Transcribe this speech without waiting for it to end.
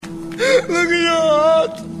Look at your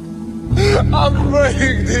heart. I'm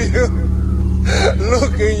praying to you.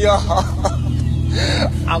 Look in your heart.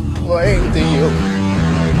 I'm praying to you.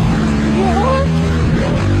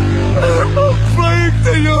 I'm praying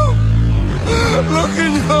to you. Look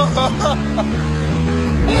in your heart.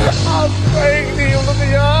 I'm praying to you. Look at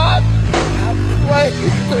your heart. I'm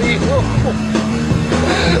praying to you. Look at your heart.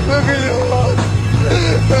 Look at your heart.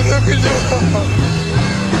 Look at your heart.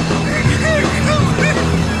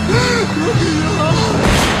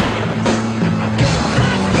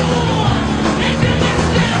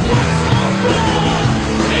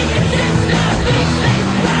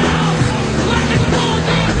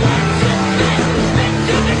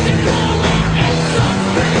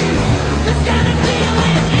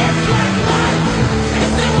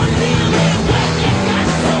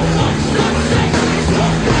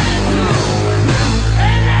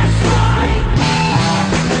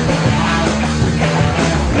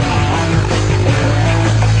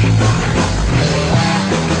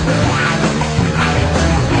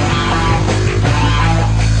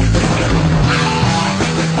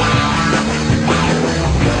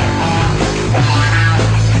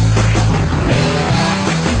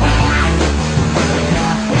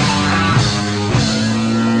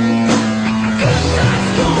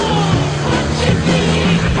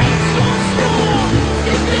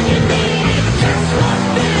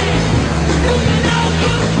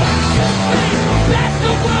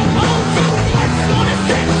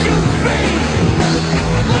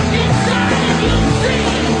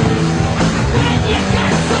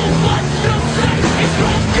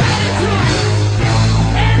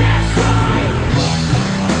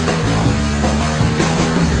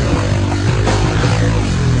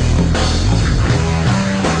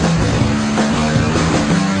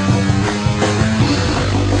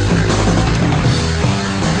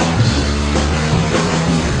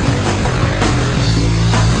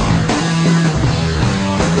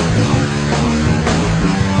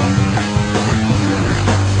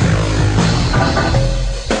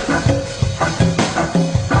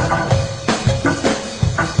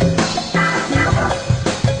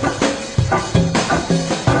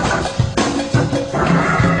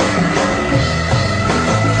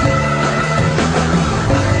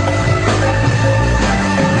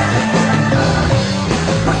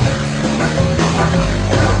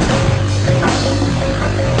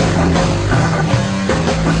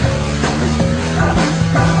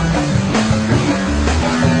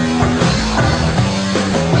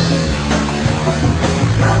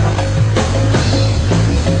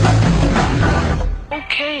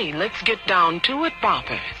 Let's get down to it,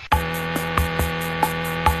 boppers.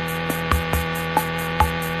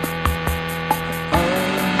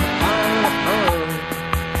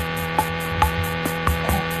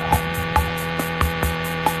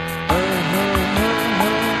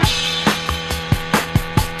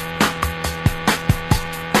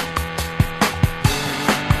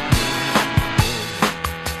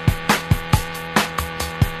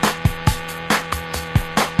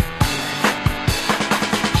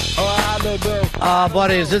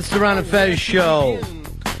 Buddies, it's the Ron and Fez show.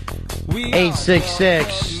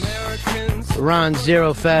 866 Ron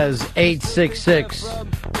Zero Fez. 866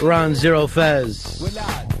 Ron Zero Fez.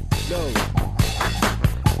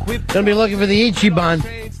 Gonna be looking for the Ichiban.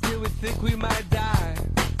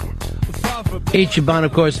 Ichiban,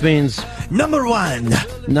 of course, means number one.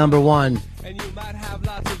 Number one.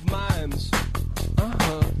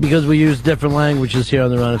 Because we use different languages here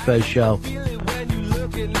on the Ron and Fez show.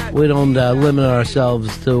 We don't limit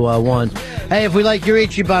ourselves to one. Hey, if we like your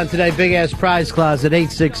Ichiban today, big ass prize closet,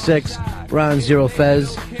 866 Ron Zero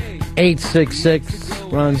Fez. 866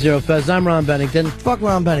 Ron Zero Fez. I'm Ron Bennington. Fuck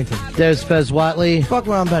Ron Bennington. There's Fez Watley. Fuck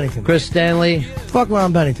Ron Bennington. Chris Stanley. Fuck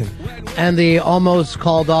Ron Bennington. And the almost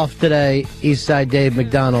called off today, Eastside Dave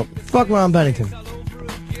McDonald. Fuck Ron Bennington.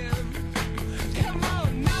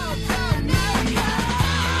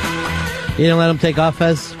 You didn't let him take off,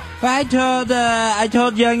 Fez? I told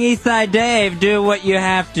young Eastside Dave, do what you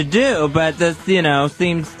have to do, but this,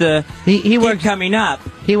 seems to he works coming up.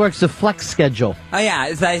 He works a flex schedule. Oh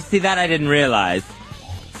yeah, I see that I didn't realize.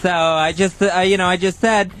 So I just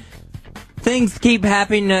said, things keep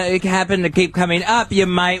happen to keep coming up. You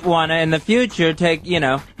might want to in the future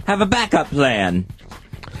have a backup plan.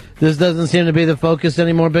 This doesn't seem to be the focus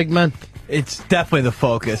anymore, big man. It's definitely the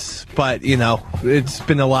focus, but it's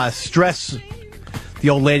been a lot of stress. The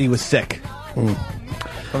old lady was sick. I don't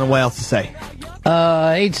know what else to say.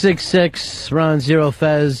 866 Ron Zero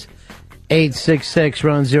Fez. 866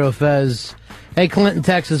 Ron Zero Fez. Hey, Clinton,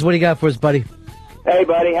 Texas, what do you got for us, buddy? Hey,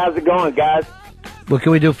 buddy, how's it going, guys? What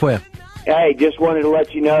can we do for you? Hey, just wanted to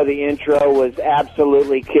let you know the intro was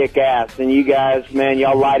absolutely kick-ass. And you guys, man,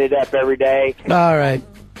 y'all light it up every day. All right.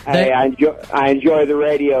 Hey, I enjoy the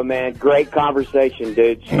radio, man. Great conversation,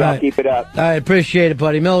 dude. So Right. keep it up. I appreciate it,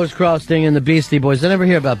 buddy. Miller's Crossing and the Beastie Boys. I never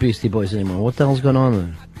hear about Beastie Boys anymore. What the hell's going on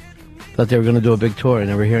there? Thought they were going to do a big tour. I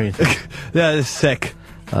never hear anything. That is sick.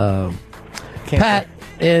 Pat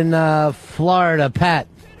in Florida. Pat,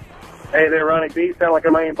 Hey there, Ronnie B. Sound like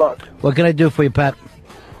 $1 million. what can I do for you, Pat?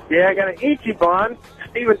 Yeah, I got an Ichiban.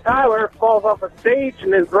 Steven Tyler falls off a stage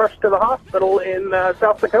and is rushed to the hospital in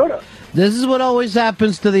South Dakota. This is what always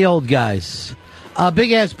happens to the old guys.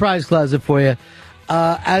 Big-ass prize closet for you.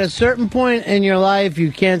 At a certain point in your life,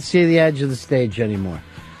 you can't see the edge of the stage anymore.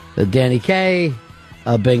 Danny Kaye,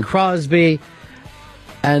 Bing Crosby,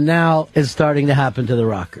 and now it's starting to happen to the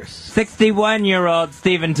rockers. 61-year-old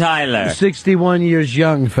Steven Tyler. 61 years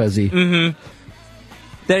young, Fezzy. Mm-hmm.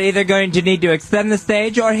 They're either going to need to extend the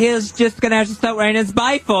stage, or he's just going to have to start wearing his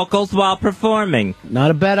bifocals while performing.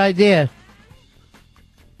 Not a bad idea.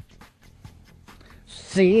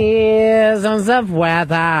 Seasons of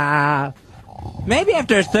weather. Maybe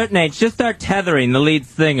after a certain age, just start tethering the lead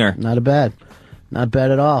singer. Not bad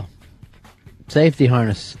at all. Safety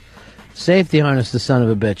harness, the son of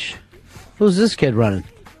a bitch. Who's this kid running?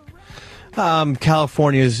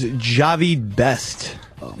 California's Javi Best.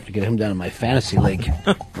 Oh, to get him down in my fantasy league.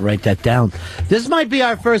 Write that down. This might be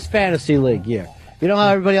our first fantasy league year. You know how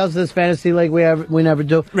everybody else does fantasy league? We never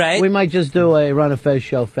do. Right. We might just do a Run of Fez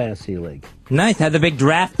show fantasy league. Nice, have the big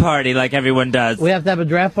draft party like everyone does. We have to have a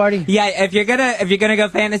draft party. Yeah, if you're gonna go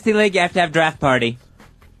fantasy league, you have to have draft party.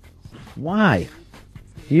 Why?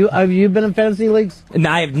 Have you been in fantasy leagues?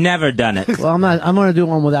 No, I've never done it. Well, I'm not. I'm going to do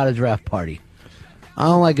one without a draft party. I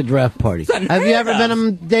don't like a draft party. Have you ever been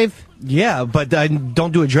in, Dave? Yeah, but I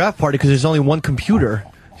don't do a draft party because there's only one computer.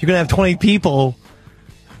 You're going to have 20 people.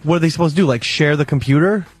 What are they supposed to do? Like, share the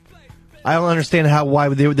computer? I don't understand why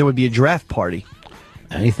there would be a draft party.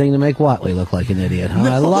 Anything to make Watley look like an idiot, huh?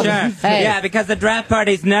 I love Sure. it. Hey, Yeah, because the draft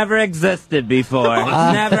party's never existed before. It's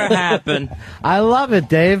never happened. I love it,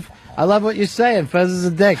 Dave. I love what you're saying. Fez is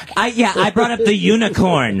a dick. I brought up the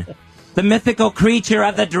unicorn. The mythical creature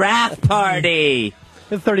of the draft party.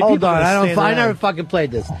 30 Hold people on, I never fucking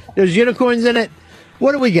played this. There's unicorns in it.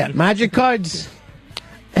 What do we get? Magic cards?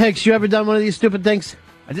 Hicks, you ever done one of these stupid things?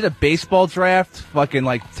 I did a baseball draft fucking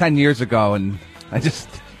like 10 years ago, and I just...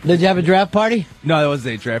 Did you have a draft party? No, it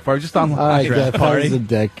wasn't a draft party, just online. All right, draft Fez is a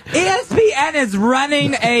dick. ESPN is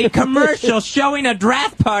running a commercial showing a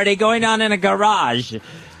draft party going on in a garage.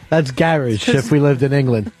 That's garage if we lived in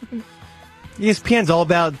England. ESPN's all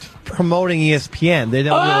about promoting ESPN. They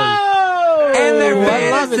don't really... And their I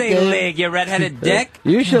love it, fantasy Dave. league, you redheaded dick.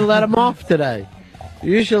 You should let him off today.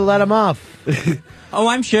 You should let him off. Oh,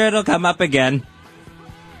 I'm sure it'll come up again.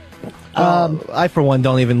 I, for one,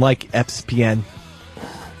 don't even like ESPN.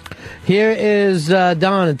 Here is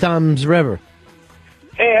Don at Tom's River.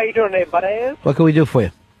 Hey, how you doing today, buddy? What can we do for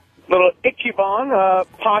you? Little Ichiban,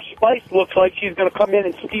 Posh Spice looks like she's going to come in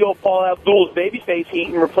and steal Paul Abdul's babyface heat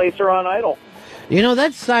and replace her on Idol. You know,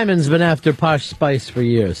 that Simon's been after Posh Spice for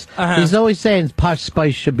years. Uh-huh. He's always saying Posh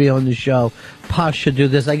Spice should be on the show. Posh should do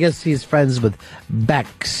this. I guess he's friends with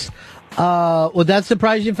Bex. Would that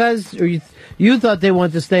surprise you, Fez? Or you thought they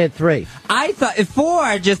wanted to stay at 3? I thought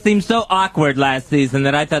 4 just seemed so awkward last season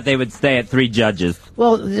that I thought they would stay at 3 judges.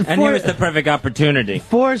 Well, And here was the perfect opportunity.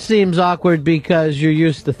 4 seems awkward because you're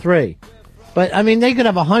used to 3. But, I mean, they could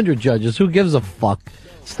have 100 judges. Who gives a fuck?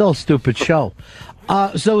 Still a stupid show.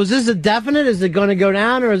 So is this a definite? Is it going to go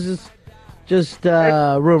down, or is this just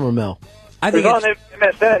rumor mill? I think It's on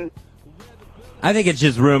MSN. it's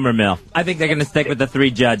just rumor mill. I think they're going to stick with the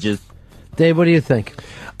 3 judges. Dave, what do you think?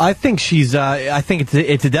 I think she's. I think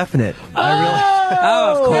it's a definite.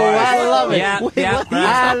 Oh, of course. I love it. Yeah.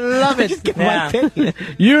 I love it. Just give my opinion.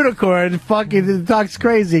 Unicorn fucking talks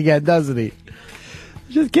crazy again, doesn't he?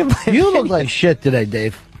 Just give my. You look like shit today,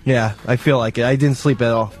 Dave. Yeah, I feel like it. I didn't sleep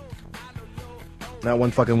at all. Not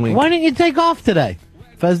one fucking week. Why didn't you take off today?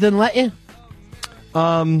 Fez didn't let you?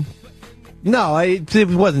 No, it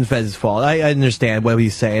wasn't Fez's fault. I understand what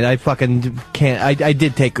he's saying. I fucking can't. I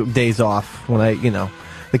did take days off when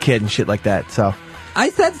the kid and shit like that. So I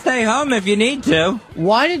said stay home if you need to.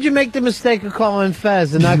 Why did you make the mistake of calling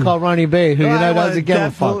Fez and not call Ronnie B, who you know doesn't give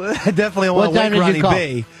a fuck? I definitely don't What want to time wake did you Ronnie call?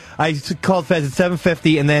 B. I called Fez at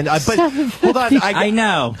 7:50, and then but hold on, I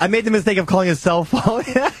know. I made the mistake of calling his cell phone.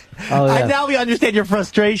 Oh, yeah. Now we understand your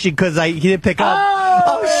frustration because he didn't pick up.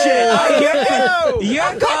 Oh shit!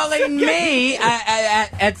 You're calling me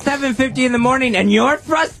at 7:50 in the morning, and you're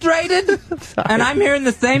frustrated, and I'm hearing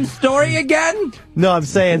the same story again. No, I'm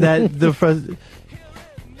saying that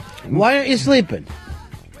Why aren't you sleeping?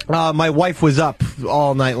 My wife was up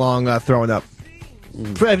all night long throwing up.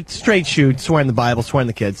 Straight shoot, swearing the Bible, swearing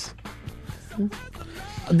the kids.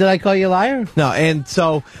 Did I call you a liar? No, and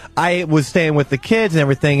so I was staying with the kids and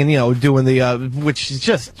everything, and doing the which is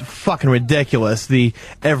just fucking ridiculous. The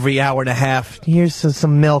every hour and a half. Here's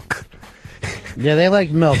some milk. Yeah, they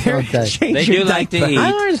like milk, don't they? They do like to eat. I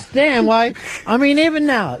don't understand why. I mean, even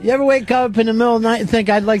now, you ever wake up in the middle of the night and think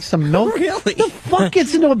I'd like some milk? Really? The fuck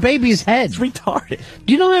gets into a baby's head? It's retarded.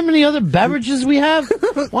 Do you know how many other beverages we have?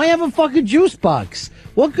 Why have a fucking juice box?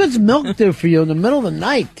 What good's milk do for you in the middle of the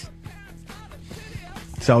night?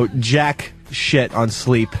 So jack shit on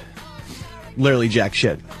sleep. Literally jack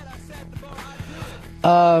shit.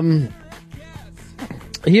 Here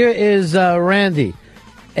is Randy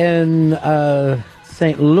in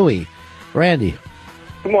St. Louis. Randy.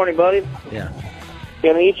 Good morning, buddy. Yeah.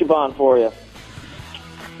 Got an Ichiban for you.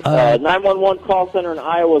 911 call center in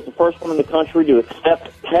Iowa is the first one in the country to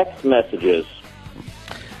accept text messages.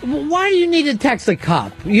 Why do you need to text a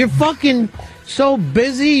cop? You're fucking so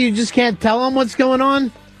busy you just can't tell them what's going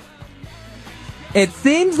on? It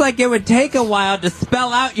seems like it would take a while to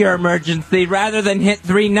spell out your emergency rather than hit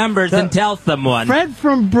 3 numbers and tell someone. Fred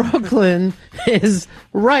from Brooklyn is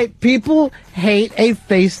right. People hate a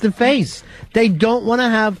face-to-face. They don't want to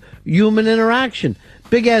have human interaction.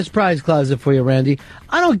 Big-ass prize closet for you, Randy.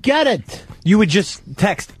 I don't get it. You would just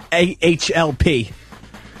text AHLP.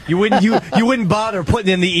 You wouldn't bother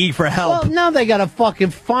putting in the E for help. Well, now they got to fucking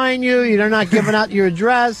fine you. You're not giving out your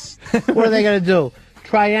address. What are they going to do?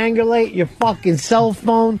 Triangulate your fucking cell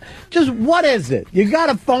phone? Just what is it? You got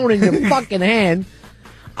a phone in your fucking hand.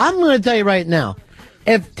 I'm going to tell you right now,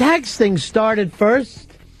 if texting started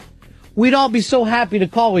first, we'd all be so happy to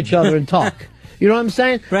call each other and talk. You know what I'm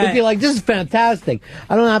saying? Right. We'd be like, this is fantastic.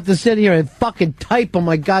 I don't have to sit here and fucking type on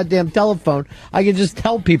my goddamn telephone. I can just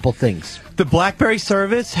tell people things. The BlackBerry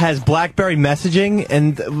service has BlackBerry messaging,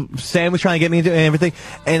 and Sam was trying to get me into everything,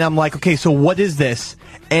 and I'm like, okay, so what is this?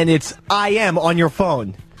 And it's IM on your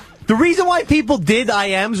phone. The reason why people did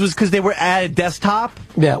IMs was because they were at a desktop.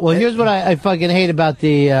 Yeah, well, here's what I fucking hate about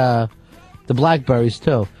the Blackberries,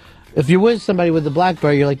 too. If you're with somebody with the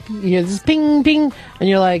BlackBerry, you're like, you hear this ping, ping, and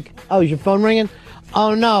you're like, oh, is your phone ringing?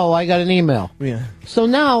 Oh, no, I got an email. Yeah. So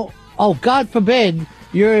now, oh, God forbid,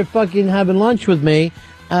 you're fucking having lunch with me,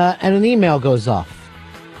 and an email goes off.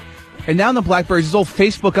 And now in the Blackberries, there's all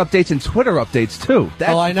Facebook updates and Twitter updates, too.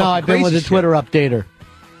 That's I know. I've been with a Twitter updater.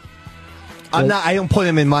 I don't put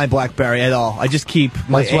them in my BlackBerry at all. I just keep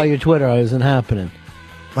my... That's why your Twitter isn't happening.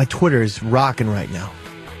 My Twitter is rocking right now.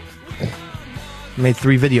 Made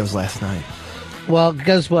 3 videos last night. Well,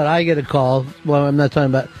 guess what? I get a call. Well, I'm not talking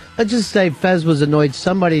about... Let's just say Fez was annoyed.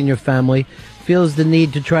 Somebody in your family feels the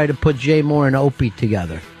need to try to put Jay Moore and Opie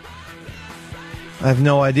together. I have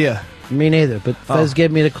no idea. Me neither. But Fez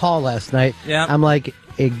gave me the call last night. Yeah. I'm like,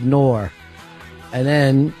 ignore. And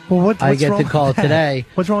then what's I get wrong the call with that? today.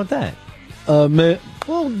 What's wrong with that?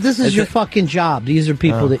 Well, this is your fucking job. These are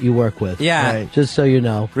people that you work with. Yeah. Right. Just so you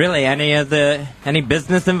know. Really, any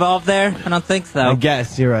business involved there? I don't think so. I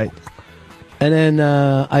guess, you're right. And then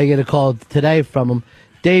I get a call today from him.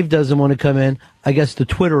 Dave doesn't want to come in. I guess the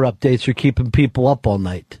Twitter updates are keeping people up all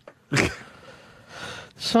night.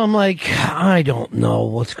 So I'm like, I don't know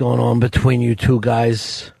what's going on between you two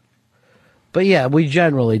guys. But yeah, we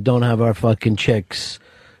generally don't have our fucking chicks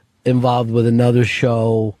involved with another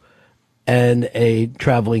show and a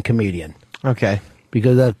traveling comedian. Okay.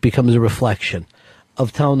 Because that becomes a reflection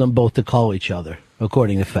of telling them both to call each other,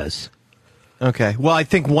 according to Fez. Okay. Well, I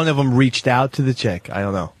think one of them reached out to the chick. I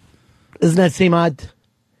don't know. Doesn't that seem odd?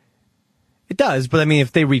 It does, but I mean,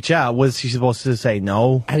 if they reach out, was she supposed to say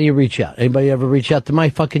no? How do you reach out? Anybody ever reach out to my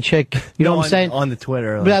fucking chick? You know what I'm saying? On the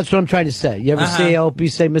Twitter. But that's what I'm trying to say. You ever see Opie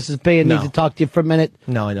say, Mrs. P, I No. need to talk to you for a minute?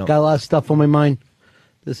 No, I don't. Got a lot of stuff on my mind.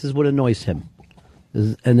 This is what annoys him.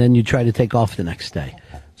 And then you try to take off the next day.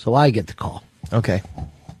 So I get the call. Okay.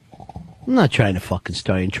 I'm not trying to fucking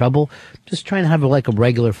start you in trouble. Just trying to have like a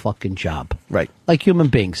regular fucking job. Right. Like human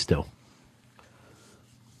beings do.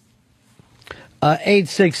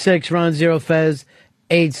 866-RON-0-FEZ.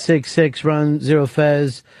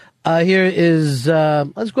 866-RON-0-FEZ. Here is,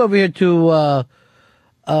 let's go over here to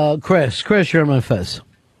Chris. Chris, you're on my Fez.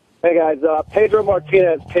 Hey, guys. Pedro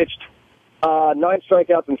Martinez pitched 9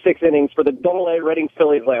 strikeouts in 6 innings for the Double-A Reading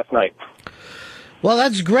Phillies last night. Well,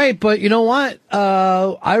 that's great, but you know what?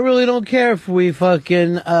 I really don't care if we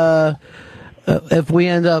fucking if we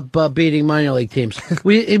end up beating minor league teams.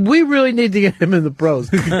 We really need to get him in the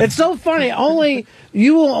pros. It's so funny.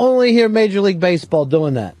 You will only hear Major League Baseball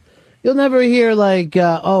doing that. You'll never hear like,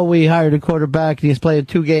 we hired a quarterback and he's playing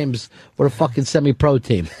 2 games with a fucking semi-pro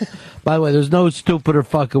team. By the way, there's no stupider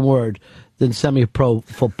fucking word than semi-pro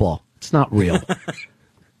football. It's not real.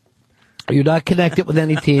 You're not connected with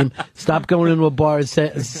any team. Stop going into a bar and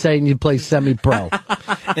saying you play semi-pro.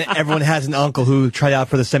 Everyone has an uncle who tried out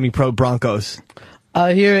for the semi-pro Broncos.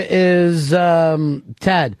 Here is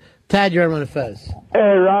Tad. Tad, you're on Run of Fez. Hey,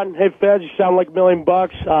 Ron. Hey, Fez. You sound like $1 million.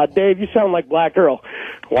 Dave, you sound like Black Earl.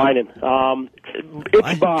 Whining.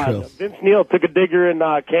 It's Bond. Vince Neil took a digger in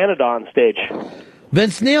Canada on stage.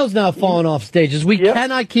 Vince Neil's now falling off stages. We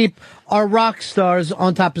cannot keep our rock stars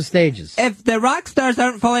on top of stages. If the rock stars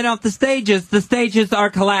aren't falling off the stages are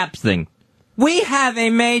collapsing. We have a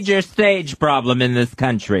major stage problem in this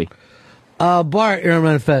country. Bart, you're on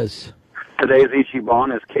Run of Fez. Today's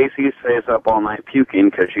Ichiban is Casey stays up all night puking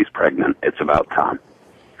because she's pregnant. It's about time.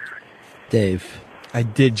 Dave. I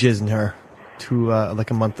did jizz in her like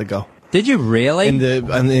a month ago. Did you really? On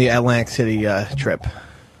the Atlantic City trip.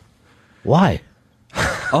 Why?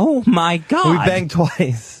 Oh my God! We banged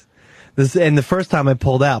twice. And the first time I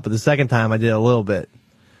pulled out, but the second time I did a little bit.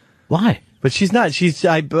 Why? But she's not. She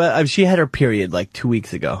had her period like 2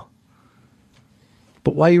 weeks ago.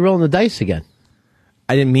 But why are you rolling the dice again?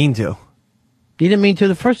 I didn't mean to. You didn't mean to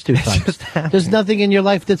the first 2 times. Just happened. There's nothing in your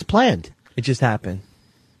life that's planned. It just happened.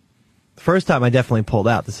 The first time I definitely pulled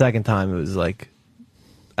out. The second time it was like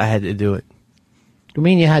I had to do it. You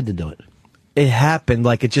mean you had to do it? It happened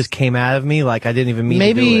like it just came out of me like I didn't even mean to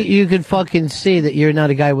do it. Maybe you could fucking see that you're not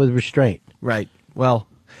a guy with restraint. Right. Well,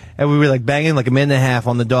 and we were like banging like a minute and a half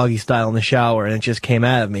on the doggy style in the shower, and it just came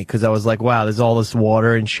out of me because I was like, wow, there's all this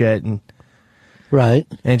water and shit. And right.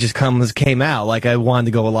 And it just came out. Like I wanted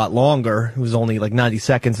to go a lot longer. It was only like 90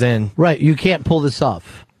 seconds in. Right. You can't pull this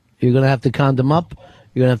off. You're going to have to condom up.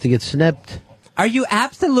 You're going to have to get snipped. Are you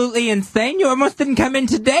absolutely insane? You almost didn't come in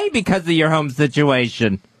today because of your home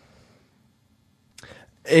situation.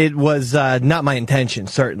 It was not my intention,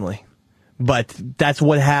 certainly. But that's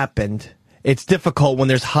what happened. It's difficult when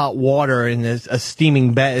there's hot water in a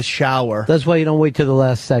steaming shower. That's why you don't wait till the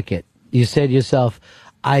last second. You say to yourself,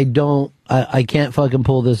 I can't fucking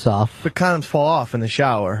pull this off. But condoms fall off in the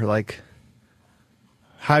shower. Like,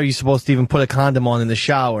 how are you supposed to even put a condom on in the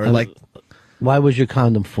shower? Why was your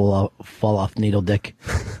condom fall off, needle dick?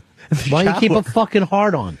 Why don't you keep a fucking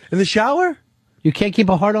hard on? In the shower? You can't keep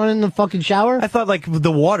a hard on in the fucking shower? I thought like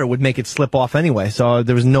the water would make it slip off anyway, so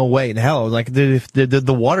there was no way in hell. Like if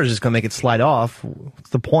the water's just gonna make it slide off, what's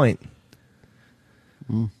the point?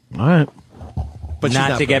 All right. But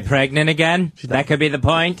not to get pregnant again? That could be the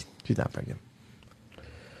point? She's not pregnant.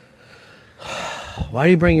 Why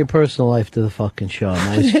do you bring your personal life to the fucking show? I'm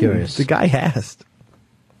always curious. The guy asked.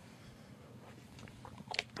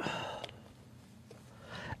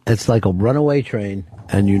 It's like a runaway train,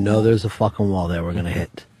 and you know there's a fucking wall there we're going to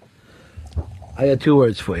hit. I got 2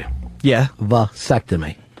 words for you. Yeah.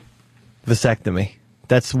 Vasectomy. Vasectomy.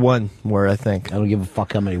 That's one word, I think. I don't give a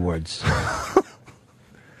fuck how many words.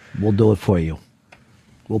 We'll do it for you.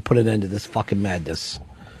 We'll put an end to this fucking madness.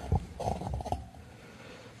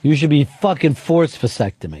 You should be fucking forced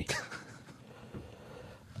vasectomy.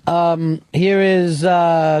 Here is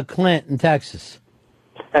Clint in Texas.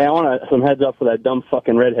 Hey, I want some heads up for that dumb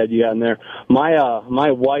fucking redhead you got in there.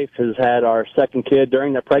 My wife has had our second kid.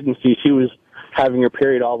 During that pregnancy, she was having her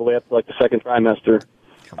period all the way up to like the second trimester.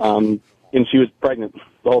 And she was pregnant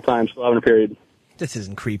the whole time, still having her period. This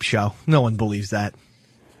isn't Creep Show. No one believes that.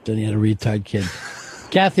 Then he had a retard kid.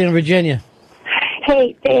 Kathy in Virginia.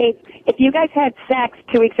 Hey, Dave, if you guys had sex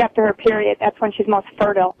 2 weeks after her period, that's when she's most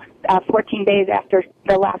fertile, 14 days after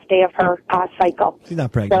the last day of her cycle. She's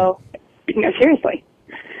not pregnant. So, seriously.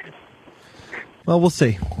 Well, we'll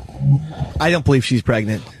see. I don't believe she's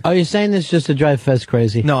pregnant. Are you saying this just to drive Fez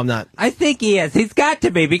crazy? No, I'm not. I think he is. He's got to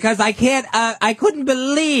be, because I couldn't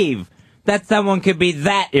believe that someone could be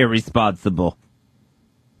that irresponsible.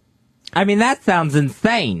 I mean, that sounds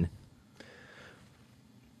insane.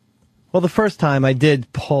 Well, the first time I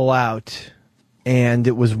did pull out, and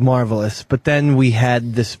it was marvelous. But then we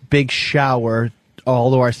had this big shower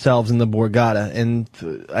all to ourselves in the Borgata, and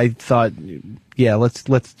I thought, yeah, let's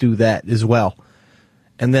do that as well.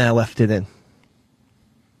 And then I left it in.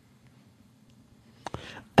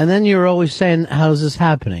 And then you're always saying, how's this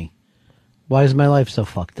happening? Why is my life so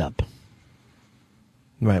fucked up?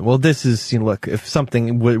 Right. Well, this is, look, if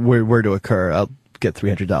something were to occur, I'll get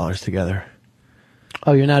 $300 together.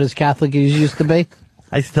 Oh, you're not as Catholic as you used to be?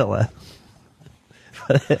 I still am.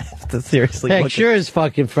 But I have to seriously Heck, sure his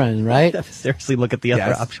fucking friend, right? I have to seriously look at the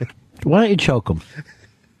other option. Why don't you choke him?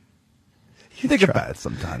 You think about it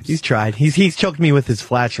sometimes. He's tried. He's choked me with his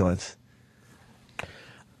flatulence.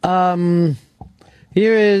 Here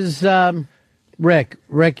is Rick.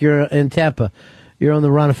 Rick, you're in Tampa. You're on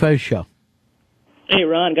the Ron and Fez show. Hey,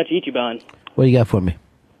 Ron, got your Ichiban. What do you got for me?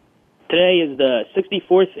 Today is the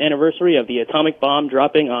 64th anniversary of the atomic bomb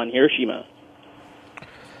dropping on Hiroshima.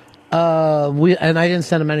 And I didn't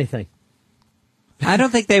send him anything. I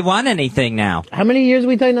don't think they want anything now. How many years are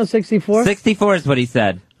we talking about? 64? 64 is what he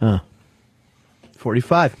said.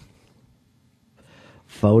 45.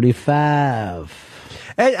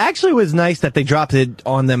 45. It actually was nice that they dropped it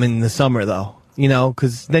on them in the summer, though. You know,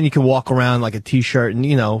 because then you can walk around like a T-shirt and,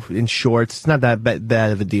 you know, in shorts. It's not that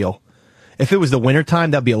bad of a deal. If it was the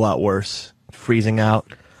wintertime, that'd be a lot worse. Freezing out.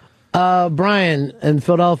 Brian in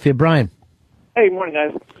Philadelphia. Brian. Hey, morning,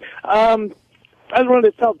 guys. I just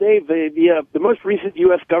wanted to tell Dave the most recent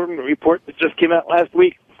U.S. government report that just came out last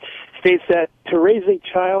week states that to raise a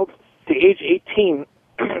child to age 18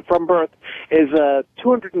 from birth is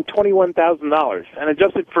 $221,000, and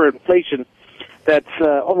adjusted for inflation, that's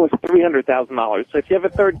almost $300,000. So if you have a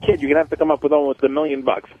third kid, you're gonna have to come up with almost $1 million.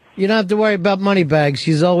 You don't have to worry about money bags.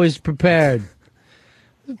 She's always prepared.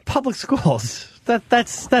 Public schools.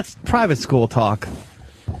 That's private school talk.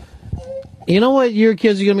 You know what your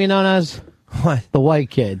kids are going to be known as? What? The white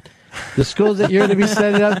kid. The schools that you're going to be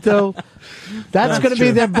sending up to, that's going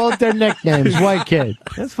to be both their nicknames, white kid.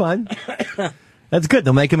 That's fun. That's good.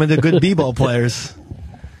 They'll make them into good b-ball players.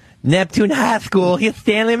 Neptune High School. Here's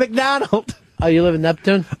Stanley McDonald. Oh, you live in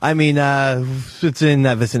Neptune? I mean, it's in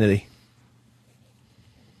that vicinity.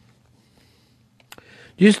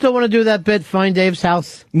 Do you still want to do that bit, Find Dave's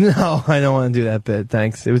House? No, I don't want to do that bit.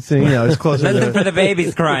 Thanks. It was, it's closer. Listen for the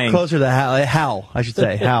babies crying. Closer to Hal, I should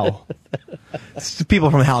say. Hal.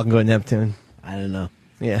 People from Hal can go to Neptune. I don't know.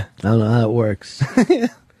 Yeah. I don't know how it works.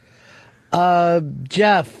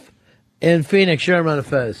 Jeff in Phoenix, you're on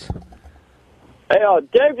Fez. Hey,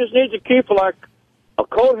 Dave just needs to keep like a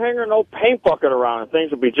coat hanger and no paint bucket around, and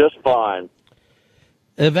things will be just fine.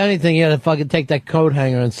 If anything, you had to fucking take that coat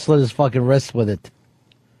hanger and slit his fucking wrist with it.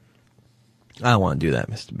 I don't want to do that,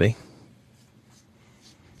 Mr. B.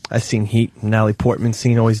 I've seen heat. Natalie Portman's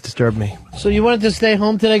scene always disturbed me. So you wanted to stay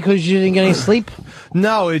home today because you didn't get any sleep?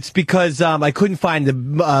 No, it's because I couldn't find a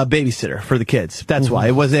babysitter for the kids. That's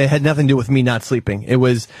why. It had nothing to do with me not sleeping. It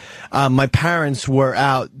was my parents were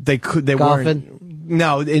out. They Golfing? weren't.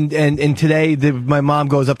 No, and today my mom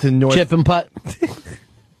goes up to the north. Chip and putt?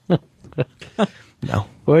 No.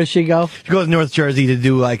 Where does she go? She goes to North Jersey to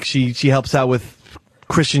do she helps out with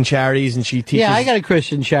Christian charities, and she teaches. Yeah, I got a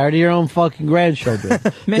Christian charity. Your own fucking grandchildren.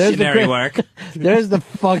 Missionary work. There's the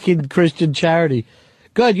fucking Christian charity.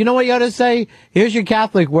 Good. You know what you ought to say? Here's your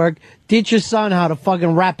Catholic work. Teach your son how to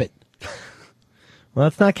fucking rap it. Well,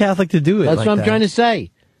 it's not Catholic to do it. That's what I'm trying to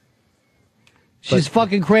say. She's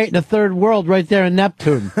fucking creating a third world right there in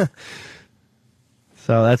Neptune.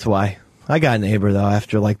 So that's why. I got a neighbor, though,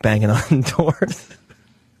 after banging on doors.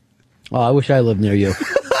 Oh, I wish I lived near you.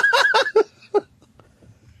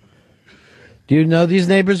 Do you know these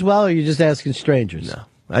neighbors well, or are you just asking strangers? No.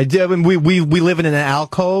 I do. I mean, we live in an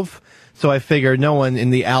alcove, so I figure no one in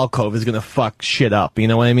the alcove is going to fuck shit up. You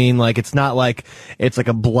know what I mean? It's not like it's like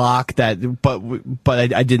a block that,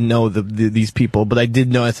 but I didn't know these people, but I did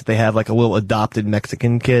notice that they have a little adopted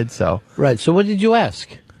Mexican kid, so. Right. So what did you ask?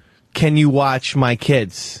 Can you watch my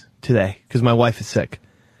kids today? Because my wife is sick.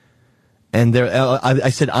 And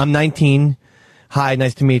I said, I'm 19. Hi,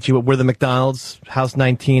 nice to meet you. We're the McDonald's, house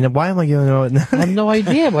 19. Why am I giving it? I have no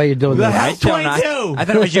idea why you're doing that. House 22. I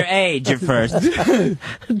thought it was your age at first.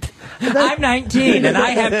 I'm 19 and I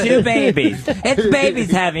have 2 babies. It's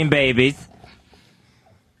babies having babies.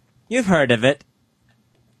 You've heard of it.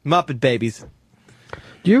 Muppet babies.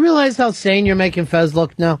 Do you realize how sane you're making Fez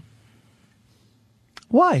look now?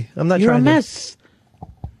 Why? I'm not You're trying a mess.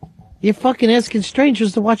 You're fucking asking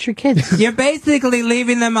strangers to watch your kids. You're basically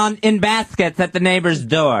leaving them in baskets at the neighbor's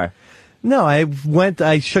door. No,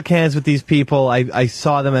 I shook hands with these people. I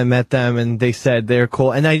saw them, I met them, and they said they're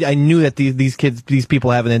cool. And I knew that these people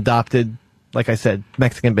have an adopted, like I said,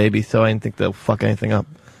 Mexican baby, so I didn't think they'll fuck anything up.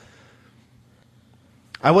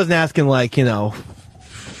 I wasn't asking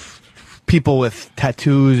people with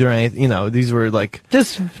tattoos or anything, these were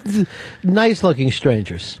just nice looking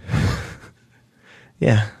strangers.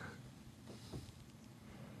 Yeah.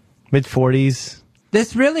 Mid-40s.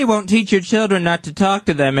 This really won't teach your children not to talk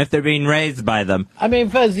to them if they're being raised by them. I mean,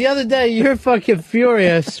 Fez, the other day you're fucking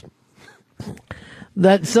furious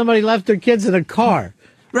that somebody left their kids in a car.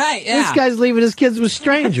 Right, yeah. This guy's leaving his kids with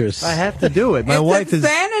strangers. I have to do it. My wife is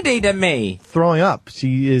insanity to me. Throwing up.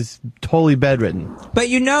 She is totally bedridden. But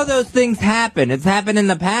those things happen. It's happened in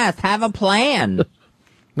the past. Have a plan.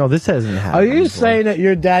 No, this hasn't happened. Are you saying that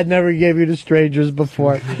your dad never gave you to strangers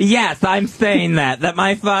before? Yes, I'm saying that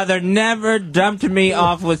my father never dumped me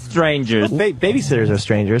off with strangers. Babysitters are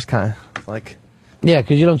strangers, kind of like. Yeah,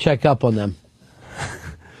 because you don't check up on them.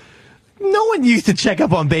 No one used to check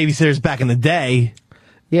up on babysitters back in the day.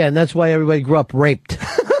 Yeah, and that's why everybody grew up raped.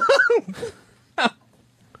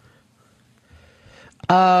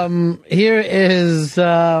 Here is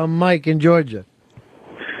Mike in Georgia.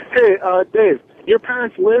 Hey, Dave, your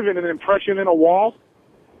parents live in an impression in a wall?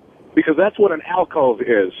 Because that's what an alcove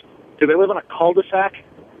is. Do they live in a cul-de-sac?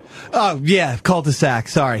 Oh, yeah, cul-de-sac,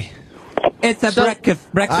 sorry. It's a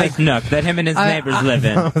breakfast nook that him and his neighbors live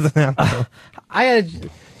in.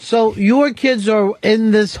 So your kids are in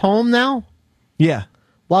this home now? Yeah.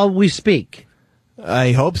 While we speak?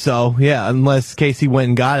 I hope so, yeah, unless Casey went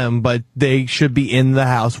and got them, but they should be in the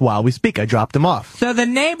house while we speak. I dropped them off. So the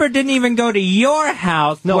neighbor didn't even go to your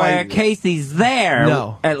house where Casey's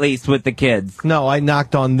there, at least with the kids. No, I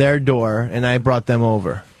knocked on their door, and I brought them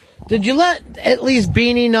over. Did you let at least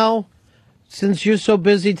Beanie know? Since you're so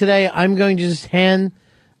busy today, I'm going to just hand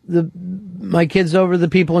my kids over to the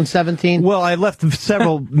people in 17. Well, I left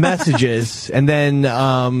several messages, and then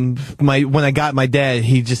when I got my dad,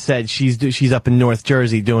 he just said she's up in North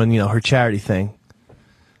Jersey doing her charity thing.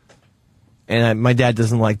 And my dad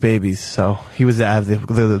doesn't like babies, so he was out of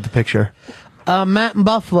the picture. Matt in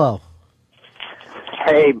Buffalo.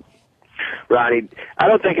 Hey, Ronnie, I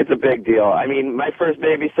don't think it's a big deal. I mean, my first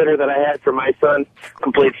babysitter that I had for my son,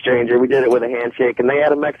 complete stranger. We did it with a handshake, and they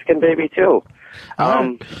had a Mexican baby too.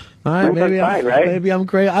 All right, maybe I'm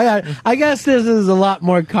crazy. I guess this is a lot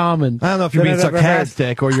more common. I don't know if you're being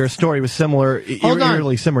sarcastic or your story was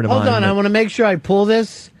eerily similar to mine. Hold on, I want to make sure I pull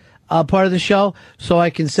this part of the show so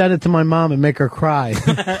I can send it to my mom and make her cry.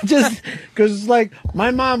 Just because, like,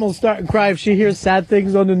 my mom will start to cry if she hears sad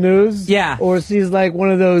things on the news. Yeah. Or sees, like, one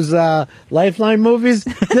of those Lifeline movies.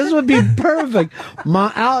 This would be perfect.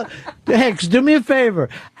 Hicks, do me a favor.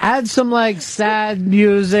 Add some, like, sad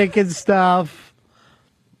music and stuff.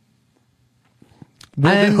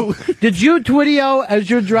 And did you Twitio as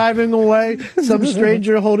you're driving away some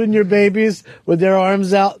stranger holding your babies with their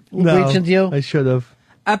arms out reaching to you? I should have.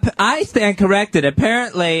 I stand corrected.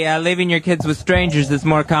 Apparently, leaving your kids with strangers is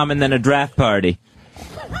more common than a draft party.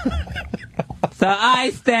 So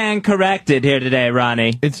I stand corrected here today,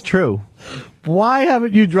 Ronnie. It's true. Why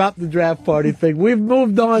haven't you dropped the draft party thing? We've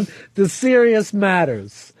moved on to serious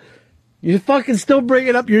matters. You fucking still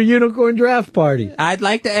bringing up your unicorn draft party. I'd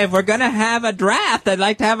like to, if we're going to have a draft, I'd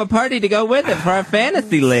like to have a party to go with it for our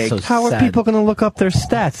fantasy league. How are people going to look up their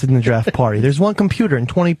stats in the draft party? There's one computer and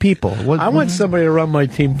 20 people. I want somebody to run my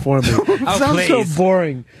team for me. It sounds so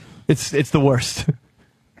boring. It's the worst.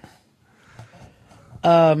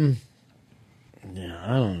 Yeah,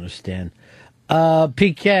 I don't understand.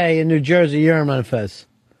 PK in New Jersey, you're on Manifest.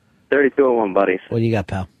 3201, buddies. What do you got,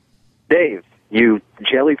 pal? Dave, you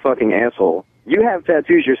jelly fucking asshole. You have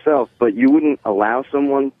tattoos yourself, but you wouldn't allow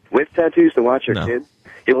someone with tattoos to watch your kids?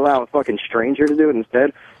 You'd allow a fucking stranger to do it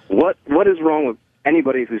instead? What is wrong with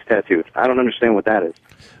anybody who's tattooed? I don't understand what that is.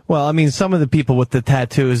 Well, I mean, some of the people with the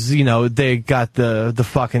tattoos, they got the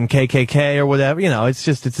fucking KKK or whatever. It's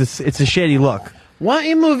just, it's a shady look. Why don't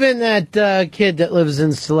you move in that kid that lives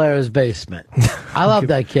in Solera's basement? I love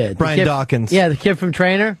that kid. Brian Dawkins. Yeah, the kid from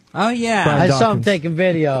Trainer. Oh, yeah. I saw him taking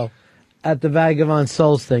video at the Vagabond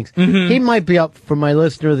Souls things. Mm-hmm. He might be up for my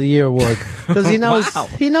Listener of the Year award because he knows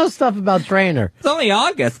he knows stuff about Trainer. It's only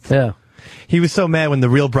August. Yeah. He was so mad when the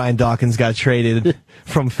real Brian Dawkins got traded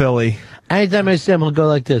from Philly. Anytime I see him, he'll go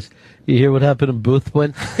like this. You hear what happened in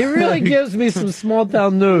Boothwin? He really gives me some small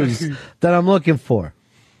town news that I'm looking for.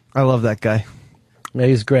 I love that guy. Yeah,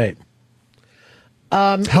 he's great.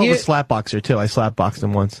 Hell of a slap boxer, too. I slap boxed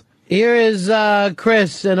him once. Here is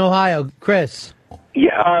Chris in Ohio. Chris.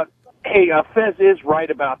 Yeah, hey, Fez is right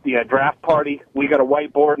about the draft party. We got a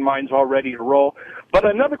whiteboard and mine's all ready to roll. But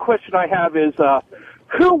another question I have is,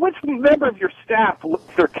 which member of your staff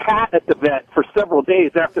left their cat at the vet for several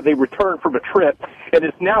days after they returned from a trip and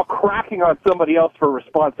is now cracking on somebody else for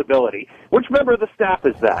responsibility? Which member of the staff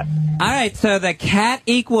is that? All right, so the cat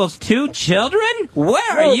equals 2 children?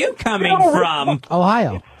 Where are you coming from?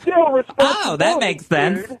 Ohio. It's still a responsibility. Oh, that makes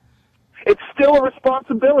sense. Dude. It's still a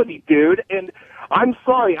responsibility, dude. And I'm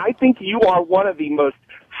sorry, I think you are one of the most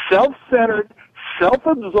self-centered,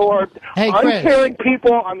 self-absorbed, uncaring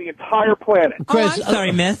people on the entire planet. Chris, I'm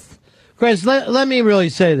sorry, miss. Chris, let me really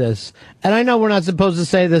say this. And I know we're not supposed to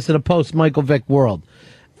say this in a post-Michael Vick world.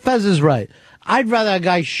 Fez is right. I'd rather a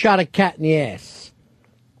guy shot a cat in the ass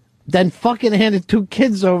then fucking handed 2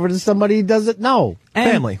 kids over to somebody he doesn't know.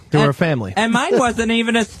 Family. They were a family. And mine wasn't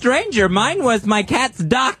even a stranger. Mine was my cat's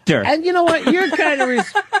doctor. And you know what? You're kind of...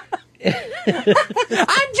 I'm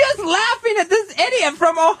just laughing at this idiot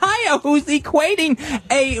from Ohio who's equating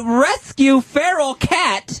a rescue feral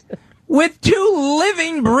cat with 2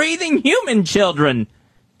 living, breathing human children.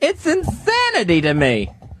 It's insanity to me.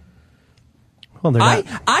 Well,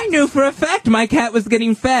 I knew for a fact my cat was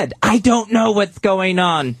getting fed. I don't know what's going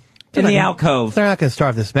on in the alcove. They're not going to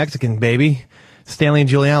starve this Mexican baby. Stanley and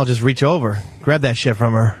Julianne will just reach over, grab that shit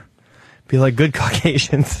from her. Be like good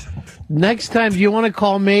Caucasians. Next time, do you want to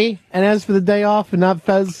call me and ask for the day off and not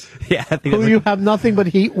Fez? Yeah, I think who you have nothing but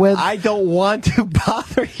heat with? I don't want to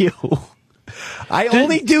bother you. I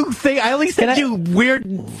only send you weird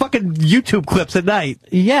fucking YouTube clips at night.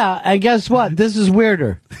 Yeah, and guess what? This is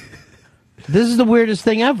weirder. This is the weirdest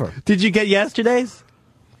thing ever. Did you get yesterday's?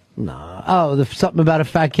 No. Oh, something about a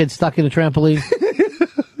fat kid stuck in a trampoline.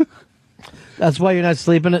 That's why you're not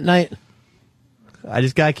sleeping at night? I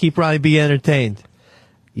just gotta keep Ronnie B entertained.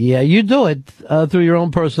 Yeah, you do it through your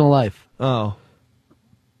own personal life. Oh.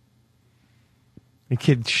 The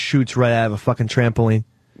kid shoots right out of a fucking trampoline.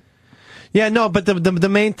 Yeah, no, but the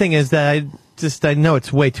main thing is that I know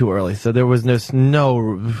it's way too early, so there was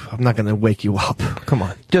no I'm not going to wake you up. Come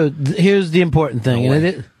on. Dude, here's the important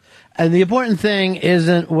thing. And the important thing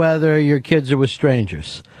isn't whether your kids are with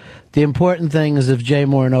strangers. The important thing is if Jay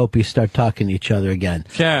Moore and Opie start talking to each other again.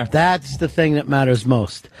 Sure. That's the thing that matters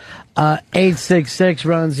most. 866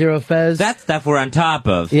 Ron Zero Fez. That stuff we're on top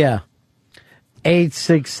of. Yeah.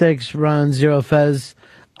 866 Ron Zero Fez.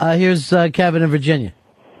 Here's Kevin in Virginia.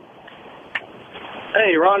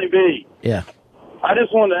 Hey, Ronnie B. Yeah. I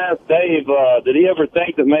just wanted to ask Dave, did he ever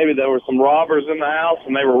think that maybe there were some robbers in the house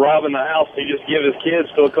and they were robbing the house and he just give his kids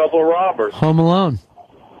to a couple of robbers? Home Alone.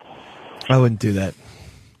 I wouldn't do that.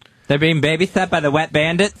 They're being babysat by the wet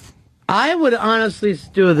bandits? I would honestly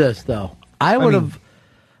do this, though. I would have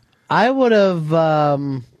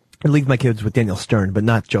leave my kids with Daniel Stern, but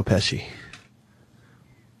not Joe Pesci.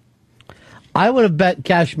 I would have bet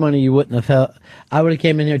cash money you wouldn't have held. I would have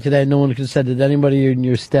came in here today and no one could have said, did anybody in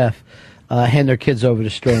your staff hand their kids over to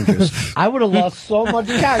strangers? I would have lost so much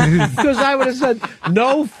cash because I would have said,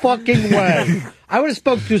 no fucking way. I would have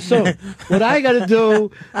spoke too soon. What I got to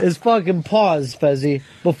do is fucking pause, Fezzy,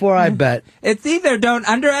 before I bet. It's either don't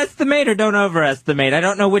underestimate or don't overestimate. I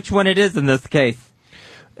don't know which one it is in this case.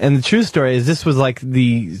 And the true story is this was like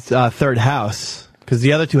the third house because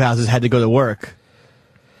the other 2 houses had to go to work.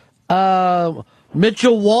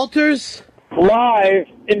 Mitchell Walters? Live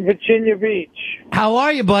in Virginia Beach. How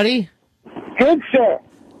are you, buddy? Good, sir.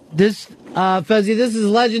 This, Fezzy, this is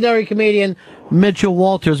legendary comedian Mitchell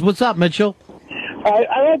Walters. What's up, Mitchell?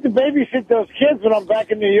 I like to babysit those kids when I'm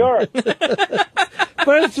back in New York.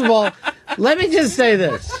 First of all, let me just say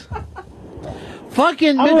this.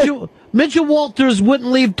 Fucking Mitchell Walters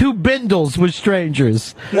wouldn't leave 2 bindles with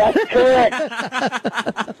strangers. That's correct.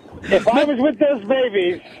 If I was with those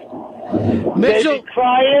babies, they'd be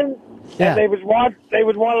crying, and they would want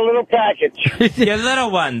a little package. Your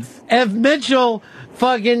little ones. If Mitchell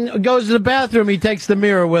fucking goes to the bathroom, he takes the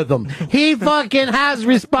mirror with him. He fucking has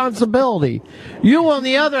responsibility. You, on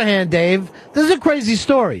the other hand, Dave, this is a crazy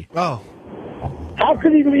story. Oh. How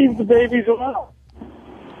could he leave the babies alone?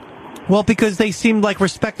 Well, because they seemed like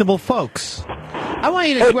respectable folks. I want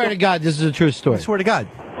you to swear to God this is a true story. I swear to God.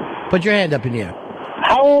 Put your hand up in the air.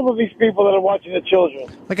 How old are these people that are watching the children?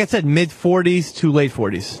 Like I said, mid-40s to late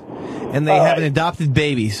 40s. And they have an adopted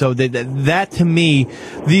baby. So that to me,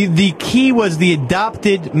 the key was the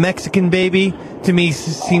adopted Mexican baby. To me,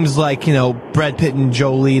 seems like, Brad Pitt and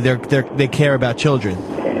Jolie, they care about children.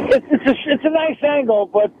 It's a nice angle,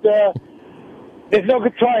 but there's no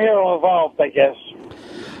Guitar Hero involved, I guess.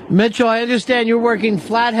 Mitchell, I understand you're working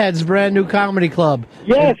Flathead's brand new comedy club.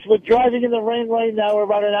 Yes, we're driving in the rain right now. We're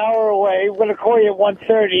about an hour away. We're going to call you at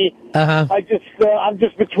 1:30. Uh-huh. I'm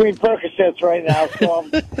just between Percocets right now, so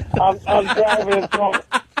I'm driving and talking.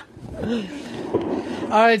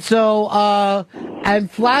 All right, so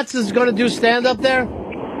and Flats is going to do stand up there.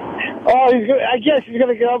 Oh, I guess he's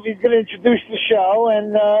going to get up. He's going to introduce the show,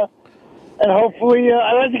 and hopefully,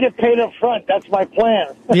 I'd like to get paid up front. That's my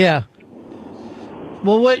plan. Yeah.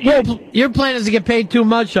 Well, what your plan is to get paid too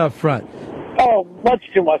much up front. Oh, much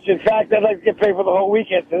too much. In fact, I'd like to get paid for the whole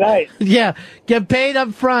weekend tonight. Yeah, get paid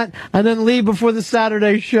up front and then leave before the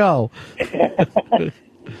Saturday show.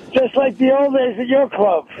 Just like the old days at your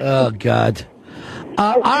club. Oh, God.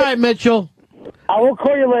 All right, Mitchell. I will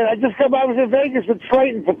call you later. I was in Vegas with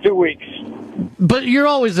Slayton for 2 weeks. But you're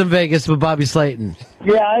always in Vegas with Bobby Slayton.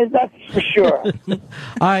 Yeah, that's for sure. All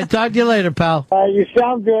right, talk to you later, pal. You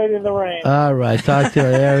sound good in the rain. All right, talk to you.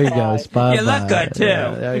 There he goes. Bye. You look good, too.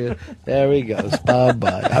 Yeah, there he goes.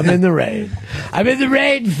 Bye-bye. I'm in the rain. I'm in the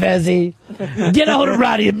rain, Fezzy. Get a hold of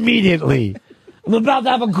Ronnie immediately. I'm about to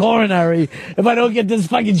have a coronary if I don't get this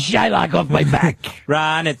fucking Shylock off my back.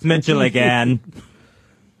 Ron, it's Mitchell again.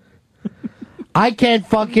 I can't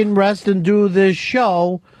fucking rest and do this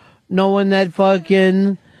show knowing that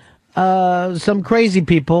fucking some crazy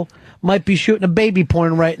people might be shooting a baby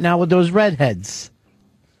porn right now with those redheads.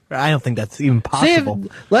 I don't think that's even possible.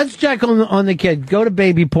 Let's check on the kid. Go to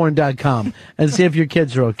babyporn.com and see if your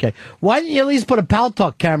kids are okay. Why didn't you at least put a Pal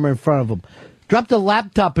Talk camera in front of them? Drop the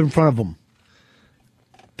laptop in front of them.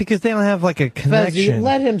 Because they don't have like a connection. Fezzy,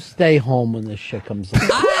 let him stay home when this shit comes out.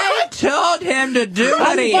 I told him to do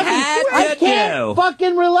what he had to I can't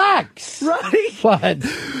fucking relax. Right. But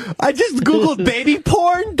I just Googled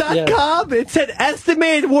babyporn.com. It said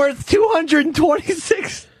estimated worth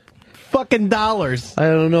 $226 fucking dollars. I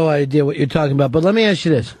have no idea what you're talking about, but let me ask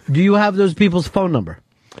you this. Do you have those people's phone number?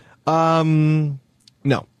 No.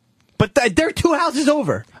 But they're 2 houses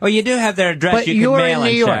over. Oh, you do have their address. But You you're can mail in New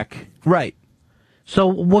and York. check. Right. So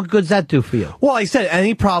what good's that do for you? Well, I said,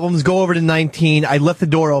 any problems, go over to 19. I left the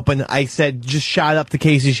door open. I said, just shout up to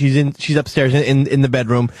Casey. She's upstairs in the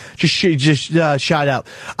bedroom. Just shout out.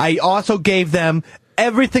 I also gave them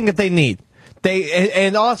everything that they need.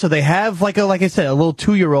 And also they have like I said, a little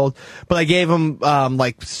 2-year-old, but I gave them,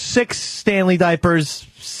 6 Stanley diapers,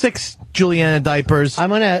 6 Juliana diapers.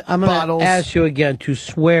 I'm gonna ask you again to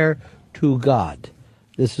swear to God.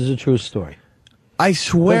 This is a true story. I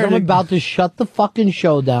swear. I'm about to shut the fucking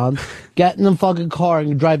show down, get in the fucking car,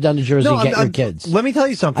 and drive down to Jersey and get your kids. Let me tell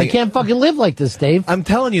you something. I can't fucking live like this, Dave. I'm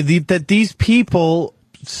telling you that these people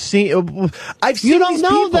see. I've seen. You don't these know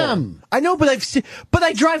people. them. I know, but I've seen. But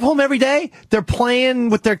I drive home every day. They're playing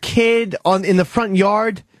with their kid in the front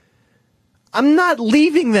yard. I'm not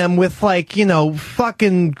leaving them with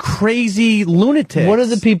fucking crazy lunatics. What are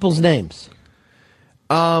the people's names?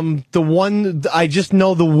 The one, I just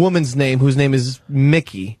know the woman's name, whose name is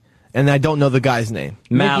Mickey, and I don't know the guy's name.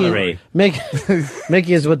 Mallory. Mickey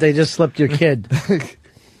is what they just slipped your kid.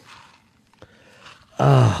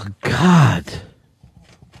 Oh, God.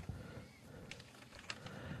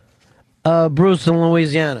 Bruce in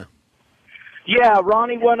Louisiana. Yeah,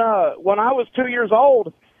 Ronnie, when I was 2 years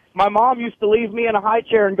old, my mom used to leave me in a high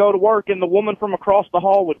chair and go to work, and the woman from across the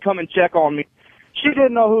hall would come and check on me. She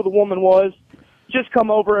didn't know who the woman was. Just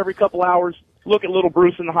come over every couple hours, look at little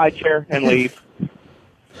Bruce in the high chair, and leave.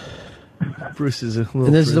 Bruce is a little.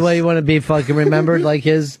 And this is the way you want to be fucking remembered, like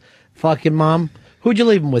his fucking mom? Who'd you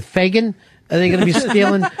leave him with? Fagin? Are they going to be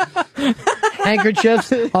stealing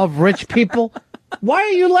handkerchiefs of rich people? Why are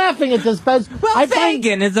you laughing at this, Fez? Well,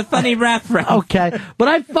 Fagin is a funny reference. Okay, but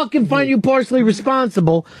I fucking find you partially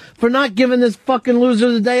responsible for not giving this fucking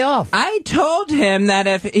loser the day off. I told him that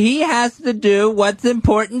if he has to do what's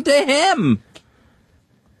important to him,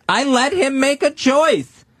 I let him make a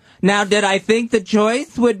choice. Now, did I think the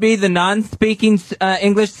choice would be the non-speaking,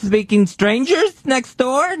 English-speaking strangers next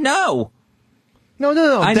door? No.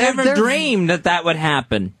 No. I never dreamed that would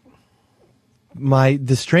happen.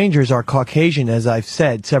 The strangers are Caucasian, as I've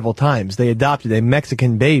said several times. They adopted a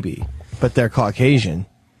Mexican baby, but they're Caucasian.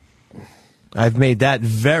 I've made that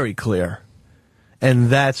very clear. And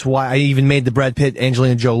that's why I even made the Brad Pitt,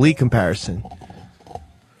 Angelina Jolie comparison.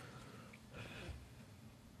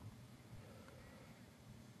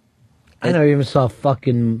 I never even saw a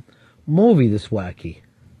fucking movie this wacky.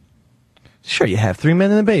 Sure, you have 3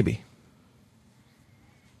 men and a baby.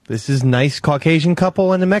 This is nice Caucasian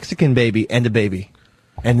couple and a Mexican baby and a baby.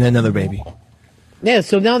 And another baby. Yeah,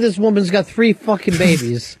 so now this woman's got 3 fucking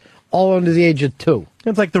babies, all under the age of 2.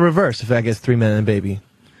 It's like the reverse, if I guess 3 men and a baby.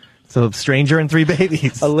 So a stranger and 3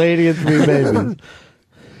 babies. A lady and 3 babies.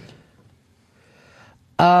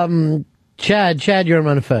 Chad, you're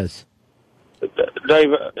on Fez. Dave,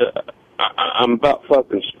 I'm about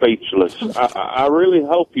fucking speechless. I really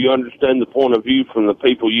hope you understand the point of view from the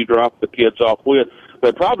people you dropped the kids off with.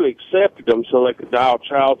 They probably accepted them so they could dial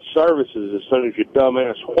child services as soon as your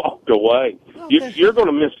dumbass walked away. You're going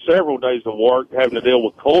to miss several days of work having to deal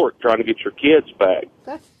with court trying to get your kids back.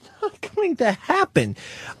 That's not going to happen.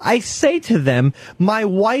 I say to them, my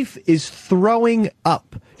wife is throwing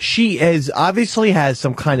up. She obviously has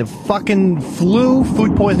some kind of fucking flu,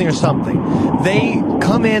 food poisoning or something. They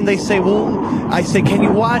come in, they say, I say, can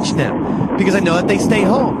you watch them? Because I know that they stay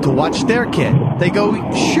home to watch their kid. They go,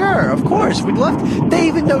 sure, of course, we'd love to. They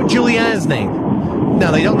even know Juliana's name. Now,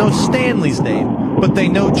 they don't know Stanley's name, but they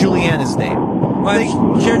know Juliana's name.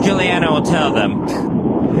 Well, sure Juliana will tell them.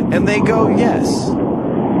 And they go, yes.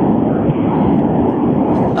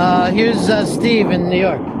 Here's Steve in New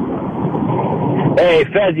York. Hey,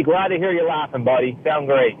 Fezzy, glad to hear you laughing, buddy. Sound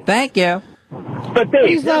great. Thank you. But Dave,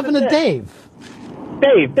 He's laughing at Dave.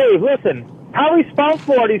 Dave, listen. How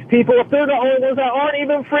responsible are these people if they're the only ones that aren't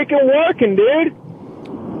even freaking working, dude?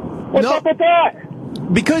 What's up with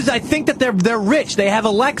that? Because I think that they're rich. They have a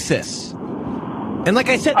Lexus. And like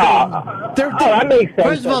I said, that makes sense.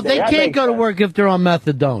 First of all, they can't go to work if they're on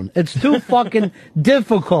methadone. It's too fucking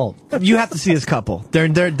difficult. You have to see this couple. They're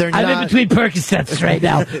not. I'm in between Percocets right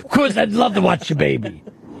now. Of course, I'd love to watch your baby.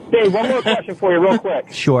 Dave, one more question for you real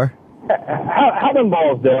quick. Sure. How them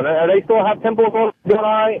balls doing? Are they still have pimples doing all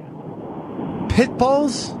right? Pit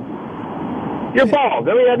bulls? Your balls.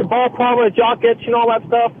 I mean, you had the ball problem, the jock itch, and all that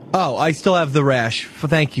stuff. Oh, I still have the rash.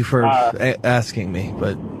 Thank you for asking me.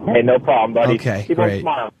 But hey, no problem, buddy. Okay, Keep on great.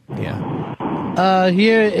 smiling. Yeah.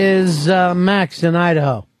 Here is Max in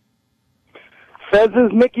Idaho.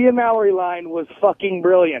 Fez's Mickey and Mallory line was fucking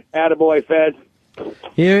brilliant. Attaboy, Fez.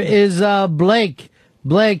 Here is Blake.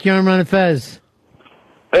 Blake, you're on Run Fez.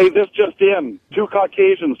 Hey, this just in. 2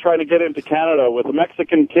 Caucasians trying to get into Canada with a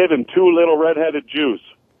Mexican kid and 2 little redheaded Jews.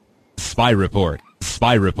 Spy report.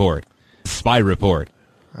 Spy report. Spy report.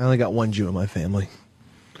 I only got 1 Jew in my family.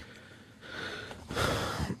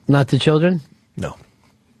 Not the children? No.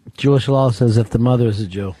 Jewish law says if the mother is a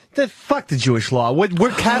Jew. Fuck the Jewish law.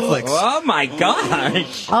 We're Catholics. Oh, my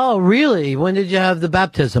gosh. Oh, really? When did you have the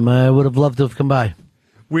baptism? I would have loved to have come by.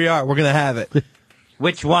 We are. We're going to have it.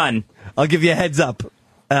 Which one? I'll give you a heads up.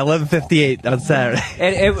 At 11:58 on Saturday.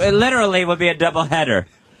 It literally would be a double header.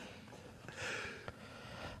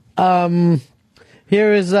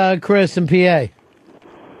 Here is Chris in PA.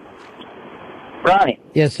 Ronnie.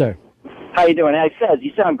 Yes, sir. How you doing? Hey, Fez,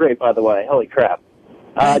 you sound great, by the way. Holy crap.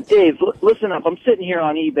 Dave, listen up. I'm sitting here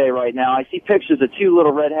on eBay right now. I see pictures of 2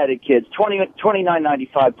 little redheaded kids,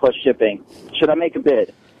 $29.95 plus shipping. Should I make a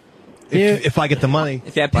bid? If I get the money.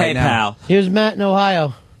 If you have PayPal. Here's Matt in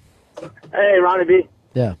Ohio. Hey, Ronnie B.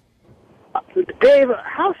 Yeah. Dave,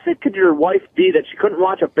 how sick could your wife be that she couldn't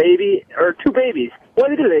watch a baby or 2 babies? What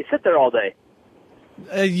do? They sit there all day.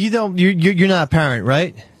 You're not a parent,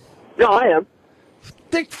 right? No, I am.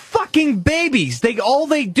 They're fucking babies. All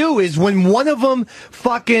they do is when one of them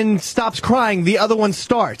fucking stops crying, the other one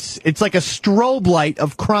starts. It's like a strobe light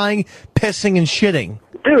of crying, pissing, and shitting.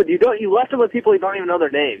 Dude, you left them with people you don't even know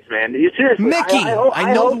their names, man. You seriously? Mickey!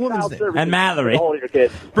 I know the woman's Child name. Services And Mallory. is all your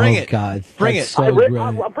kids. Bring Oh, it. God. Bring That's it. so Bring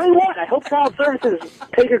great. what? I hope Child Services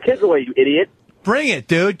take your kids away, you idiot. Bring it,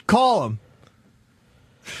 dude. Call him.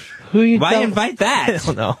 Who you Why tell- invite that? I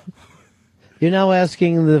don't know. You're now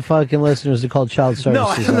asking the fucking listeners to call child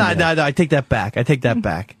services. No, I take that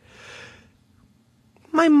back.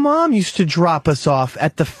 My mom used to drop us off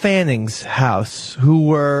at the Fannings' house, who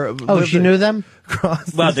were... Oh, she knew them?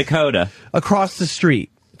 Dakota. Across the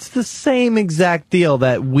street. It's the same exact deal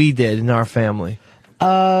that we did in our family.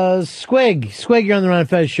 Squig, you're on the Ron and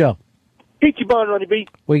Fez show. Peachy Bond, Ronnie B.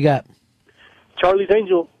 What you got? Charlie's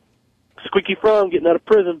Angel. Squeaky Fromm getting out of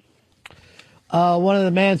prison. One of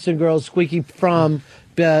the Manson girls, Squeaky Fromm,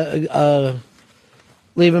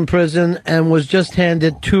 leaving prison and was just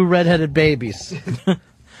handed 2 redheaded babies.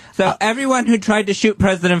 So everyone who tried to shoot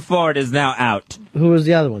President Ford is now out. Who was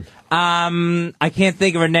the other one? I can't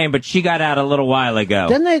think of her name, but she got out a little while ago.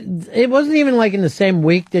 It wasn't even like in the same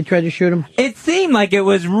week they tried to shoot him. It seemed like it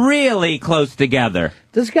was really close together.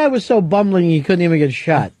 This guy was so bumbling he couldn't even get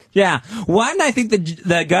shot. Yeah. One, I think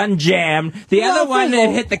the gun jammed. The other one, it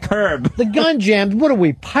hit the curb. The gun jammed. What are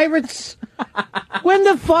we, pirates? When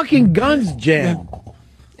the fucking guns jam?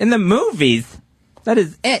 In the movies. That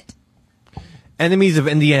is it. Enemies of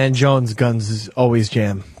Indiana Jones guns is always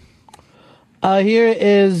jam. Here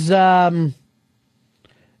is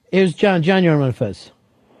here's John. John, you're on Run Fez.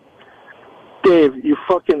 Dave, you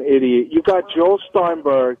fucking idiot. You got Joel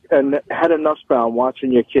Steinberg and Hedda Nussbaum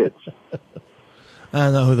watching your kids. I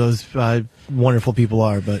don't know who those wonderful people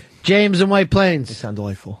are, but... James in White Plains. They sound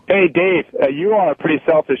delightful. Hey, Dave, you are a pretty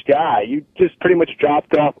selfish guy. You just pretty much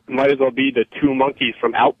dropped off, might as well be the 2 monkeys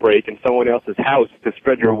from Outbreak in someone else's house to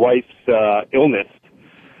spread your wife's illness.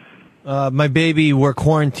 My baby were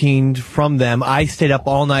quarantined from them. I stayed up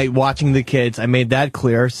all night watching the kids. I made that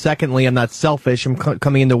clear. Secondly, I'm not selfish. I'm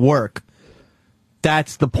coming into work.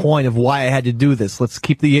 That's the point of why I had to do this. Let's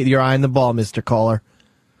keep your eye on the ball, Mr. Caller.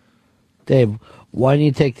 Dave, why don't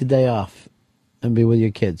you take the day off and be with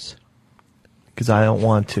your kids? Because I don't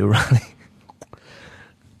want to, Ronnie.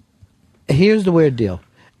 Here's the weird deal.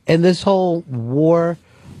 In this whole war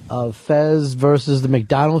of Fez versus the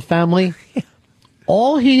McDonald family,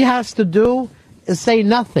 all he has to do is say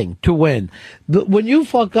nothing to win. When you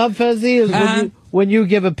fuck up, Fezzy, is when you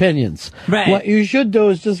give opinions. Right. What you should do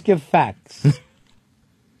is just give facts.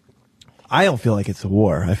 I don't feel like it's a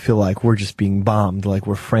war. I feel like we're just being bombed, like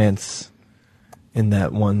we're France in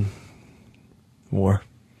that one war.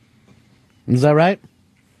 Is that right?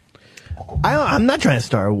 I'm not trying to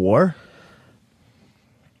start a war.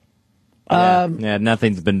 Yeah,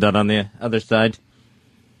 nothing's been done on the other side.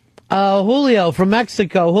 Julio from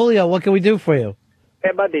Mexico. Julio, what can we do for you?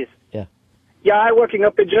 Hey, buddies. Yeah. Yeah, I working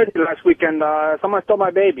up in Jersey last weekend. Someone stole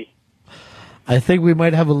my baby. I think we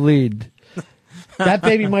might have a lead. That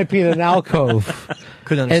baby might be in an alcove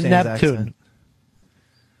Couldn't in understand his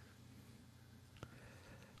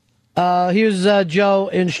Neptune. Here's Joe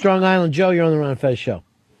in Strong Island. Joe, you're on the Ron and Fez show.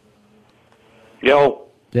 Yo.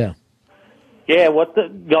 Yeah. Yeah,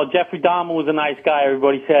 Jeffrey Dahmer was a nice guy,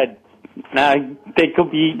 everybody said. Now, they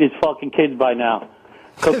could be eating his fucking kids by now.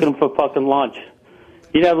 Cooking them for fucking lunch.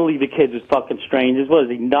 You never leave the kids with fucking strangers. What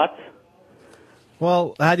is he, nuts?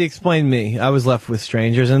 Well, how do you explain me? I was left with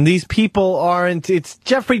strangers, and these people aren't... It's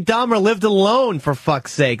Jeffrey Dahmer lived alone, for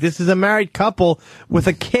fuck's sake. This is a married couple with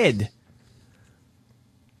a kid.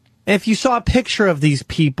 And if you saw a picture of these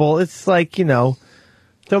people, it's like, you know,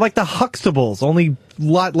 they're like the Huxtables, only a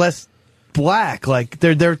lot less black. Like,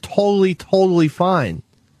 they're totally, totally fine.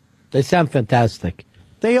 They sound fantastic.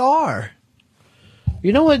 They are.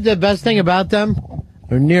 You know what the best thing about them?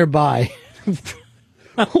 They're nearby.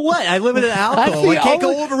 What? I live in an alcove. I can't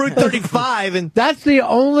go over Route 35 and... That's the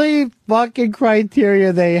only fucking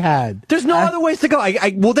criteria they had. There's no other ways to go.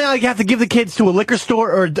 Well, then I have to give the kids to a liquor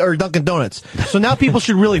store or Dunkin' Donuts. So now people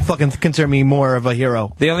should really fucking consider me more of a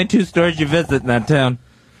hero. The only two stores you visit in that town.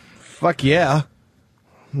 Fuck yeah.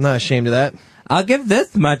 I'm not ashamed of that. I'll give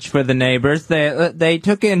this much for the neighbors. They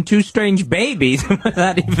took in two strange babies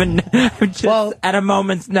without even just at a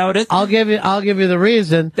moment's notice. I'll give you the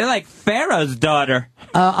reason. They're like Pharaoh's daughter.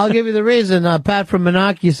 I'll give you the reason. Pat from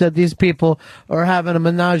Menaki said these people are having a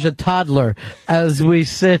menage a toddler as we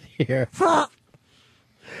sit here.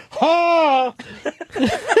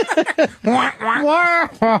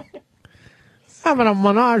 Having a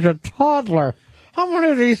menage a toddler. How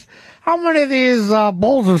many of these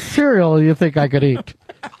bowls of cereal do you think I could eat?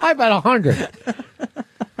 I bet 100.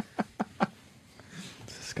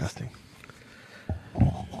 It's disgusting.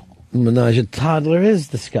 Menage a toddler is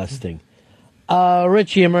disgusting.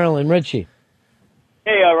 Richie and Merlin. Richie.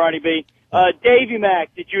 Hey, Ronnie B. Davey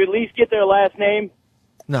Mac, did you at least get their last name?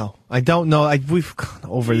 No, I don't know. We've gone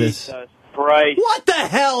over this. Jesus Christ. What the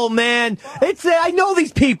hell, man? I know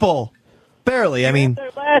these people. Barely, I mean... Their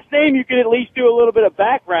last name, you could at least do a little bit of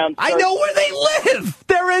background search. I know where they live!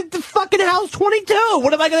 They're in the fucking house 22!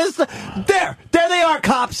 What am I gonna say? There they are,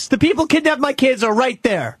 cops! The people kidnapped my kids are right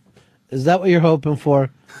there! Is that what you're hoping for?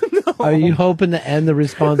 No. Are you hoping to end the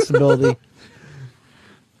responsibility?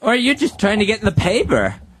 Or are you just trying to get in the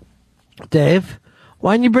paper? Dave,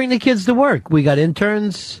 why didn't you bring the kids to work? We got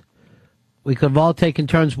interns. We could have all taken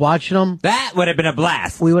turns watching them. That would have been a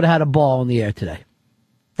blast. We would have had a ball in the air today.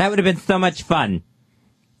 That would have been so much fun.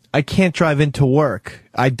 I can't drive into work.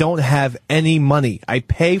 I don't have any money. I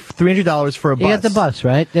pay $300 for a bus. You got the bus,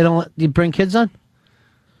 right? They don't let you bring kids on?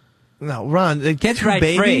 No, Ron, kids two ride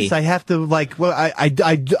babies, free. I have to,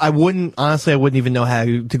 I wouldn't, honestly, I wouldn't even know how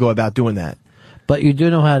to go about doing that. But you do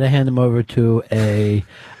know how to hand them over to a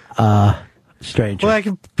stranger. Well, I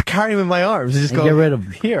can carry them in my arms and just And go get rid of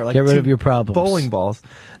them. here, like Get rid two of your problems. bowling balls.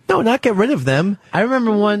 No, not get rid of them. I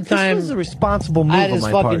remember one time This was a responsible move I had on this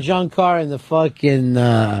my fucking part. junk car and the fucking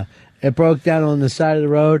it broke down on the side of the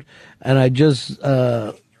road, and I just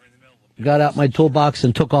got out my toolbox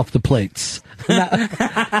and took off the plates. And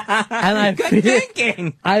I Good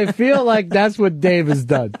thinking. I feel like that's what Dave has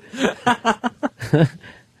done.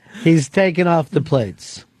 He's taken off the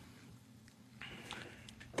plates.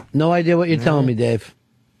 No idea what you're telling me, Dave.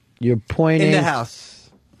 You're pointing In the house.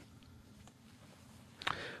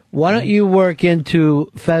 Why don't you work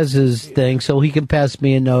into Fez's thing so he can pass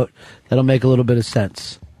me a note that'll make a little bit of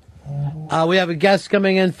sense? We have a guest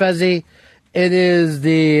coming in, Fezzy. It is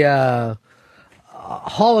the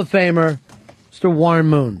Hall of Famer, Mr. Warren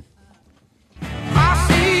Moon.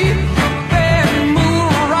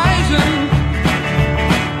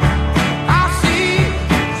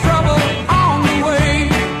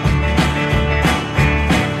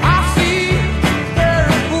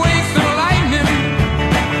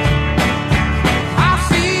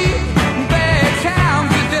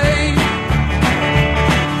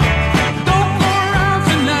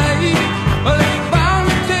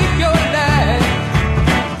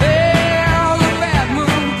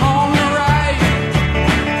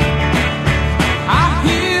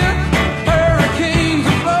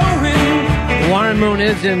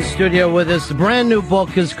 is in studio with us. The brand new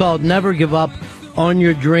book is called Never Give Up on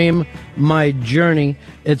Your Dream, My Journey.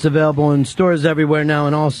 It's available in stores everywhere now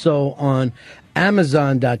and also on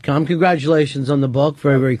Amazon.com. Congratulations on the book.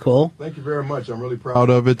 Very, very cool. Thank you very much. I'm really proud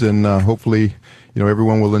of it, and hopefully,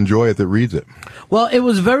 everyone will enjoy it that reads it. Well, it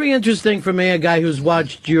was very interesting for me, a guy who's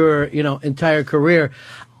watched your, entire career.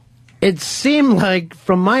 It seemed like,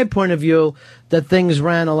 from my point of view, that things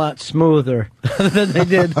ran a lot smoother than they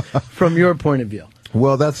did from your point of view.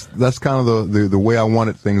 Well, that's kind of the way I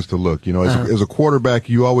wanted things to look. As a quarterback,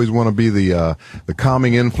 you always want to be the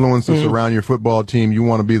calming influence that's around your football team. You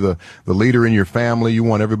want to be the leader in your family. You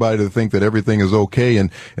want everybody to think that everything is okay. And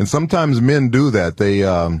sometimes men do that.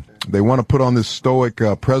 They want to put on this stoic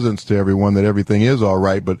presence to everyone that everything is all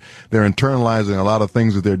right, but they're internalizing a lot of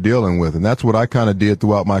things that they're dealing with. And that's what I kind of did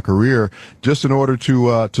throughout my career, just in order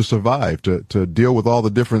to survive, to deal with all the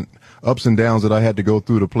different ups and downs that I had to go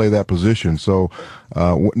through to play that position. So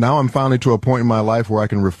now I'm finally to a point in my life where I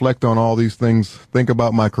can reflect on all these things, think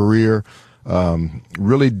about my career,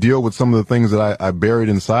 really deal with some of the things that I buried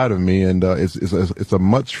inside of me, and it's a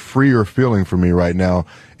much freer feeling for me right now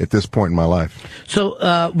at this point in my life.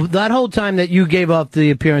 So that whole time that you gave up the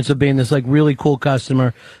appearance of being this really cool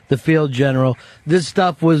customer, the field general, this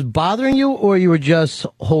stuff was bothering you, or you were just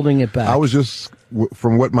holding it back? I was just,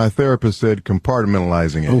 from what my therapist said,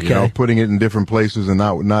 compartmentalizing it, okay. Putting it in different places and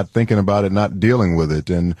not thinking about it, not dealing with it.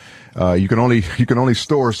 And you can only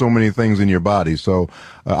store so many things in your body. So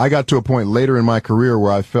I got to a point later in my career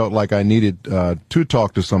where I felt like I needed to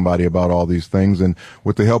talk to somebody about all these things. And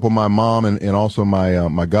with the help of my mom and also my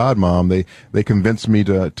godmom, they convinced me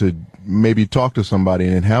to maybe talk to somebody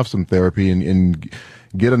and have some therapy and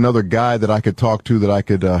get another guy that I could talk to, that I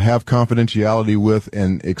could have confidentiality with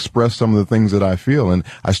and express some of the things that I feel. And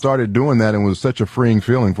I started doing that, and it was such a freeing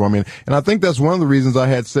feeling for me. And I think that's one of the reasons I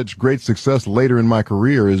had such great success later in my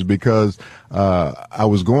career, is because I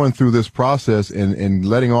was going through this process and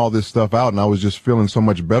letting all this stuff out, and I was just feeling so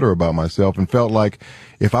much better about myself, and felt like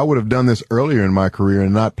if I would have done this earlier in my career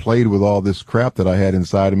and not played with all this crap that I had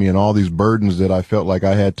inside of me and all these burdens that I felt like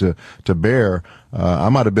I had to bear, I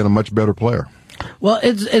might have been a much better player. Well,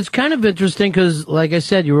 it's kind of interesting because, like I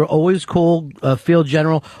said, you were always cool, field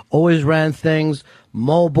general, always ran things,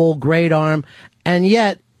 mobile, great arm, and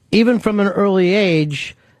yet, even from an early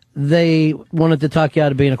age, they wanted to talk you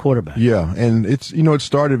out of being a quarterback. Yeah, and it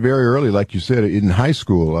started very early, like you said, in high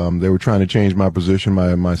school. They were trying to change my position,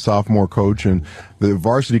 my sophomore coach, and the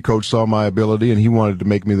varsity coach saw my ability, and he wanted to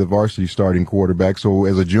make me the varsity starting quarterback. So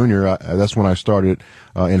as a junior, that's when I started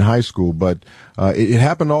in high school. But it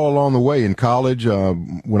happened all along the way. In college,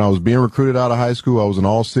 when I was being recruited out of high school, I was an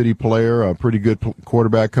all-city player, a pretty good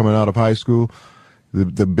quarterback coming out of high school.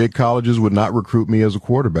 The big colleges would not recruit me as a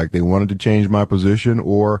quarterback. They wanted to change my position,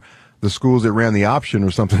 or the schools that ran the option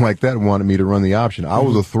or something like that wanted me to run the option. I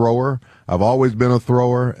was a thrower. I've always been a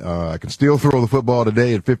thrower. I can still throw the football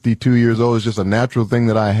today at 52 years old. It's just a natural thing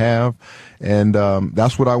that I have. And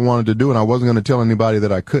that's what I wanted to do, and I wasn't going to tell anybody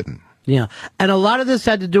that I couldn't. Yeah, and a lot of this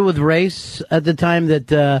had to do with race at the time, that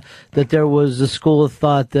there was a school of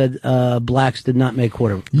thought that blacks did not make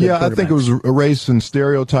quarterbacks. Yeah, I think it was a race and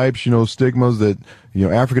stereotypes, stigmas that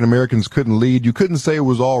African Americans couldn't lead. You couldn't say it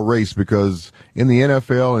was all race, because in the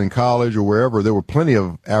NFL and in college or wherever, there were plenty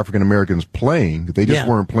of African Americans playing. They just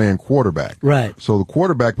weren't playing quarterback. Right. So the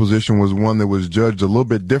quarterback position was one that was judged a little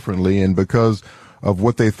bit differently, and because of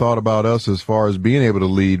what they thought about us as far as being able to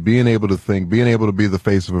lead, being able to think, being able to be the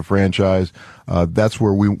face of a franchise, that's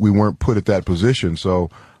where we weren't put at that position.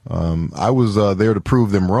 So I was there to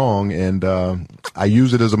prove them wrong, and I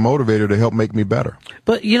use it as a motivator to help make me better.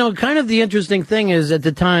 But, kind of the interesting thing is, at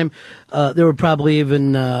the time, there were probably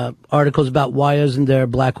even articles about why isn't there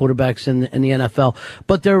black quarterbacks in the NFL,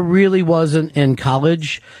 but there really wasn't in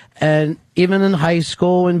college, and even in high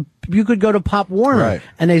school, and you could go to Pop Warner, right,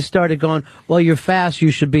 and they started going, well, you're fast,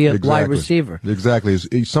 you should be a wide receiver. Exactly.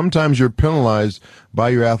 Sometimes you're penalized by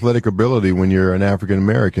your athletic ability when you're an African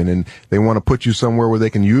American, and they want to put you somewhere where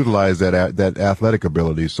they can utilize that athletic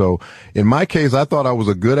ability. So in my case, I thought I was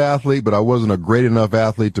a good athlete, but I wasn't a great enough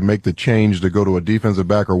athlete to make the change to go to a defensive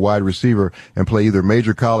back or wide receiver and play either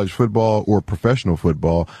major college football or professional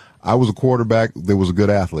football. I was a quarterback that was a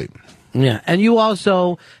good athlete. Yeah, and you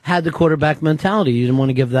also had the quarterback mentality. You didn't want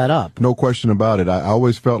to give that up. No question about it. I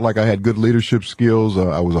always felt like I had good leadership skills.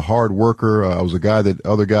 I was a hard worker. I was a guy that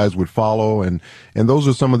other guys would follow, and those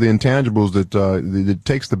are some of the intangibles that it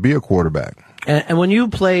takes to be a quarterback. And when you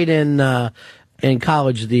played in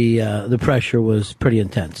college, the pressure was pretty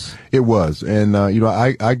intense. It was, and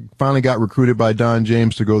I finally got recruited by Don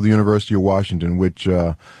James to go to the University of Washington, which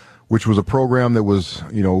which was a program that was,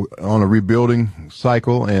 on a rebuilding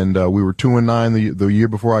cycle, and we were 2-9 the year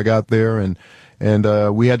before I got there, and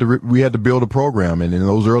we had to build a program, and in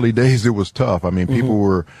those early days it was tough. I mean, people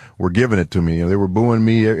were giving it to me. They were booing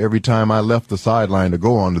me every time I left the sideline to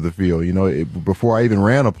go onto the field. Before I even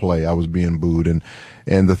ran a play, I was being booed,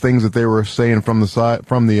 and the things that they were saying from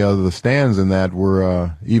the stands and that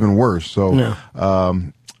were even worse. So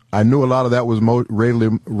I knew a lot of that was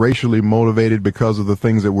racially motivated because of the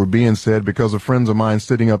things that were being said, because of friends of mine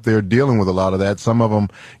sitting up there dealing with a lot of that. Some of them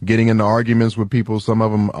getting into arguments with people, some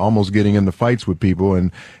of them almost getting into fights with people.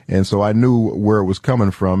 And so I knew where it was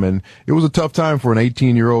coming from. And it was a tough time for an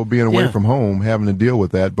 18-year-old being away from home, having to deal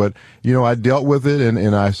with that. But, I dealt with it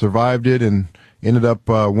and I survived it and ended up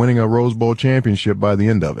winning a Rose Bowl championship by the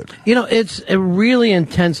end of it. It's a really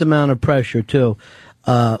intense amount of pressure, too.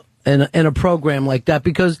 In a program like that,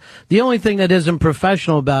 because the only thing that isn't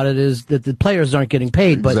professional about it is that the players aren't getting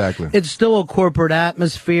paid, but it's still a corporate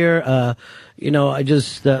atmosphere. I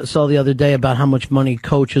just saw the other day about how much money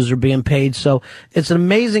coaches are being paid. So it's an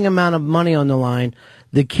amazing amount of money on the line.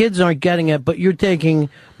 The kids aren't getting it, but you're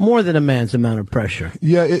taking more than a man's amount of pressure.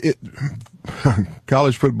 Yeah,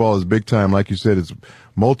 college football is big time. Like you said, it's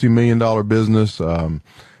multi-million-dollar business.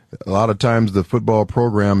 A lot of times the football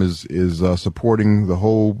program is supporting the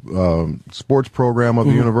whole sports program of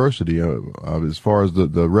the university as far as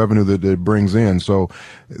the revenue that it brings in. So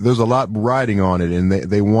there's a lot riding on it, and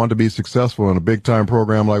they want to be successful, and a big-time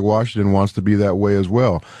program like Washington wants to be that way as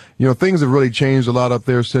well. Things have really changed a lot up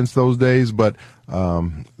there since those days, but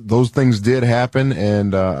those things did happen,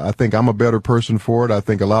 and I think I'm a better person for it. I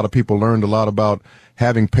think a lot of people learned a lot about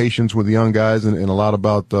having patience with young guys and a lot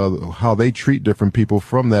about how they treat different people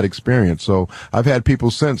from that experience. So I've had people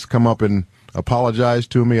since come up and apologize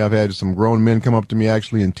to me. I've had some grown men come up to me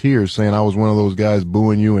actually in tears saying I was one of those guys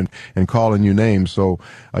booing you and calling you names. So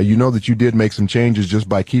that you did make some changes just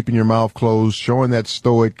by keeping your mouth closed, showing that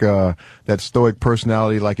stoic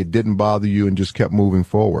personality, like it didn't bother you, and just kept moving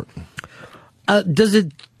forward.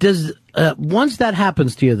 Once that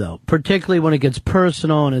happens to you, though, particularly when it gets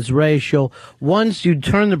personal and it's racial, once you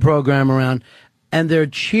turn the program around and they're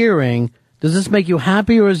cheering, does this make you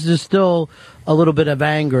happy, or is there still a little bit of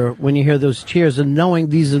anger when you hear those cheers and knowing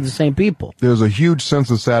these are the same people? There's a huge sense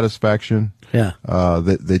of satisfaction.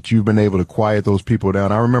 That you've been able to quiet those people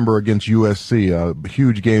down. I remember against USC, a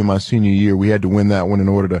huge game my senior year. We had to win that one in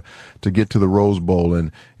order to get to the Rose Bowl,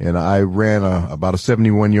 and I ran about a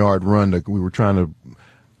 71-yard run. We were trying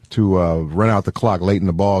to run out the clock late in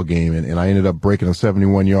the ball game, and I ended up breaking a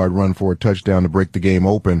 71-yard run for a touchdown to break the game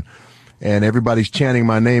open. And everybody's chanting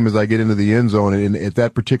my name as I get into the end zone. And at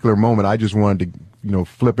that particular moment, I just wanted to,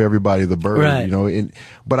 flip everybody the bird, right.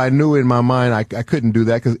 But I knew in my mind I couldn't do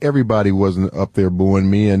that because everybody wasn't up there booing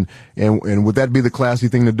me. And would that be the classy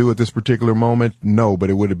thing to do at this particular moment? No,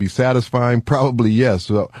 but would it be satisfying? Probably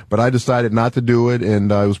yes. But I decided not to do it.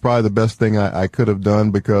 And it was probably the best thing I could have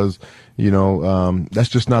done because, that's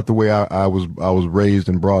just not the way I was raised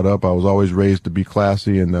and brought up. I was always raised to be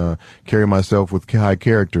classy and carry myself with high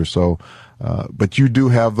character. So, but you do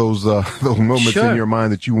have those moments in your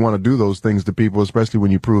mind that you want to do those things to people, especially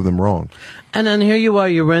when you prove them wrong. And then here you are,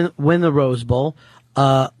 you win the Rose Bowl,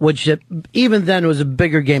 which even then was a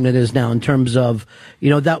bigger game than it is now in terms of,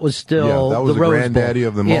 that was still that was the Rose granddaddy Bowl.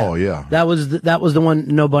 Of them all. Yeah, that was the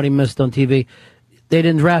one nobody missed on TV. They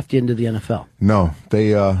didn't draft you into the NFL. No,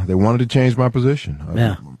 they wanted to change my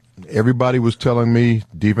position. Everybody was telling me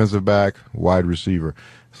defensive back, wide receiver.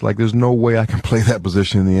 It's like there's no way I can play that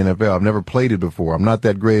position in the NFL. I've never played it before. I'm not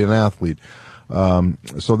that great an athlete.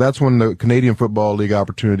 So that's when the Canadian Football League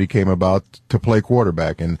opportunity came about to play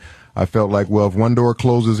quarterback. And I felt like, well, if one door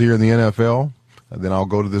closes here in the NFL, then I'll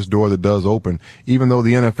go to this door that does open. Even though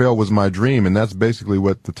the NFL was my dream, and that's basically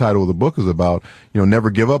what the title of the book is about, never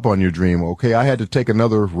give up on your dream. Okay, I had to take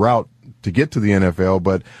another route to get to the NFL,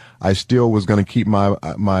 but I still was going to keep my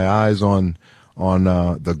eyes on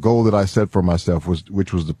the goal that I set for myself,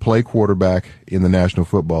 which was to play quarterback in the National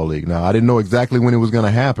Football League. Now, I didn't know exactly when it was going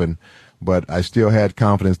to happen, but I still had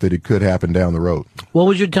confidence that it could happen down the road. What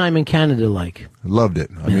was your time in Canada like? Loved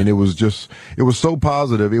it. I mean, it was so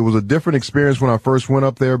positive. It was a different experience when I first went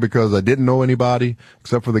up there because I didn't know anybody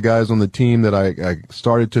except for the guys on the team that I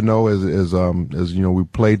started to know as we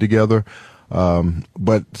played together.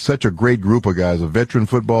 But such a great group of guys, a veteran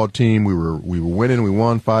football team. We were winning. We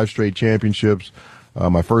won 5 straight championships.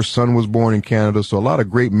 My first son was born in Canada, so a lot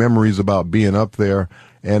of great memories about being up there.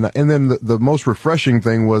 And then the most refreshing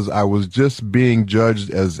thing was I was just being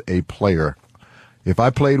judged as a player. If I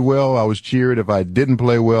played well, I was cheered. If I didn't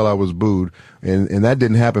play well, I was booed. And that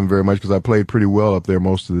didn't happen very much because I played pretty well up there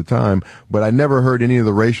most of the time. But I never heard any of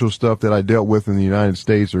the racial stuff that I dealt with in the United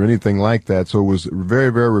States or anything like that. So it was a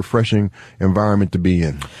very, very refreshing environment to be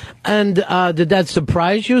in. And did that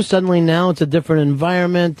surprise you? Suddenly now it's a different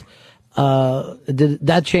environment. Did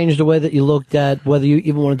that change the way that you looked at whether you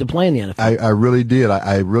even wanted to play in the NFL? I really did.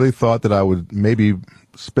 I really thought that I would maybe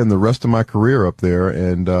spend the rest of my career up there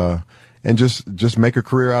and just make a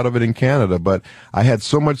career out of it in Canada. But I had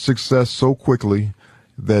so much success so quickly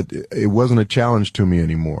that it wasn't a challenge to me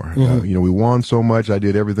anymore. Mm-hmm. We won so much. I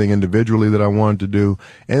did everything individually that I wanted to do.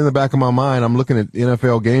 And in the back of my mind, I'm looking at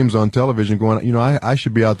NFL games on television going, I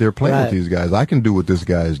should be out there playing with these guys. I can do what this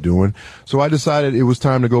guy is doing. So I decided it was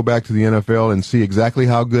time to go back to the NFL and see exactly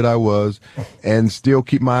how good I was and still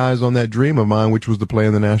keep my eyes on that dream of mine, which was to play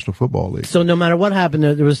in the National Football League. So no matter what happened,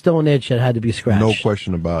 there was still an itch that had to be scratched. No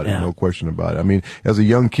question about it. No question about it. I mean, as a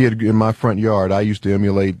young kid in my front yard, I used to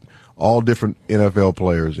emulate all different NFL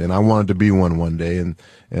players, and I wanted to be one day,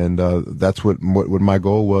 and that's what my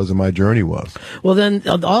goal was and my journey was. Well, then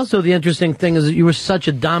also the interesting thing is that you were such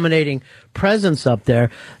a dominating presence up there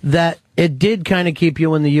that it did kind of keep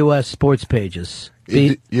you in the U.S. sports pages.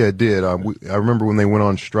 It did. I remember when they went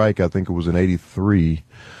on strike, I think it was in '83.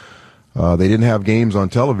 They didn't have games on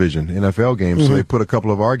television, NFL games, so they put a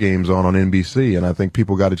couple of our games on NBC, and I think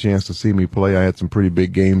people got a chance to see me play. I had some pretty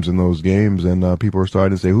big games in those games, and people were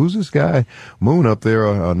starting to say, who's this guy, Moon, up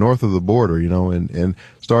there north of the border, and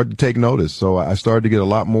started to take notice. So I started to get a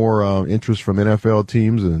lot more interest from NFL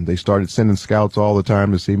teams, and they started sending scouts all the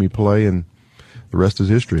time to see me play, and the rest is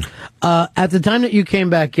history. At the time that you came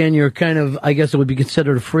back in, you're kind of, I guess it would be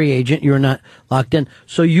considered a free agent. You were not locked in,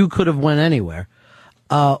 so you could have went anywhere.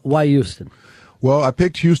 Why Houston? Well, I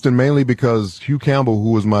picked Houston mainly because Hugh Campbell,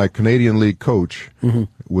 who was my Canadian League coach,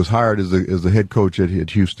 was hired as the head coach at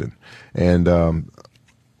Houston. And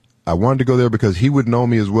I wanted to go there because he would know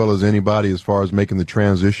me as well as anybody as far as making the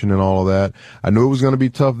transition and all of that. I knew it was going to be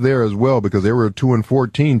tough there as well because they were a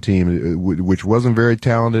 2-14 team, which wasn't very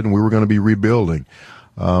talented, and we were going to be rebuilding.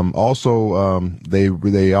 They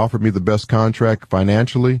offered me the best contract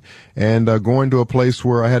financially, and going to a place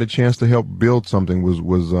where I had a chance to help build something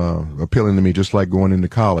was appealing to me, just like going into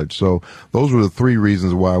college. So those were the three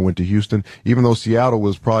reasons why I went to Houston, even though Seattle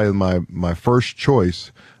was probably my first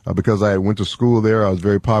choice, because I went to school there. I was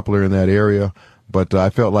very popular in that area. But I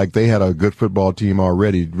felt like they had a good football team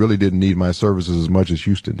already, really didn't need my services as much as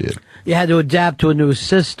Houston did. You had to adapt to a new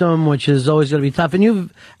system, which is always going to be tough. And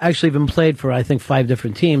you've actually been played for, I think, 5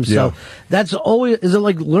 different teams. So that's always, is it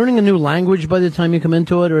like learning a new language by the time you come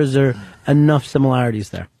into it, or is there enough similarities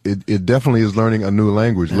there? It definitely is learning a new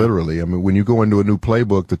language, literally. I mean, when you go into a new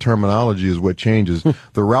playbook, the terminology is what changes.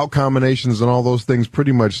 The route combinations and all those things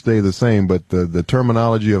pretty much stay the same, but the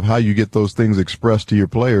terminology of how you get those things expressed to your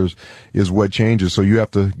players is what changes. So you have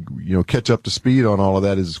to, catch up to speed on all of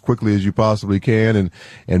that as quickly as you possibly can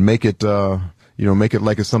and make it, make it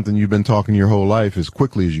like it's something you've been talking your whole life as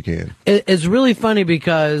quickly as you can. It's really funny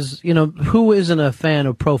because, who isn't a fan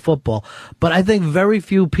of pro football? But I think very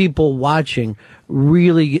few people watching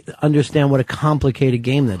really understand what a complicated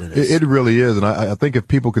game that it is. It really is. And I think if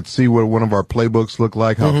people could see what one of our playbooks look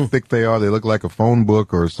like, how thick they are, they look like a phone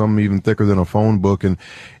book or some even thicker than a phone book.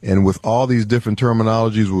 And with all these different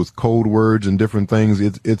terminologies with code words and different things,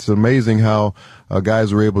 it's amazing how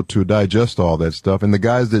guys are able to digest all that stuff. And the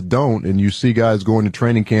guys that don't, and you see guys going to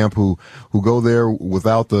training camp who go there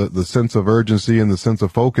without the sense of urgency and the sense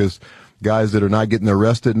of focus, guys that are not getting their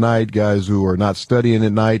rest at night, guys who are not studying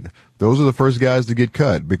at night, those are the first guys to get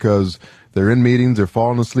cut because they're in meetings, they're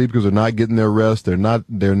falling asleep because they're not getting their rest, they're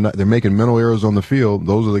making mental errors on the field.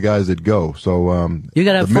 Those are the guys that go. So you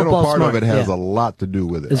gotta have the mental part smart. of it has a lot to do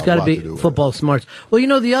with it. It's got to be football smarts. Well,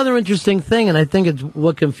 the other interesting thing, and I think it's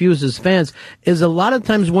what confuses fans, is a lot of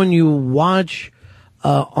times when you watch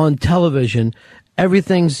on television,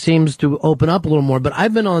 everything seems to open up a little more. But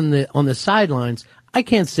I've been on the sidelines. I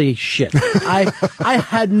can't see shit. I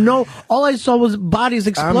had all I saw was bodies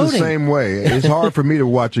exploding. I'm the same way. It's hard for me to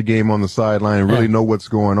watch a game on the sideline and really know what's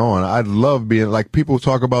going on. I'd love being, like people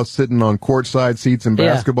talk about sitting on courtside seats in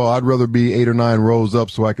basketball. I'd rather be 8 or 9 rows up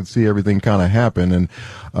so I could see everything kind of happen. And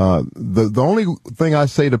the only thing I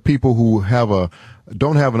say to people who have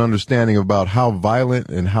don't have an understanding about how violent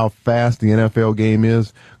and how fast the NFL game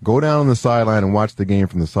is, go down on the sideline and watch the game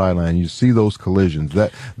from the sideline. You see those collisions.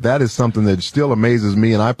 That is something that still amazes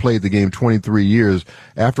me, and I played the game 23 years.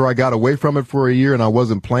 After I got away from it for a year and I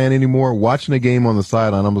wasn't playing anymore, watching the game on the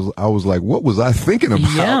sideline, I was like, what was I thinking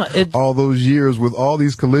about all those years with all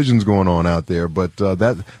these collisions going on out there? But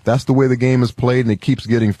that's the way the game is played, and it keeps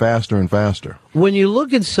getting faster and faster. When you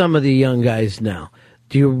look at some of the young guys now,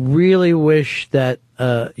 do you really wish that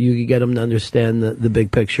you could get them to understand the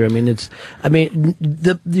big picture? I mean,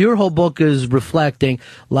 your whole book is reflecting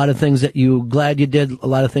a lot of things that you glad you did, a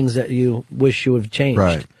lot of things that you wish you would have changed.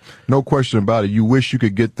 Right. No question about it. You wish you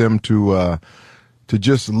could get them to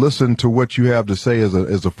just listen to what you have to say as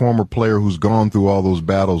a former player who's gone through all those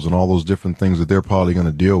battles and all those different things that they're probably going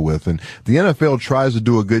to deal with. And the NFL tries to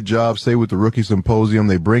do a good job, say with the Rookie Symposium.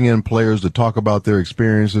 They bring in players to talk about their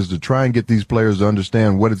experiences, to try and get these players to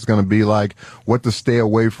understand what it's going to be like, what to stay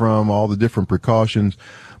away from, all the different precautions.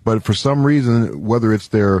 But for some reason, whether it's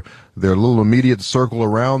their little immediate circle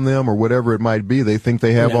around them or whatever it might be, they think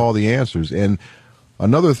they have all the answers. And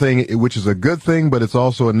another thing, which is a good thing, but it's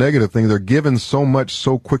also a negative thing, they're given so much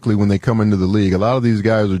so quickly when they come into the league. A lot of these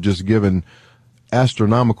guys are just given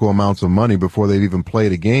astronomical amounts of money before they've even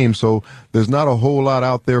played a game. So there's not a whole lot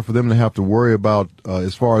out there for them to have to worry about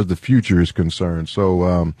as far as the future is concerned.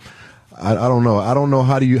 So I don't know. I don't know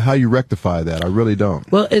how you rectify that. I really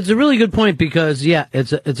don't. Well, it's a really good point because,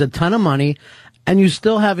 it's a ton of money. And you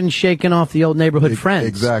still haven't shaken off the old neighborhood friends.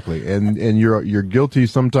 Exactly. And you're guilty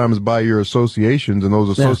sometimes by your associations, and those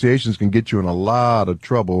associations can get you in a lot of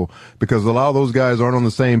trouble because a lot of those guys aren't on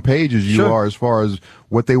the same page as you are as far as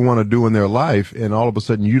what they want to do in their life, and all of a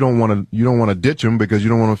sudden you don't want to ditch them because you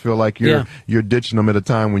don't want to feel like you're ditching them at a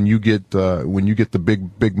time when you get the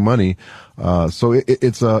big money. So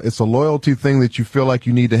it's a loyalty thing that you feel like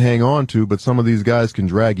you need to hang on to, but some of these guys can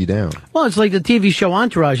drag you down. Well, it's like the TV show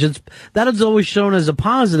Entourage. That is always shown as a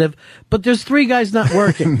positive, but there's three guys not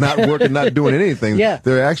working. not doing anything.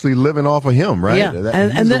 They're actually living off of him, right? Yeah.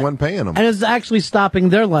 He's the one paying them. And it's actually stopping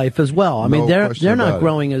their life as well. I mean, they're not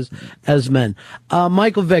growing as men.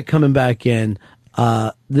 Michael Vick coming back in.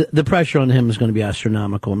 The pressure on him is going to be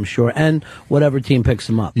astronomical, I'm sure, and whatever team picks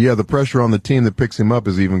him up. Yeah, the pressure on the team that picks him up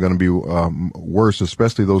is even going to be worse,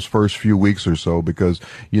 especially those first few weeks or so, because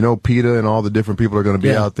PETA and all the different people are going to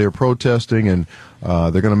be out there protesting, and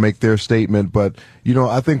they're going to make their statement. But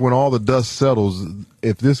I think when all the dust settles,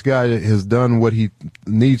 if this guy has done what he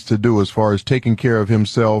needs to do as far as taking care of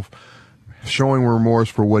himself, showing remorse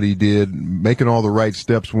for what he did, making all the right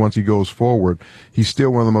steps once he goes forward, he's still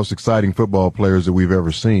one of the most exciting football players that we've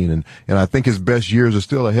ever seen. And I think his best years are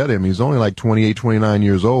still ahead of him. He's only like 28, 29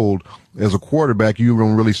 years old. As a quarterback, you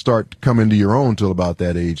don't really start coming to your own till about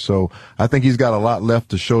that age. So I think he's got a lot left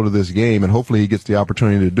to show to this game, and hopefully he gets the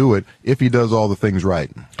opportunity to do it if he does all the things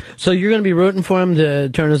right. So you're going to be rooting for him to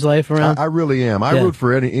turn his life around? I really am. I root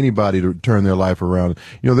for anybody to turn their life around.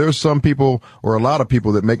 There's some people, or a lot of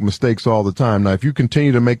people, that make mistakes all the time. Now, if you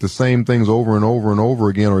continue to make the same things over and over and over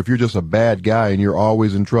again, or if you're just a bad guy and you're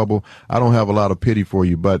always in trouble, I don't have a lot of pity for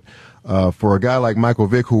you. But for a guy like Michael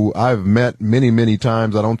Vick, who I've met many, many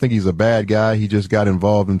times, I don't think he's a bad guy. He just got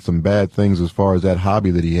involved in some bad things as far as that hobby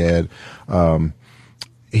that he had.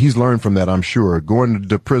 He's learned from that, I'm sure. Going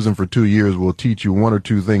to prison for 2 years will teach you one or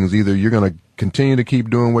two things. Either you're going to continue to keep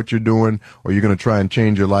doing what you're doing, or you're going to try and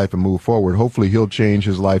change your life and move forward. Hopefully he'll change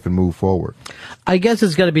his life and move forward. I guess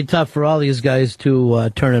it's going to be tough for all these guys to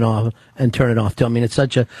turn it off too. I mean, it's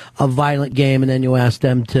such a violent game, and then you ask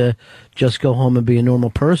them to just go home and be a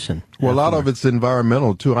normal person. Well, a lot of it's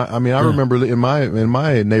environmental too. I remember in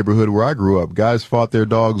my neighborhood where I grew up, guys fought their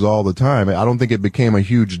dogs all the time. I don't think it became a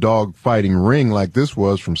huge dog fighting ring like this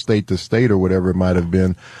was from state to state or whatever it might have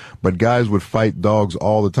been, but guys would fight dogs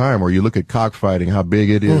all the time. Or you look at cockfighting, how big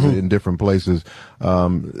it is in different places.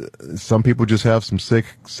 Some people just have some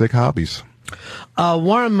sick hobbies.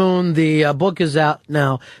 Warren Moon, the book is out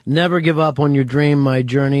now. Never Give Up on Your Dream, My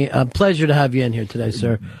Journey. A pleasure to have you in here today,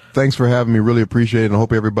 sir. Thanks for having me. Really appreciate it. And I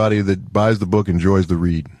hope everybody that buys the book enjoys the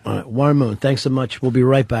read. All right, Warren Moon, thanks so much. We'll be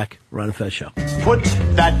right back. Ron and Fez Show. Put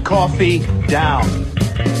that coffee down.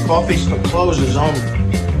 Coffee's for closers only.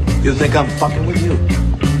 You think I'm fucking with you?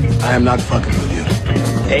 I am not fucking with you.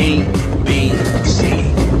 A, B,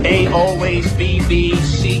 C. A, always, B, B,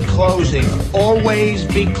 C, closing. Always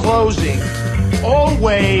be closing.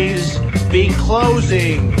 Always be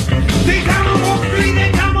closing. They come on Wall Street,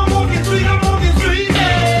 they come on Morgan Street, I'm Morgan Street,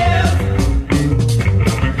 yeah.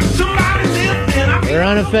 Somebody lives in. We're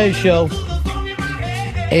on a Fez Show.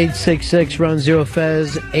 866 Ron Zero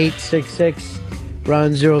Fez. 866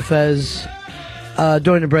 Ron Zero Fez.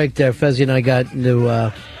 During the break there, Fezzi and I got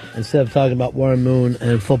into, instead of talking about Warren Moon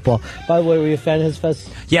and football. By the way, were you a fan of his, Fez?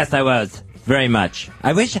 Yes, I was. Very much.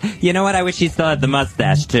 I wish, you know what? I wish he still had the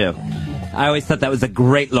mustache, too. I always thought that was a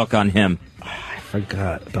great look on him. I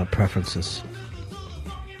forgot about preferences.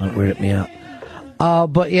 Don't weird me out.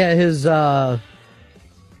 But yeah, his, I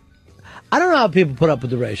don't know how people put up with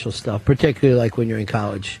the racial stuff, particularly like when you're in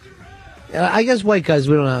college. I guess white guys,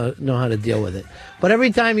 we don't know how to deal with it. But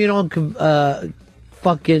every time you don't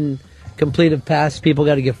fucking complete a pass, people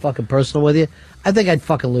got to get fucking personal with you. I think I'd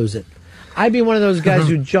fucking lose it. I'd be one of those guys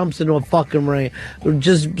who jumps into a fucking ring, who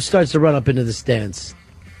just starts to run up into the stands.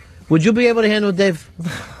 Would you be able to handle it, Dave?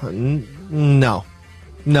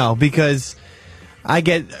 No, because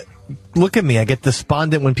look at me, I get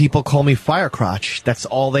despondent when people call me firecrotch. That's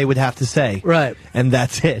all they would have to say. Right. And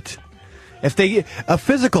that's it. If a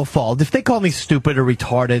physical fault, if they call me stupid or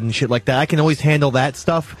retarded and shit like that, I can always handle that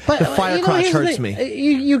stuff. But the firecrotch hurts me.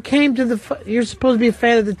 You came to you're supposed to be a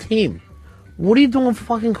fan of the team. What are you doing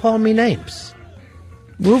fucking calling me names?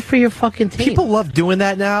 Root for your fucking team. People love doing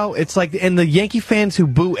that now. It's like, and the Yankee fans who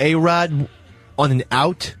boo A-Rod on an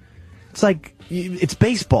out, it's like, it's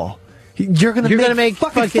baseball. You're gonna make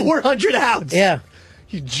fucking 400 outs. Yeah.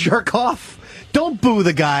 You jerk off. Don't boo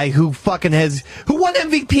the guy who who won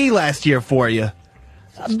MVP last year for you.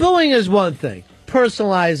 Booing is one thing.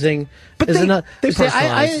 Personalizing is another.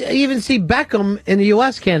 I even see Beckham in the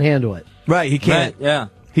U.S. can't handle it. Right, he can't. Right, yeah.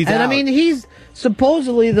 He's out. I mean, he's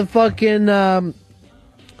supposedly the fucking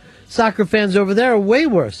soccer fans over there are way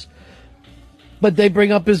worse. But they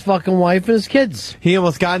bring up his fucking wife and his kids. He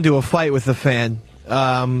almost got into a fight with a fan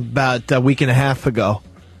about a week and a half ago,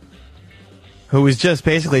 who was just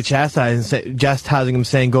basically chastising him,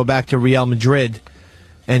 saying, go back to Real Madrid.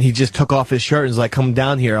 And he just took off his shirt and was like, come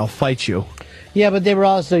down here, I'll fight you. Yeah, but they were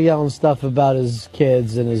also yelling stuff about his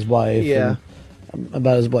kids and his wife. Yeah.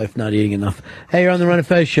 About his wife not eating enough. Hey, you're on the Ron and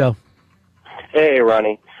Fez show. Hey,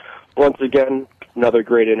 Ronnie. Once again, another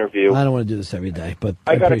great interview. I don't want to do this every day, but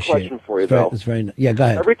I got a appreciate question it. for you, It's very- though. It's very, yeah, go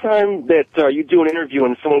ahead. Every time that you do an interview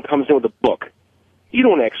and someone comes in with a book, you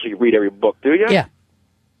don't actually read every book, do you? Yeah.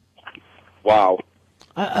 Wow.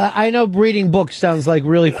 I know reading books sounds like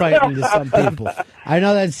really frightening to some people. I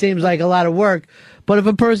know that seems like a lot of work, but if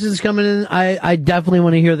a person's coming in, I definitely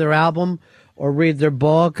want to hear their album or read their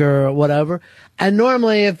book or whatever. And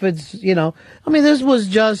normally if it's, this was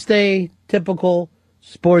just a typical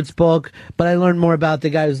sports book, but I learned more about the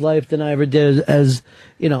guy's life than I ever did as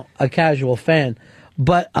a casual fan.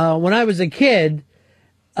 But when I was a kid,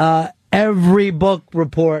 every book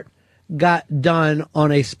report got done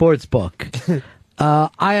on a sports book.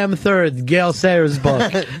 I Am Third, Gail Sayers'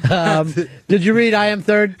 book. Did you read I Am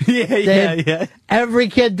Third? Yeah. Every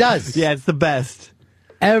kid does. Yeah, it's the best.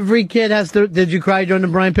 Every kid has to. Did you cry during the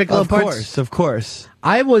Brian Piccolo parts? Of course.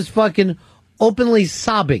 I was fucking openly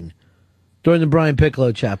sobbing during the Brian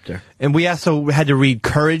Piccolo chapter. And we also had to read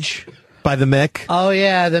Courage by the Mick. Oh,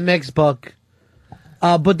 yeah, the Mick's book.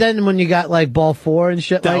 But then when you got like Ball 4 and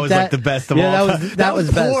shit That like was that. like the best of all time. That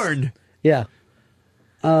was best. porn. Yeah.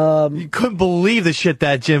 You couldn't believe the shit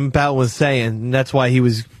that Jim Bouton was saying, and that's why he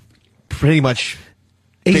was pretty much.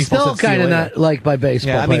 He's still kind of not liked by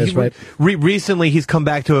baseball players, right? Recently, he's come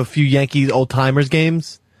back to a few Yankees old timers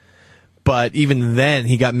games, but even then,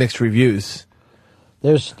 he got mixed reviews.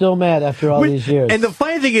 They're still mad after all these years. And the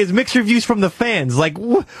funny thing is, mixed reviews from the fans. Like,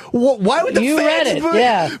 why would the You fans? read it,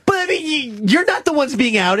 yeah. But I mean, you're not the ones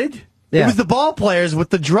being outed. Yeah. It was the ball players with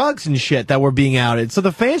the drugs and shit that were being outed. So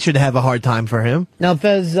the fans should have a hard time for him. Now,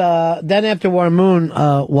 Fez, then after Warren Moon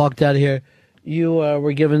walked out of here, you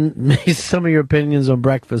were giving me some of your opinions on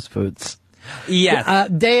breakfast foods. Yes.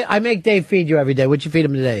 Dave, I make Dave feed you every day. What'd you feed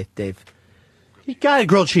him today, Dave? He got a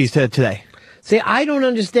grilled cheese today. See, I don't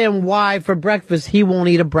understand why for breakfast he won't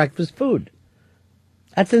eat a breakfast food.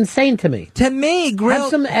 That's insane to me. To me, Have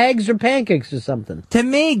some eggs or pancakes or something. To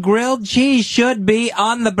me, grilled cheese should be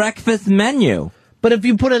on the breakfast menu. But if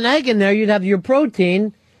you put an egg in there, you'd have your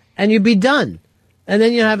protein and you'd be done. And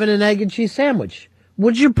then you're having an egg and cheese sandwich.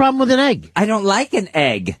 What's your problem with an egg? I don't like an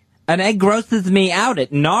egg. An egg grosses me out.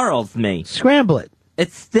 It gnarls me. Scramble it.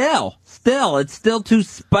 It's still too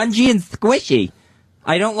spongy and squishy.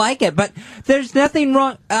 I don't like it, but there's nothing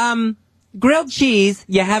wrong. Grilled cheese,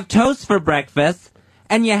 you have toast for breakfast,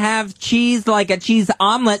 and you have cheese like a cheese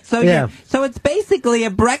omelet. So so it's basically a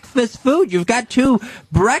breakfast food. You've got two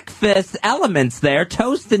breakfast elements there,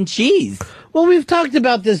 toast and cheese. Well, we've talked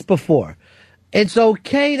about this before. It's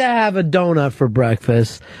okay to have a donut for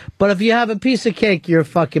breakfast, but if you have a piece of cake, you're a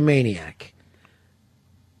fucking maniac.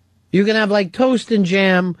 You can have like toast and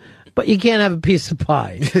jam, but you can't have a piece of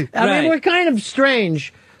pie. I mean, we're kind of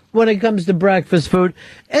strange when it comes to breakfast food.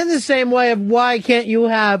 In the same way of why can't you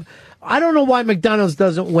have, I don't know why McDonald's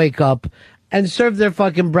doesn't wake up and serve their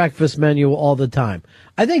fucking breakfast menu all the time.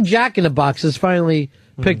 I think Jack in the Box has finally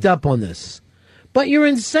picked up on this. But you're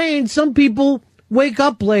insane. Some people wake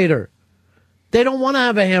up later. They don't want to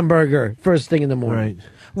have a hamburger first thing in the morning. Right.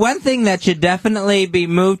 One thing that should definitely be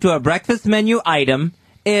moved to a breakfast menu item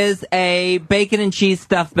is a bacon and cheese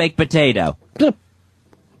stuffed baked potato.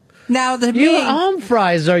 Now, your home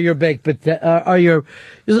fries are your baked potato.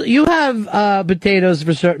 You have potatoes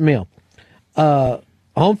for a certain meal.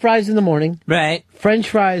 Home fries in the morning. Right. French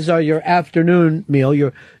fries are your afternoon meal.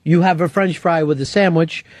 You have a French fry with a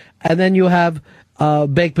sandwich, and then you have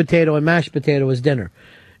baked potato and mashed potato as dinner.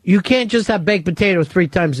 You can't just have baked potato 3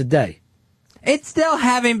 times a day. It's still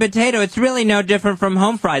having potato. It's really no different from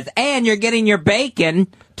home fries. And you're getting your bacon,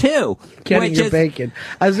 too. Getting your bacon.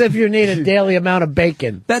 As if you need a daily amount of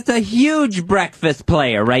bacon. That's a huge breakfast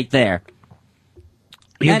player right there.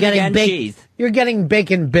 You're and getting again, cheese. You're getting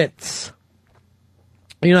bacon bits.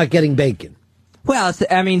 You're not getting bacon. Well,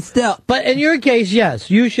 I mean, still. But in your case,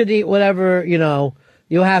 yes, you should eat whatever,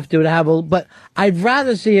 you have to have but I'd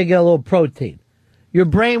rather see you get a little protein. Your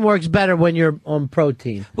brain works better when you're on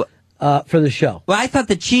protein. For the show. Well, I thought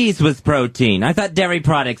the cheese was protein. I thought dairy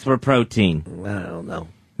products were protein. I don't know.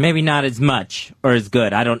 Maybe not as much or as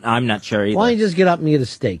good. I'm not sure either. Why don't you just get up and eat a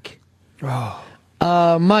steak?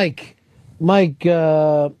 Mike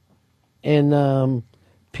in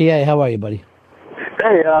PA, how are you, buddy?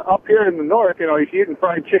 Hey, up here in the north, if you're eating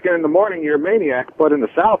fried chicken in the morning, you're a maniac. But in the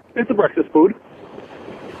south, it's a breakfast food.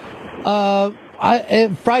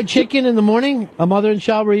 Fried chicken in the morning? A mother and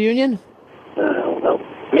child reunion?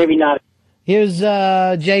 Maybe not. Here's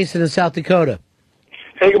Jason in South Dakota.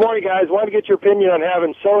 Hey, good morning, guys. Wanted to get your opinion on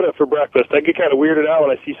having soda for breakfast. I get kind of weirded out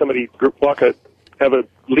when I see somebody have a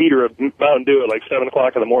liter of Mountain Dew at like 7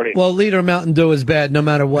 o'clock in the morning. Well, liter of Mountain Dew is bad no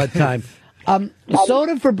matter what time.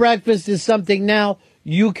 Soda for breakfast is something now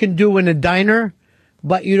you can do in a diner,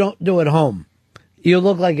 but you don't do at home. You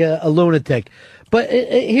look like a lunatic. But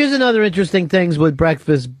here's another interesting thing with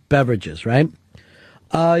breakfast beverages, right?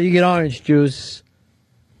 You get orange juice.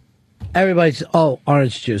 Everybody's,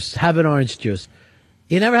 orange juice. Have an orange juice.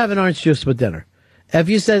 You never have an orange juice with dinner. If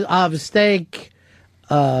you said, I'll have a steak,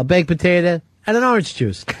 baked potato, and an orange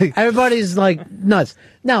juice, everybody's like nuts.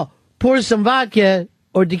 Now, pour some vodka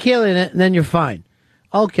or tequila in it, and then you're fine.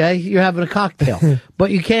 Okay, you're having a cocktail.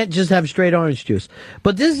 But you can't just have straight orange juice.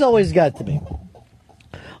 But this has always got to be.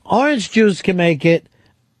 Orange juice can make it.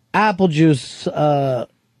 Apple juice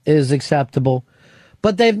is acceptable.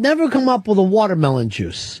 But they've never come up with a watermelon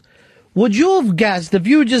juice. Would you have guessed, if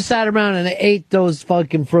you just sat around and ate those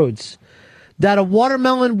fucking fruits, that a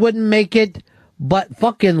watermelon wouldn't make it, but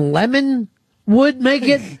fucking lemon would make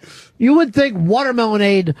it? You would think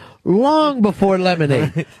watermelonade long before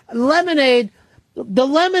lemonade. The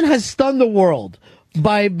lemon has stunned the world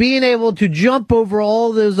by being able to jump over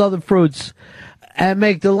all those other fruits and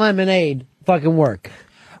make the lemonade fucking work.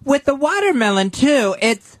 With the watermelon, too,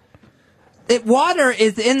 water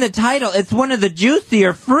is in the title. It's one of the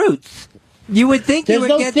juicier fruits. You would think you would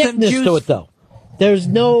get some juice. There's no thickness to it, though. There's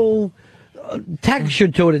no texture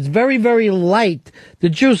to it. It's very, very light. The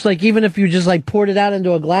juice, like even if you just like poured it out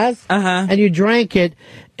into a glass and you drank it,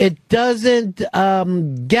 it doesn't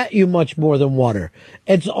get you much more than water.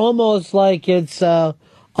 It's almost like it's a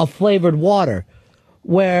flavored water.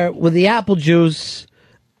 Where with the apple juice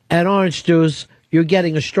and orange juice, you're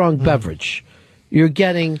getting a strong beverage. You're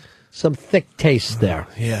getting some thick taste there.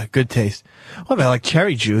 Yeah, good taste. What about like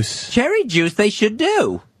cherry juice? Cherry juice, they should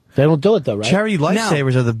do. They don't do it though, right? Cherry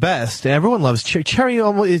lifesavers are the best. Everyone loves cherry. Cherry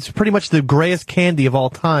is pretty much the grayest candy of all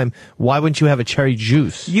time. Why wouldn't you have a cherry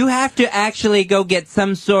juice? You have to actually go get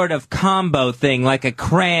some sort of combo thing, like a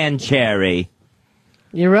cran cherry.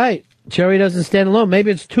 You're right. Cherry doesn't stand alone. Maybe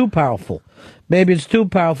it's too powerful. Maybe it's too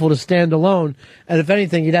powerful to stand alone. And if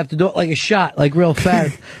anything, you'd have to do it like a shot, like real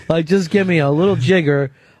fast. Like, just give me a little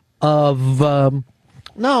jigger of, no,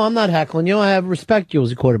 I'm not heckling you. I respect you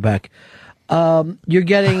as a quarterback. You're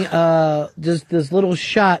getting, just this little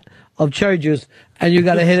shot of cherry juice, and you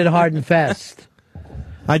gotta hit it hard and fast.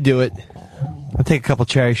 I do it. I take a couple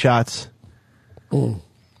cherry shots.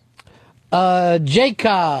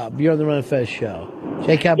 Jacob, you're on the Run of Fez show.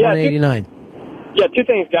 Jacob 189. Yeah, two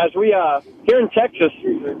things, guys. We here in Texas,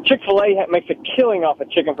 Chick-fil-A makes a killing off of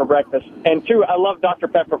chicken for breakfast. And two, I love Dr.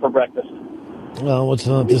 Pepper for breakfast. Well, what's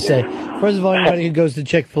not to say? First of all, anybody who goes to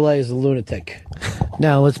Chick-fil-A is a lunatic.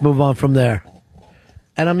 Now, let's move on from there.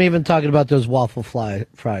 And I'm even talking about those waffle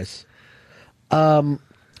fries.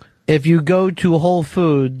 If you go to Whole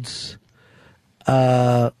Foods,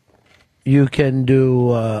 you can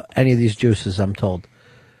do any of these juices, I'm told.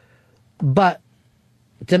 But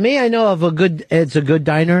to me, I know of it's a good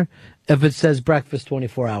diner if it says breakfast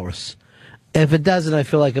 24 hours. If it doesn't, I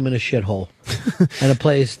feel like I'm in a shithole and a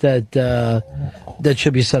place that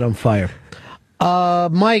should be set on fire.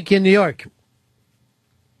 Mike in New York.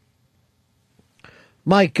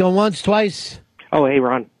 Mike, going once, twice. Oh, hey,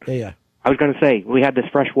 Ron. Yeah. I was going to say, we had this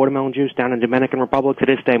fresh watermelon juice down in Dominican Republic. To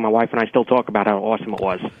this day, my wife and I still talk about how awesome it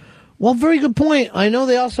was. Well, very good point. I know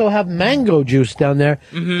they also have mango juice down there.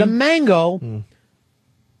 Mm-hmm. The mango, and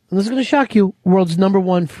this is going to shock you, world's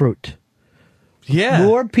 #1 fruit. Yeah.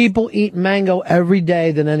 More people eat mango every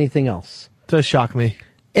day than anything else. Does shock me.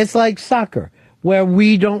 It's like soccer, where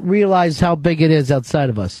we don't realize how big it is outside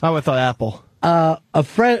of us. I would have thought apple.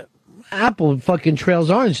 Apple fucking trails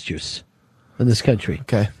orange juice in this country.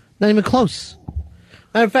 Okay. Not even close.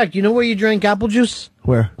 Matter of fact, you know where you drink apple juice?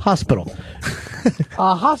 Where? Hospital.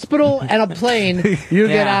 A hospital and a plane, you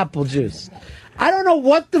get apple juice. I don't know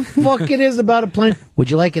what the fuck it is about a plane.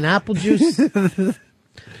 Would you like an apple juice?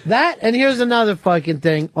 That, and here's another fucking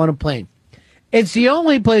thing on a plane. It's the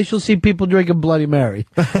only place you'll see people drinking Bloody Mary.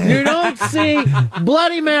 You don't see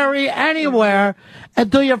Bloody Mary anywhere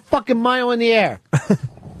until you're fucking mile in the air.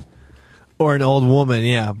 Or an old woman,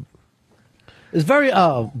 yeah. It's very,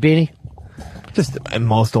 Beanie. Just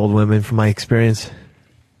most old women, from my experience.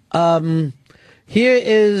 Here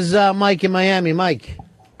is Mike in Miami. Mike.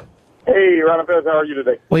 Hey, Ron and Fez, how are you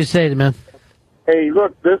today? What you saying, man? Hey,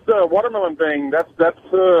 look, this watermelon thing,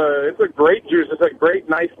 it's a great juice. It's a great,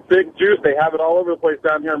 nice, big juice. They have it all over the place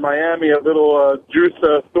down here in Miami at little juice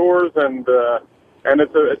stores, and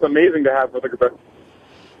it's amazing to have for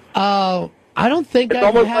the I don't think it's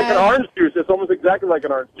almost like an orange juice. It's almost exactly like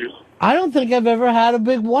an orange juice. I don't think I've ever had a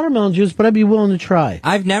big watermelon juice, but I'd be willing to try.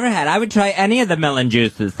 I've never had. I would try any of the melon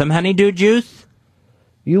juices. Some honeydew juice.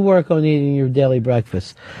 You work on eating your daily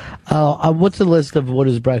breakfast. What's the list of what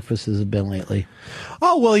his breakfasts has been lately?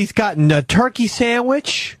 Oh, well, he's gotten a turkey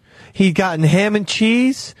sandwich. He's gotten ham and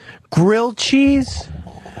cheese, grilled cheese,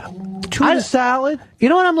 tuna salad. You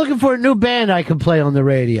know what? I'm looking for a new band I can play on the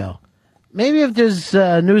radio. Maybe if there's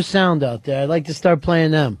new sound out there, I'd like to start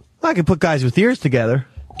playing them. I could put Guys with Ears together.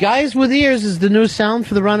 Guys with Ears is the new sound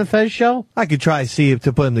for the Ron and Fez show? I could try to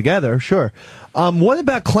put them together, sure. What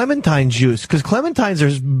about clementine juice? Because clementines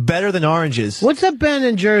are better than oranges. What's that band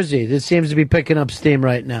in Jersey that seems to be picking up steam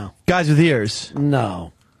right now? Guys with Ears.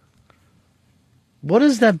 No. What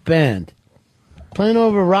is that band? Playing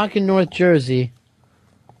over Rockin' North Jersey.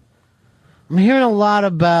 I'm hearing a lot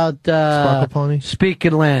about Sparkle Pony? Speak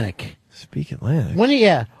Atlantic. Speak Atlantic?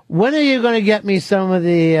 When are you going to get me some of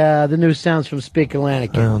the new sounds from Speak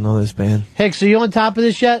Atlantic? I don't know this band. Hicks, are you on top of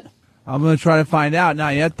this yet? I'm going to try to find out.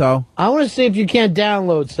 Not yet, though. I want to see if you can't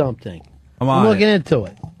download something. I'm looking into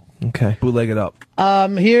it. Okay. Bootleg it up.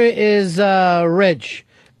 Here is Rich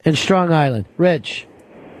in Strong Island. Rich.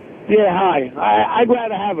 Yeah, hi. I'd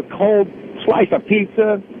rather have a cold slice of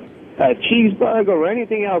pizza, a cheeseburger, or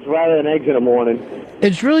anything else rather than eggs in the morning.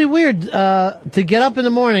 It's really weird to get up in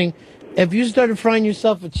the morning. If you started frying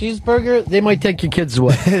yourself a cheeseburger, they might take your kids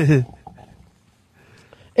away.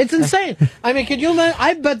 It's insane. I mean, could you imagine?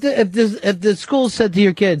 I bet that if the school said to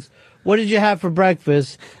your kids, "What did you have for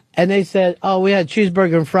breakfast?" and they said, "Oh, we had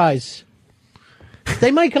cheeseburger and fries,"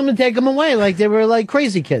 they might come and take them away like they were like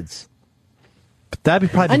crazy kids. But that'd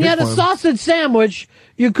be probably and good you had a for 'em. sausage sandwich.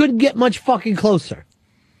 You couldn't get much fucking closer.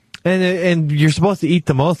 And you're supposed to eat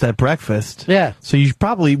the most at breakfast. Yeah. So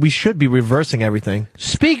we should be reversing everything.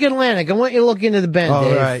 Speak Atlantic. I want you to look into the band, All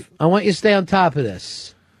Dave. right. I want you to stay on top of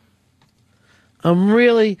this.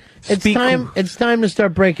 It's time to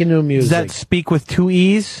start breaking new music. Does that speak with 2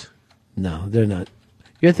 E's? No, they're not.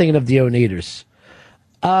 You're thinking of the Oneaters.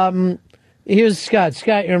 Here's Scott.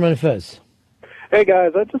 Scott, you're on Fez. Hey,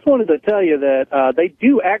 guys, I just wanted to tell you that they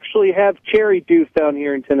do actually have cherry juice down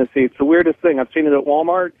here in Tennessee. It's the weirdest thing. I've seen it at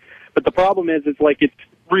Walmart, but the problem is it's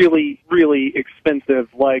really, really expensive,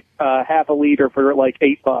 like half a liter for like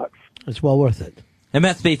 $8. It's well worth it. It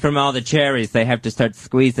must be from all the cherries they have to start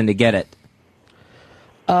squeezing to get it.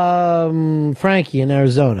 Frankie in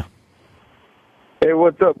Arizona. Hey,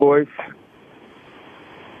 what's up, boys?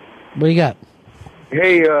 What do you got?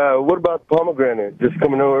 Hey, what about pomegranate? Just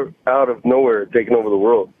coming out of nowhere, taking over the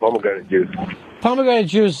world. Pomegranate juice. Pomegranate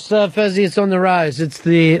juice, Fezzi, it's on the rise. It's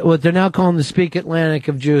what they're now calling the Speak Atlantic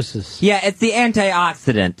of juices. Yeah, it's the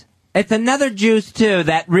antioxidant. It's another juice, too,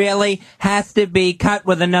 that really has to be cut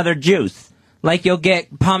with another juice. Like you'll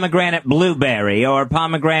get pomegranate blueberry or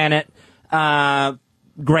pomegranate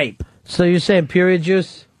grape. So you're saying period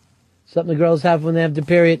juice? Something the girls have when they have the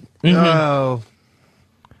period? Oh.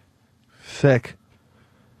 Sick.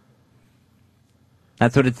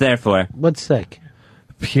 That's what it's there for. What's sick?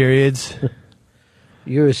 Periods.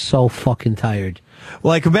 You're so fucking tired.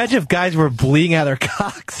 Like, imagine if guys were bleeding out their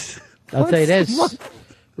cocks. I'll tell you this.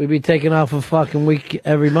 We'd be taking off a fucking week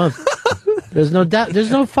every month. There's no doubt. There's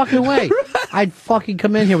no fucking way. I'd fucking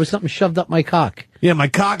come in here with something shoved up my cock. Yeah, my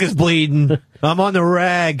cock is bleeding. I'm on the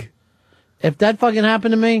rag. If that fucking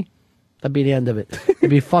happened to me, that'd be the end of it. It'd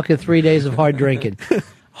be fucking 3 days of hard drinking.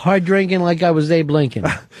 Hard drinking like I was Abe Lincoln.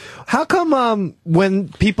 How come when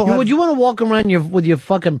people would you want to walk around with your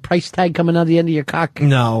fucking price tag coming out the end of your cock?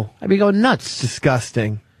 No. I'd be going nuts.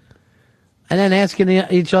 Disgusting. And then asking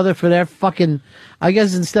each other for their fucking, I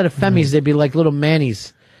guess instead of femmies, they'd be like little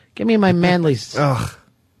mannies. Give me my manlies. Ugh.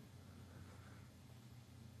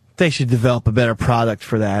 They should develop a better product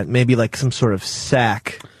for that. Maybe like some sort of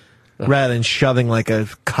sack, rather than shoving like a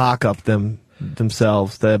cock up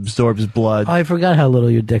themselves that absorbs blood. I forgot how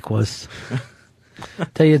little your dick was.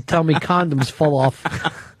 Tell me condoms fall off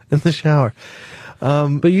in the shower.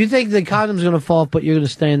 But you think the condom's going to fall off, but you're going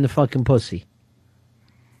to stay in the fucking pussy.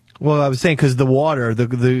 Well, I was saying because the water, it's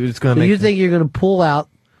going to So make. you think you're going to pull out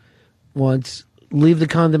once, leave the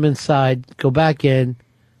condom inside, go back in,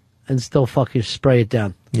 and still fucking spray it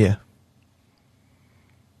down? Yeah.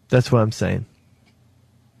 That's what I'm saying.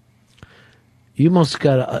 You must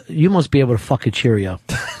be able to fuck a Cheerio.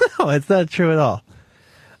 No, it's not true at all.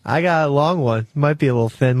 I got a long one. Might be a little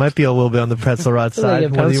thin. Might be a little bit on the pretzel rod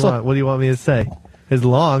side. What do you want? What do you want me to say? It's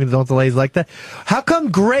long. Don't delays like that. How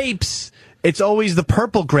come grapes? It's always the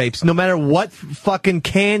purple grapes, no matter what fucking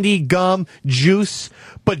candy, gum, juice.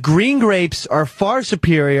 But green grapes are far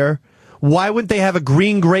superior. Why wouldn't they have a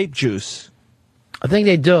green grape juice? I think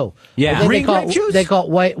they do. Yeah. I think Green grape juice? They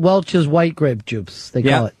call it Welch's white grape juice. They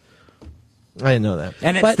call it. I didn't know that.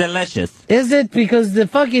 And it's delicious. Is it? Because the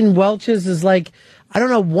fucking Welch's is like, I don't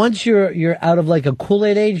know, once you're out of like a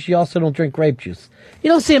Kool-Aid age, you also don't drink grape juice. You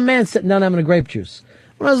don't see a man sitting down having a grape juice.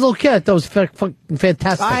 When I was a little kid, that was fucking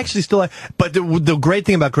fantastic. I actually still like, but the great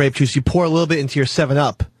thing about grape juice, you pour a little bit into your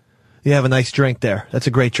 7-Up. You have a nice drink there. That's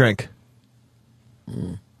a great drink.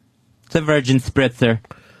 It's a virgin spritzer.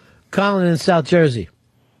 Colin in South Jersey.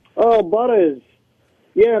 Oh, Butters.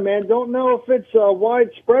 Yeah, man, don't know if it's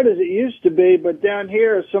widespread as it used to be, but down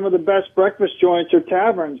here, some of the best breakfast joints are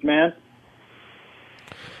taverns, man.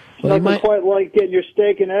 Well, Nothing quite like getting your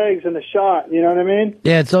steak and eggs in a shot, you know what I mean?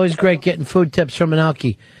 Yeah, it's always great getting food tips from an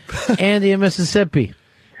alkie. Andy in Mississippi.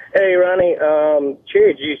 Hey, Ronnie,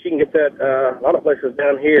 cherry juice, you can get that a lot of places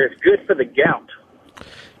down here. It's good for the gout.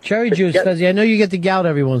 Cherry juice, Fuzzy. I know you get the gout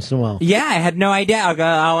every once in a while. Yeah, I had no idea.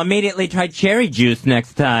 I'll immediately try cherry juice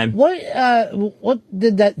next time. What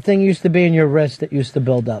did that thing used to be in your wrist that used to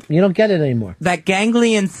build up? You don't get it anymore. That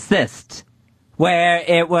ganglion cyst, where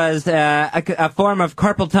it was a form of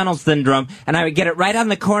carpal tunnel syndrome, and I would get it right on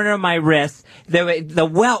the corner of my wrist. The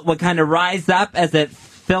welt would kind of rise up as it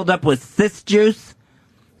filled up with cyst juice.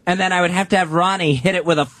 And then I would have to have Ronnie hit it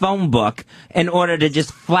with a phone book in order to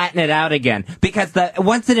just flatten it out again. Because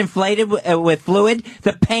once it inflated with fluid,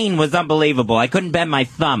 the pain was unbelievable. I couldn't bend my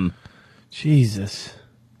thumb. Jesus.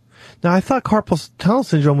 Now, I thought carpal tunnel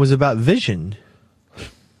syndrome was about vision.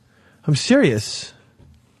 I'm serious.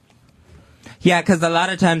 Yeah, because a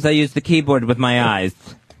lot of times I use the keyboard with my eyes.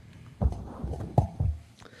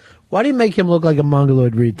 Why do you make him look like a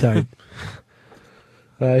mongoloid retard?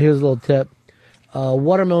 Here's a little tip.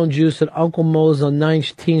 Watermelon juice at Uncle Mo's on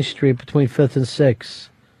 19th Street between 5th and 6th.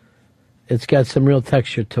 It's got some real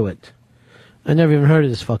texture to it. I never even heard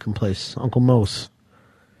of this fucking place, Uncle Mo's.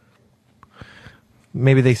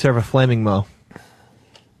 Maybe they serve a flaming Mo. I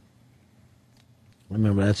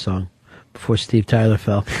remember that song before Steve Tyler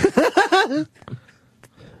fell.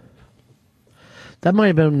 That might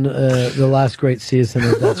have been the last great season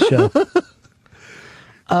of that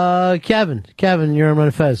show. Kevin, you're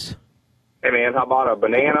on Fez. Hey, man, how about a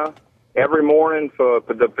banana every morning for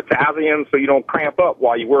the potassium so you don't cramp up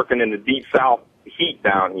while you're working in the deep south heat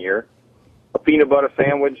down here? A peanut butter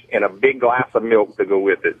sandwich and a big glass of milk to go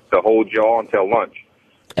with it to hold you all until lunch.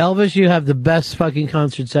 Elvis, you have the best fucking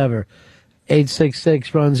concerts ever.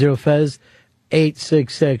 866-RON-0-FEZ.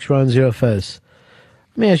 866-RON-0-FEZ.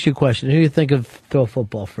 Let me ask you a question. Who do you think of throw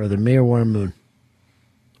football further, me or Warren Moon?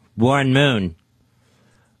 Warren Moon.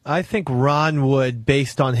 I think Ron would,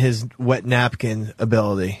 based on his wet napkin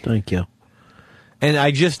ability. Thank you. And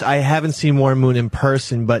I haven't seen Warren Moon in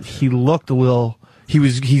person, but he looked a little.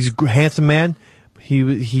 He's a handsome man.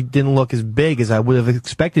 He didn't look as big as I would have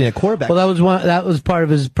expected in a quarterback. Well, that was part of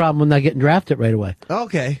his problem with not getting drafted right away.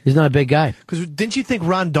 Okay. He's not a big guy. Because didn't you think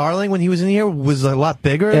Ron Darling, when he was in here, was a lot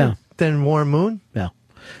bigger than Warren Moon? Yeah.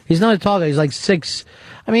 He's not a tall guy. He's like 6.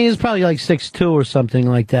 I mean, he's probably like 6'2" or something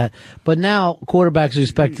like that. But now quarterbacks are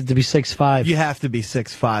expected to be 6'5". You have to be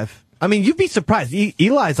 6'5". I mean, you'd be surprised.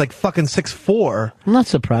 Eli's like fucking 6'4". I'm not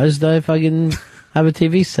surprised if I can have a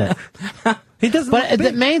TV set. He doesn't. But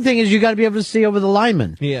the main thing is you got to be able to see over the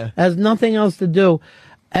lineman. Yeah. It has nothing else to do.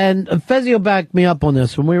 And Fezzi will back me up on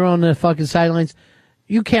this. When we were on the fucking sidelines,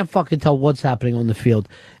 you can't fucking tell what's happening on the field.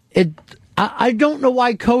 I don't know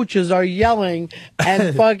why coaches are yelling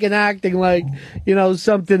and fucking acting like,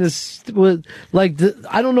 something is like,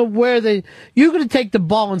 I don't know where you're going to take the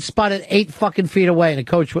ball and spot it 8 fucking feet away and a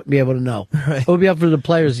coach wouldn't be able to know. Right. It would be up for the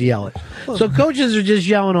players to yell it. So coaches are just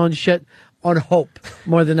yelling on shit on hope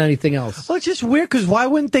more than anything else. Well, it's just weird because why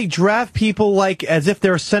wouldn't they draft people like as if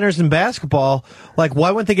they're centers in basketball? Like, why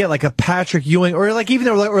wouldn't they get like a Patrick Ewing or like even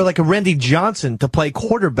or like a Randy Johnson to play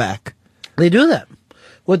quarterback? They do that.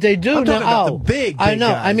 What they do I'm talking now, about the big I know.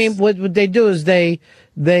 guys. I mean, what they do is they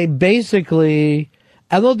basically,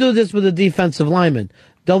 and they'll do this with a defensive lineman.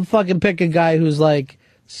 They'll fucking pick a guy who's like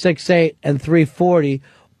 6'8" and 340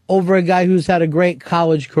 over a guy who's had a great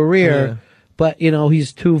college career, but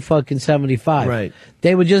he's 275. Right.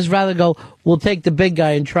 They would just rather go, we'll take the big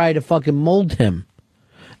guy and try to fucking mold him,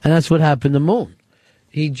 and that's what happened to Moon.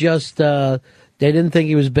 He just they didn't think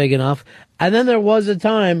he was big enough, and then there was a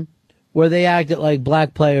time where they acted like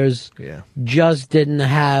black players just didn't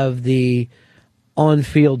have the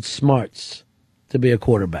on-field smarts to be a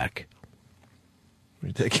quarterback.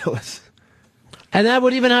 Ridiculous. And that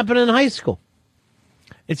would even happen in high school.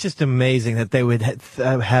 It's just amazing that they would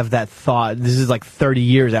have that thought. This is like 30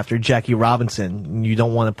 years after Jackie Robinson. You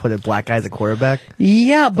don't want to put a black guy as a quarterback?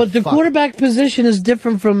 Yeah, but the quarterback position is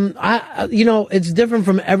different from, it's different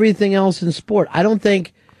from everything else in sport. I don't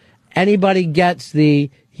think anybody gets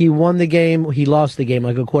he won the game, he lost the game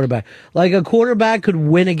like a quarterback. Like a quarterback could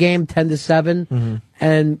win a game 10-7,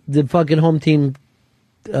 and the fucking home team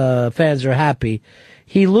fans are happy.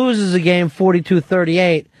 He loses a game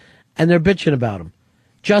 42-38, and they're bitching about him.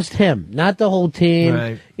 Just him, not the whole team.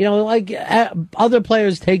 Right. Other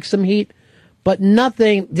players take some heat, but no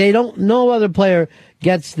other player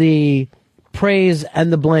gets the praise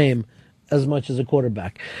and the blame as much as a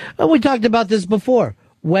quarterback. And we talked about this before.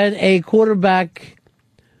 When a quarterback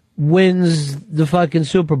wins the fucking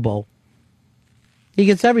Super Bowl, he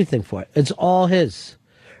gets everything for it. It's all his.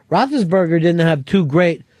 Roethlisberger didn't have 2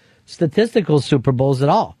 great statistical Super Bowls at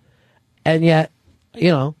all. And yet,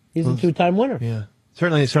 he's a 2-time winner. Yeah.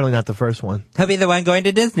 Certainly not the first one. He'll be the one going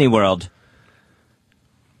to Disney World.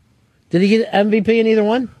 Did he get MVP in either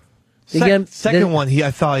one? Second one,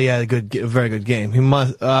 I thought he had a very good game. He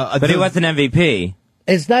must, but he wasn't MVP.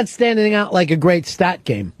 It's not standing out like a great stat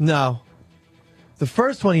game. No. The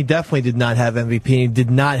first one, he definitely did not have MVP. He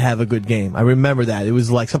did not have a good game. I remember that. It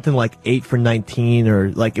was like something like 8 for 19,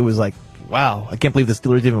 or like it was like, wow, I can't believe the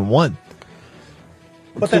Steelers even won.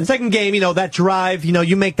 But that second game, that drive,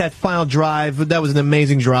 you make that final drive. That was an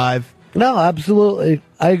amazing drive. No, absolutely.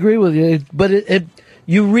 I agree with you. But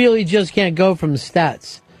you really just can't go from the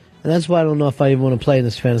stats. And that's why I don't know if I even want to play in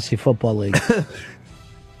this fantasy football league.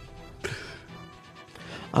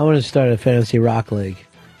 I want to start a fantasy rock league.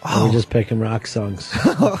 Oh. We're just picking rock songs.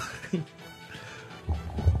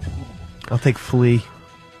 I'll take Flea.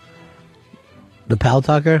 The Pal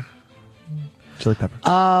Tucker? Chili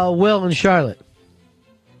Pepper. Will and Charlotte.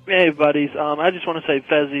 Hey, buddies. I just want to say,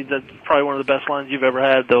 Fezzi, that's probably one of the best lines you've ever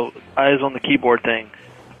had, the eyes on the keyboard thing.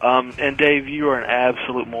 And Dave, you are an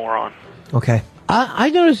absolute moron. Okay. I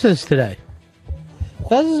noticed this today.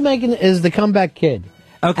 Fez is the comeback kid.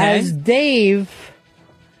 Okay. As Dave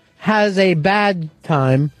has a bad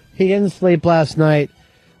time, he didn't sleep last night,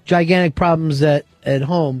 gigantic problems at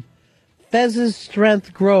home, Fez's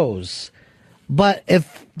strength grows. But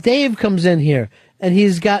if Dave comes in here and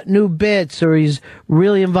he's got new bits or he's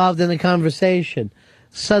really involved in the conversation,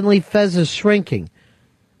 suddenly Fez is shrinking.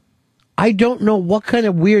 I don't know what kind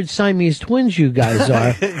of weird Siamese twins you guys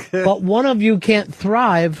are, but one of you can't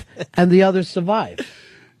thrive and the other survive.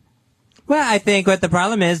 Well, I think what the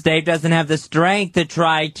problem is, Dave doesn't have the strength to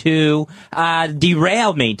try to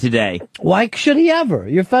derail me today. Why should he ever?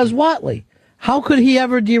 You're Fez Whatley. How could he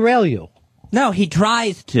ever derail you? No, he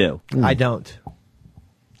tries to. I don't.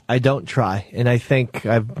 I don't try, and I think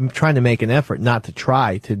I'm trying to make an effort not to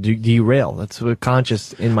try to derail. That's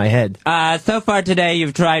conscious in my head. So far today,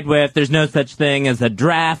 you've tried with there's no such thing as a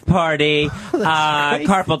draft party.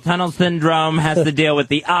 Carpal tunnel syndrome has to deal with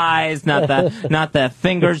the eyes, not the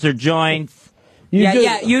fingers or joints.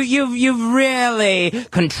 You've really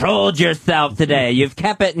controlled yourself today. You've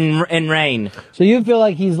kept it in rein. So you feel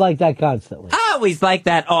like he's like that constantly? Oh, always like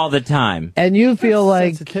that all the time. And you feel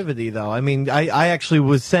like sensitivity, though. I mean, I actually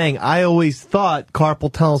was saying I always thought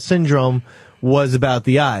carpal tunnel syndrome was about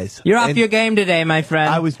the eyes. You're off your game today, my friend.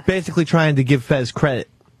 I was basically trying to give Fez credit.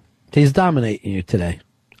 He's dominating you today.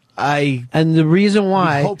 And the reason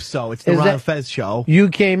why I hope so. It's the is Ron that and Fez show. You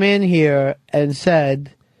came in here and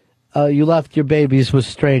said you left your babies with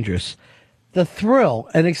strangers. The thrill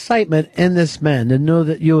and excitement in this man to know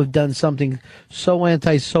that you have done something so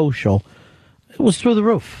antisocial, it was through the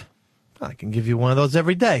roof. I can give you one of those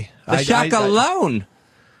every day. The shock alone.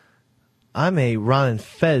 I'm a Ron and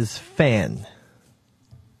Fez fan.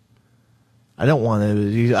 I don't want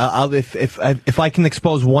to. If I can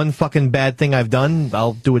expose one fucking bad thing I've done,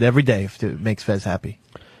 I'll do it every day if it makes Fez happy.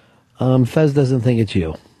 Fez doesn't think it's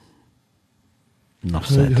you. Enough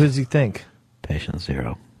said. Who does he think? Patient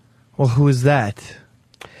Zero. Well, who is that?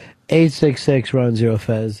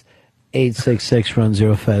 866-RUN-0-FEZ.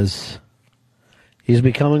 866-RUN-0-FEZ. He's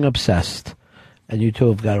becoming obsessed, and you two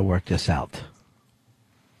have got to work this out.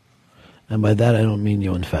 And by that, I don't mean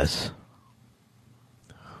you and Fez.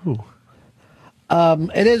 Who?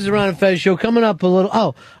 It is the Ron and Fez show. Coming up a little...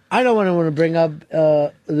 Oh, I know what I want to bring up.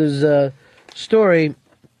 There's a story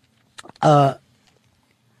in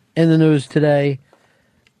the news today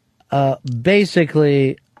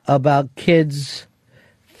basically about kids'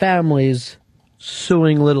 families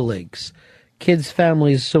suing Little Leagues. Kids'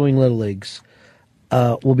 families suing Little Leagues.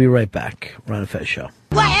 We'll be right back. Ron and Fez show.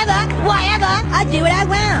 Whatever, I do what I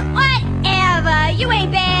want. Whatever, you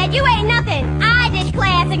ain't bad, you ain't nothing. I ditch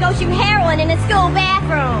class and go shoot heroin in the school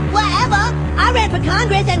bathroom. Whatever, I ran for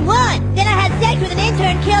Congress and won. Then I had sex with an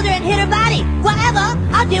intern, killed her and hit her body. Whatever,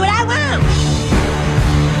 I'll do what I want.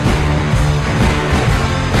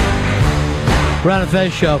 Ron and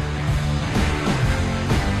Fez show.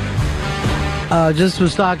 Just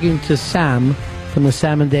was talking to Sam from the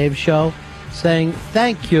Sam and Dave show, saying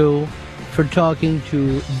thank you for talking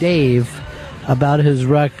to Dave about his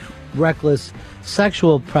reckless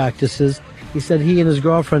sexual practices. He said he and his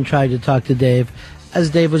girlfriend tried to talk to Dave as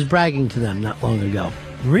Dave was bragging to them not long ago.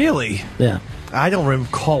 Really? Yeah. I don't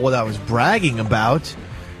recall what I was bragging about.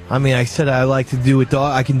 I mean, I said I like to do it.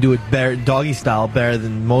 I can do it better, doggy style, better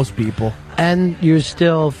than most people. And you're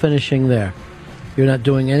still finishing there. You're not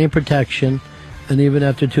doing any protection. And even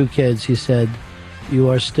after 2 kids, he said, you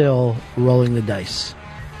are still rolling the dice.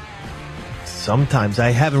 Sometimes I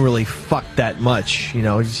haven't really fucked that much. You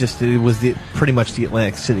know, it was pretty much the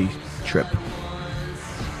Atlantic City trip.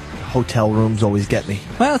 Hotel rooms always get me.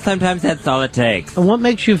 Well, sometimes that's all it takes. And what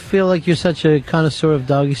makes you feel like you're such a connoisseur of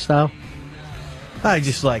doggy style? I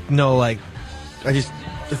just I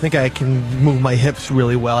think I can move my hips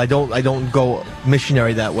really well. I don't go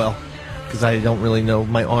missionary that well because I don't really know,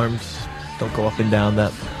 my arms don't go up and down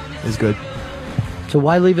that is good. So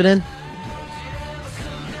why leave it in?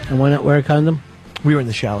 And why not wear a condom? We were in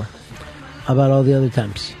the shower. How about all the other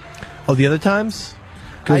times? Oh, the other times?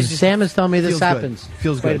 Because Sam is telling me this happens.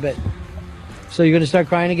 Feels quite good. a bit. So you're going to start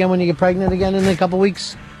crying again when you get pregnant again in a couple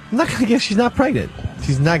weeks? I'm not going to guess she's not pregnant.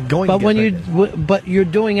 She's not going to get pregnant. But you're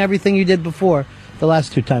doing everything you did before the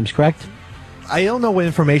last 2 times, correct? I don't know what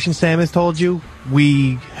information Sam has told you.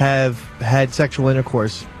 We have had sexual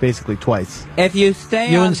intercourse basically twice. If you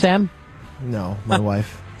stay and Sam? No, my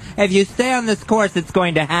wife. If you stay on this course, it's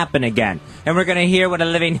going to happen again. And we're going to hear what a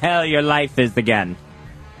living hell your life is again.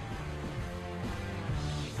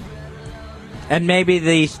 And maybe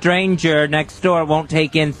the stranger next door won't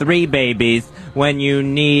take in 3 babies when you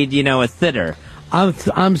need, a sitter.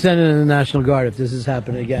 I'm sending in the National Guard if this is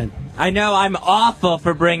happening again. I know I'm awful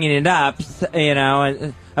for bringing it up,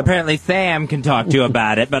 and apparently Sam can talk to you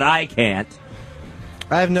about it, but I can't.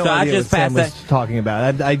 I have no idea what Sam was talking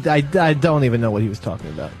about. I don't even know what he was talking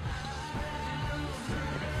about.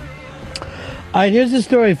 All right, here's the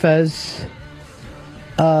story, Fez.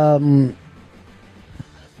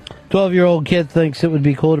 12-year-old kid thinks it would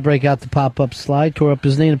be cool to break out the pop-up slide, tore up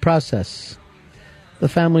his knee in the process. The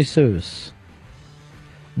family sues.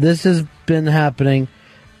 This has been happening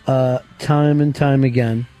time and time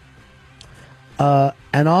again.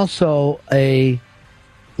 And also a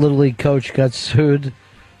Little League coach got sued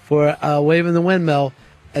for waving the windmill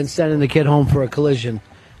and sending the kid home for a collision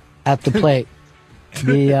at the plate.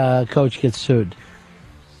 The coach gets sued.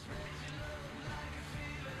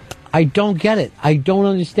 I don't get it. I don't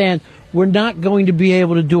understand. We're not going to be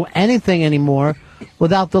able to do anything anymore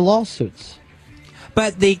without the lawsuits.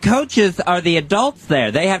 But the coaches are the adults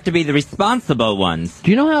there. They have to be the responsible ones. Do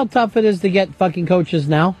you know how tough it is to get fucking coaches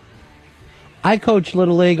now? I coach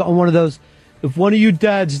Little League on one of those, if one of you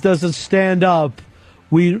dads doesn't stand up,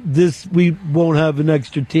 we won't have an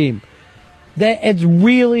extra team. It's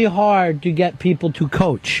really hard to get people to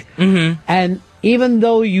coach. Mm-hmm. And even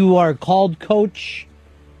though you are called coach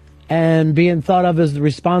and being thought of as the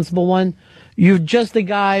responsible one, you're just a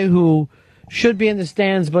guy who should be in the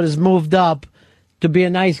stands but has moved up to be a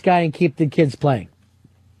nice guy and keep the kids playing.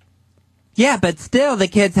 Yeah, but still, the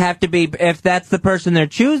kids have to be, if that's the person they're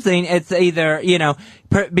choosing, it's either,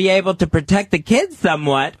 be able to protect the kids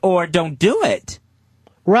somewhat or don't do it.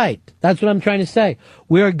 Right. That's what I'm trying to say.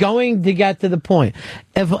 We are going to get to the point.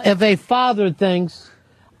 If a father thinks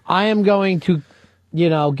I am going to,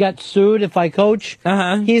 get sued if I coach,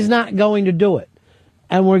 he's not going to do it.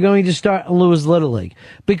 And we're going to start and lose Little League.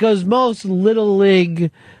 Because most Little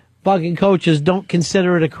League fucking coaches don't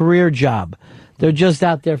consider it a career job. They're just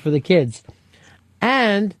out there for the kids.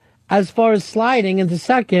 And as far as sliding into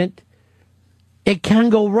second, it can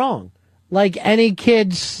go wrong. Like any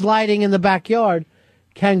kid sliding in the backyard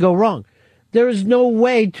can go wrong. There is no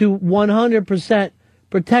way to 100%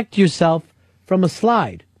 protect yourself from a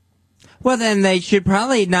slide. Well, then they should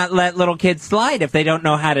probably not let little kids slide if they don't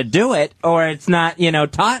know how to do it or it's not,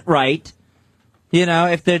 taught right.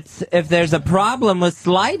 If there's a problem with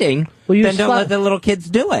sliding, then don't let the little kids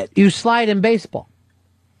do it. You slide in baseball.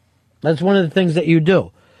 That's one of the things that you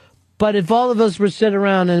do. But if all of us were sit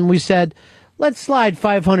around and we said, let's slide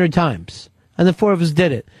 500 times, and the four of us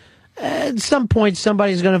did it, at some point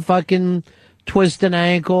somebody's going to fucking twist an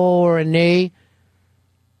ankle or a knee.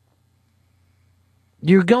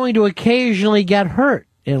 You're going to occasionally get hurt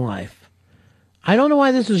in life. I don't know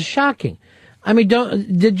why this is shocking. I mean,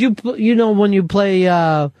 did you, when you play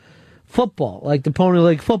football, like the Pony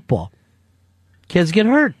League football, kids get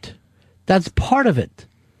hurt. That's part of it.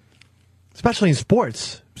 Especially in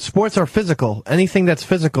sports. Sports are physical. Anything that's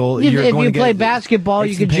physical, if you're going you to play get basketball,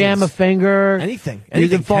 you can jam a finger. Anything. You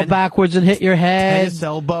can fall backwards and hit your head. Tennis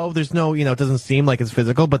elbow. There's no, it doesn't seem like it's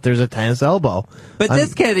physical, but there's a tennis elbow. But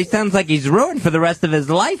this kid, he sounds like he's ruined for the rest of his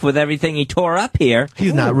life with everything he tore up here.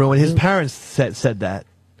 He's not ruined. His parents said that.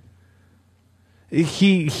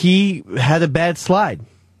 He had a bad slide.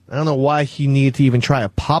 I don't know why he needed to even try a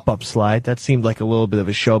pop-up slide. That seemed like a little bit of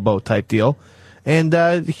a showboat type deal. And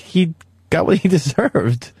he got what he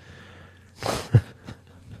deserved.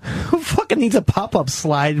 Who fucking needs a pop-up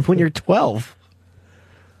slide when you're 12?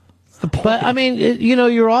 But, I mean,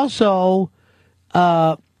 you're also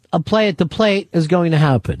a play at the plate is going to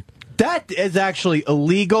happen. That is actually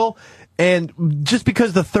illegal. And just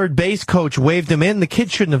because the third base coach waved him in, the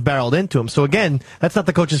kid shouldn't have barreled into him. So again, that's not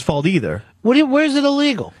the coach's fault either. Where's it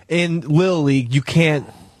illegal? In Little League, you can't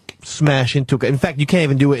smash into it. In fact, you can't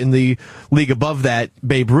even do it in the league above that,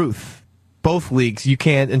 Babe Ruth. Both leagues, you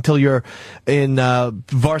can't until you're in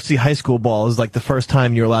varsity high school ball is like the first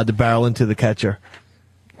time you're allowed to barrel into the catcher.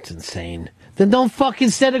 It's insane. Then don't fucking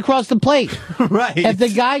sit across the plate. Right. If the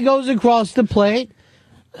guy goes across the plate,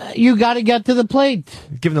 you got to get to the plate.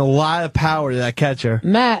 Giving a lot of power to that catcher.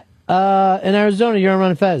 Matt, in Arizona, you're on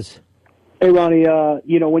Ron Fez. Hey, Ronnie,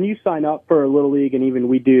 when you sign up for Little League and even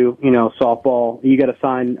we do, softball, you got to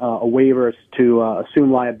sign a waiver to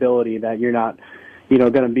assume liability that you're not,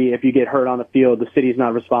 going to be, if you get hurt on the field, the city's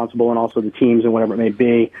not responsible and also the teams and whatever it may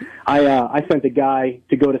be. I sent a guy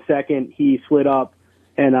to go to second. He slid up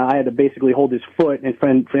and I had to basically hold his foot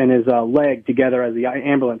and his leg together as the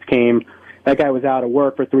ambulance came. That guy was out of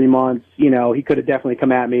work for 3 months. He could have definitely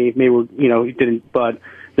come at me. Maybe, he didn't. But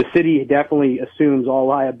the city definitely assumes all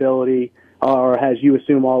liability or has you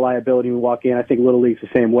assume all liability when you walk in. I think Little League's the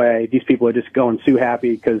same way. These people are just going too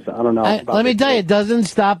happy because, I don't know. Let me tell you, it doesn't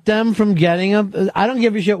stop them from getting I don't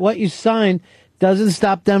give a shit what you sign. Doesn't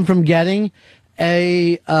stop them from getting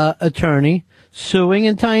a attorney, suing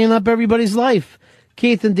and tying up everybody's life.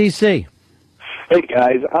 Keith in D.C. Hey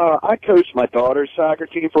guys, I coached my daughter's soccer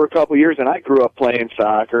team for a couple of years, and I grew up playing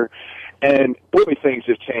soccer. And boy, things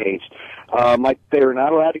have changed. They were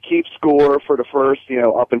not allowed to keep score for the first,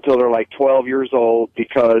 up until they're like 12 years old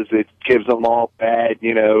because it gives them all bad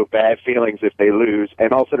feelings if they lose.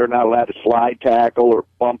 And also, they're not allowed to slide tackle or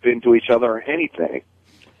bump into each other or anything.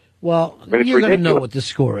 Well, you're going to know what the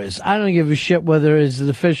score is. I don't give a shit whether it's the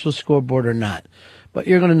official scoreboard or not, but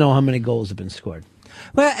you're going to know how many goals have been scored.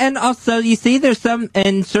 Well, and also, you see,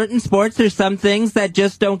 in certain sports, there's some things that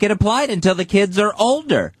just don't get applied until the kids are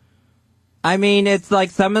older. I mean, it's like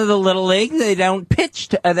some of the Little League, they don't pitch,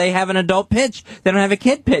 they have an adult pitch. They don't have a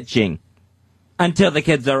kid pitching until the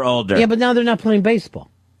kids are older. Yeah, but now they're not playing baseball.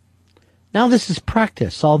 Now this is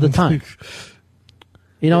practice all the time.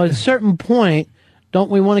 At a certain point, don't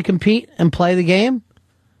we want to compete and play the game?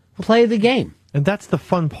 Play the game. And that's the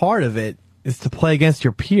fun part of it, is to play against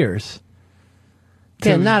your peers.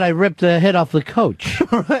 Yeah, not I ripped the head off the coach.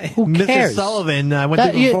 Right. Who Mr. cares? Sullivan, I went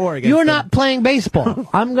to before against You're him. not playing baseball.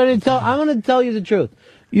 I'm going to tell you the truth.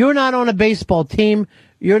 You're not on a baseball team.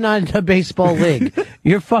 You're not in a baseball league.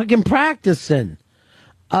 You're fucking practicing.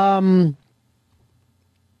 Here's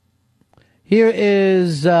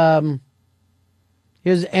Andrew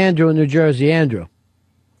in New Jersey. Andrew.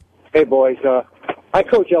 Hey, boys. I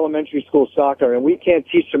coach elementary school soccer, and we can't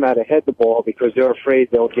teach them how to head the ball because they're afraid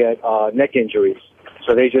they'll get neck injuries.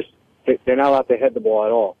 So they're not allowed to head the ball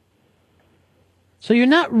at all. So you're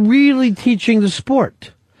not really teaching the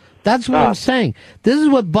sport. That's what I'm saying. This is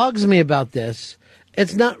what bugs me about this.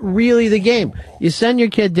 It's not really the game. You send your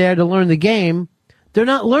kid there to learn the game. They're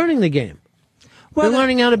not learning the game. They're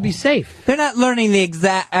learning how to be safe. They're not learning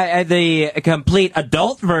the complete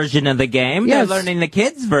adult version of the game. Yes. They're learning the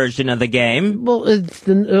kids' version of the game. Well, it's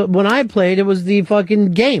when I played, it was the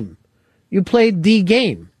fucking game. You played the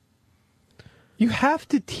game. You have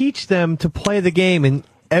to teach them to play the game in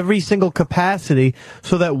every single capacity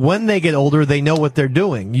so that when they get older, they know what they're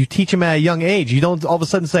doing. You teach them at a young age. You don't all of a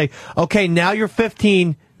sudden say, okay, now you're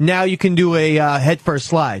 15, now you can do a head-first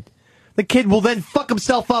slide. The kid will then fuck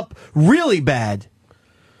himself up really bad.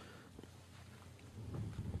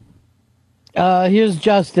 Here's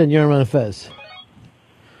Justin. You're on Fez.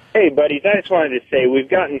 Hey, buddies, I just wanted to say we've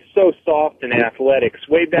gotten so soft in athletics.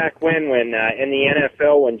 Way back when in the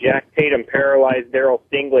NFL, when Jack Tatum paralyzed Darryl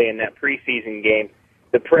Stingley in that preseason game,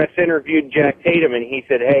 the press interviewed Jack Tatum, and he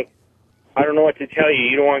said, hey, I don't know what to tell you.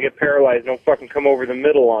 You don't want to get paralyzed. Don't fucking come over the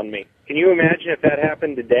middle on me. Can you imagine if that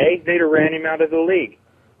happened today? They'd have ran him out of the league.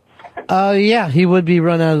 Yeah, he would be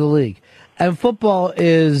run out of the league. And football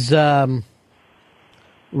is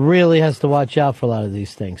really has to watch out for a lot of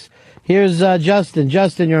these things. Here's Justin.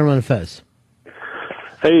 Justin, you're on Fez.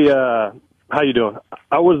 Hey, how you doing?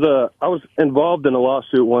 I was involved in a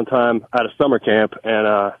lawsuit one time at a summer camp,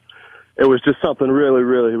 and it was just something really,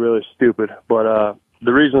 really, really stupid. But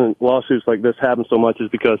the reason lawsuits like this happen so much is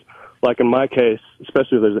because, like in my case,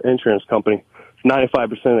 especially if there's an insurance company, 95%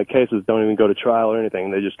 of the cases don't even go to trial or anything.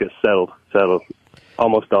 They just get settled,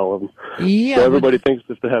 almost all of them. Yeah, so everybody thinks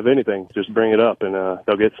if they have anything, just bring it up and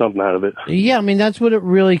they'll get something out of it. Yeah, I mean, that's what it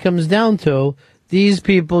really comes down to. These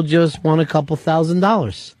people just want a couple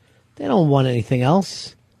 $1,000s. They don't want anything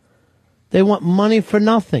else. They want money for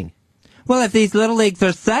nothing. Well, if these little leagues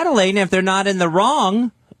are settling, if they're not in the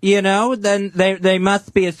wrong, then they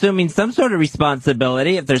must be assuming some sort of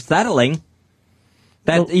responsibility if they're settling.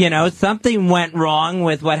 That, something went wrong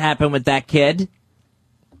with what happened with that kid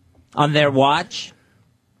on their watch.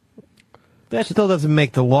 That still doesn't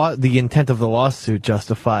make the intent of the lawsuit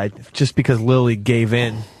justified just because Lily gave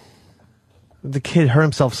in. The kid hurt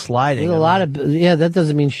himself sliding. There's that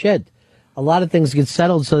doesn't mean shit. A lot of things get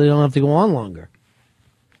settled so they don't have to go on longer.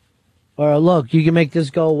 Or look, you can make this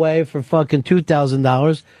go away for fucking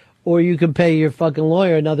 $2,000, or you can pay your fucking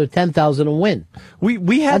lawyer another $10,000 and win.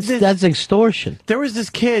 We had that's extortion. There was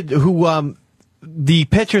this kid who the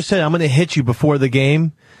pitcher said, "I'm going to hit you before the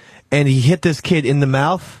game," and he hit this kid in the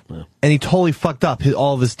mouth, and he totally fucked up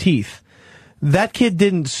all of his teeth. That kid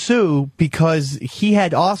didn't sue because he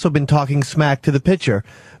had also been talking smack to the pitcher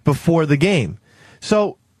before the game.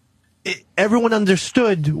 So everyone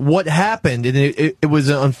understood what happened, and it was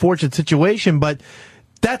an unfortunate situation, but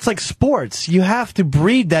that's like sports. You have to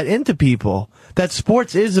breed that into people. That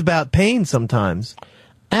sports is about pain sometimes.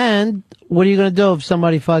 And what are you going to do if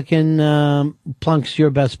somebody fucking plunks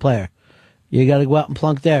your best player? You got to go out and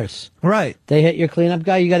plunk theirs. Right. They hit your cleanup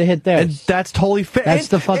guy, you got to hit theirs. And that's totally fair. That's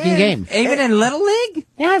the fucking game. Even in Little League?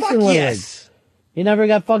 Yes, Fuck in Little yes. League. You never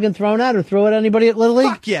got fucking thrown out or threw at anybody at Little League?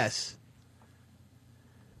 Fuck yes.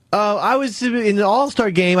 I was in an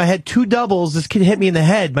all-star game. I had 2 doubles. This kid hit me in the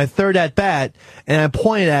head, my third at-bat, and I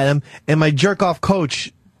pointed at him, and my jerk-off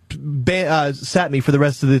coach sat me for the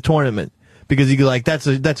rest of the tournament because he was like, that's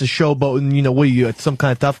a showboat, and what are you, some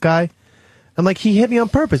kind of tough guy? I'm like, he hit me on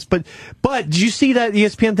purpose. But did you see that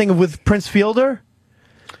ESPN thing with Prince Fielder?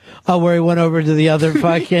 Oh, where he went over to the other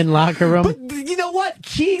fucking locker room? But you know what?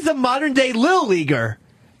 He's a modern-day Little Leaguer.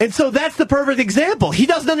 And so that's the perfect example. He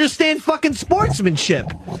doesn't understand fucking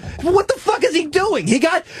sportsmanship. What the fuck is he doing?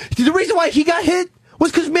 The reason why he got hit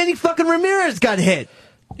was because Manny fucking Ramirez got hit.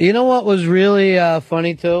 You know what was really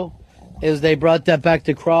funny, too? Is they brought that back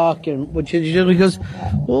to Kroc, and he goes,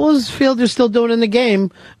 what was Fielder still doing in the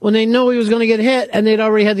game when they knew he was going to get hit and they'd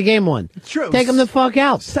already had the game won? True. Take him the fuck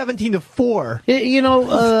out. 17-4.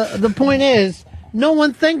 The point is, no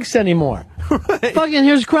one thinks anymore. Right. Fucking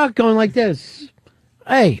here's Kroc going like this.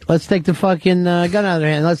 Hey, let's take the fucking gun out of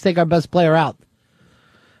their hand. Let's take our best player out.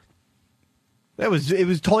 It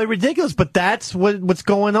was totally ridiculous, but that's what's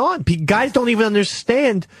going on. Guys don't even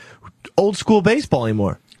understand old school baseball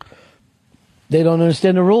anymore. They don't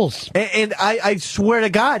understand the rules. And I swear to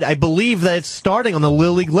God, I believe that it's starting on the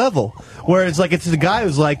Little League level, where it's the guy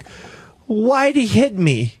who's like, why'd he hit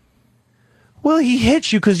me? Well, he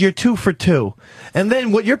hit you because you're 2 for 2. And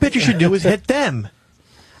then what your pitcher should do is hit them.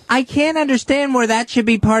 I can't understand where that should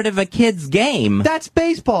be part of a kid's game. That's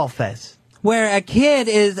baseball, Fez. Where a kid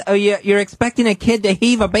is, you're expecting a kid to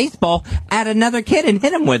heave a baseball at another kid and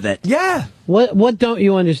hit him with it. Yeah. What don't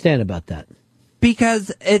you understand about that?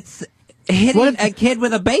 Because it's hitting a kid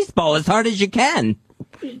with a baseball as hard as you can.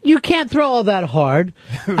 You can't throw all that hard.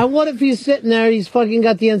 And what if he's sitting there and he's fucking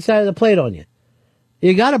got the inside of the plate on you?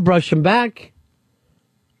 You gotta brush him back.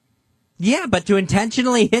 Yeah, but to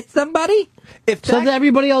intentionally hit somebody? So that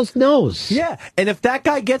everybody else knows. Yeah, and if that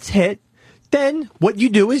guy gets hit, then what you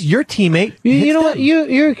do is your teammate You know what?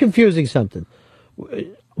 You're confusing something.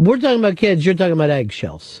 We're talking about kids. You're talking about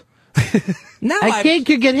eggshells. No, a kid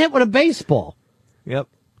could get hit with a baseball. Yep.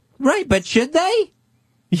 Right, but should they?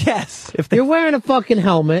 Yes. You're wearing a fucking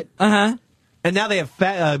helmet. Uh-huh. And now they have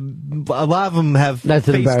a lot of them have That's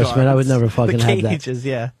an face embarrassment. guards. I would never fucking the have that. cages,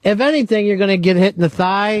 yeah. If anything, you're going to get hit in the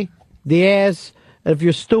thigh, the ass. And if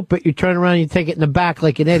you're stupid, you turn around and you take it in the back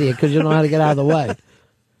like an idiot because you don't know how to get out of the way.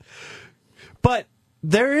 But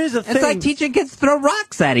there is a thing. It's like teaching kids to throw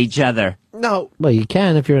rocks at each other. No. Well, you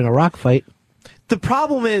can if you're in a rock fight. The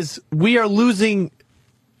problem is we are losing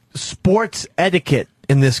sports etiquette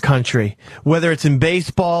in this country. Whether it's in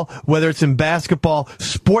baseball, whether it's in basketball,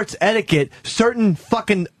 sports etiquette, certain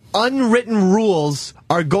fucking unwritten rules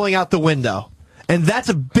are going out the window. And that's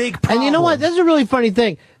a big problem. And you know what? That's a really funny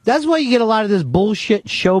thing. That's why you get a lot of this bullshit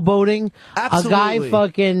showboating. Absolutely. A guy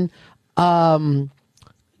fucking,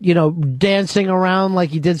 dancing around like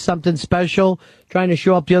he did something special, trying to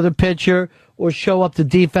show up the other pitcher or show up the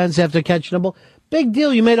defense after catching the ball. Big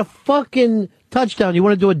deal. You made a fucking touchdown. You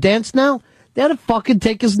want to do a dance now? They had to fucking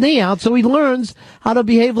take his knee out so he learns how to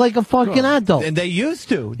behave like a fucking adult. And they used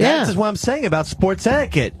to. Yeah. That's what I'm saying about sports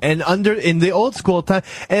etiquette. And in the old school time,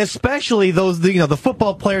 and especially those, the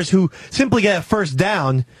football players who simply get a first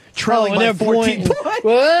down, trailing by 14 points.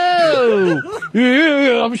 Whoa!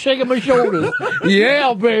 Yeah, I'm shaking my shoulders.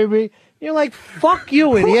 Yeah, baby. You're like, fuck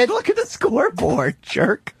you, idiot. Look at the scoreboard,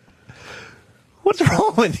 jerk. What's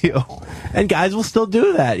wrong with you? And guys will still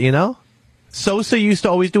do that, Sosa used to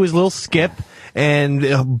always do his little skip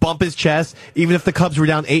and bump his chest, even if the Cubs were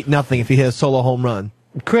down 8-0 if he hit a solo home run.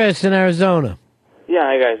 Chris in Arizona. Yeah,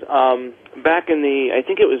 hi guys. Back in I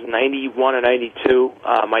think it was 91 or 92,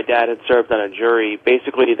 my dad had served on a jury.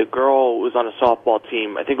 Basically, the girl was on a softball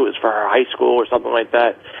team. I think it was for her high school or something like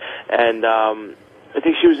that. And I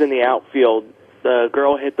think she was in the outfield. The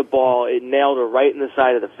girl hit the ball. It nailed her right in the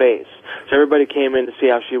side of the face. So everybody came in to see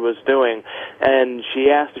how she was doing, and she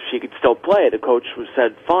asked if she could still play. The coach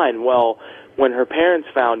said, fine. Well, when her parents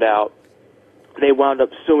found out, they wound up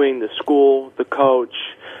suing the school, the coach,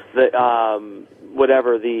 the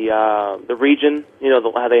region,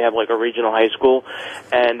 how they have like a regional high school.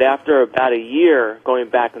 And after about a year going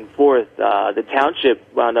back and forth, the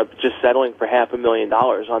township wound up just settling for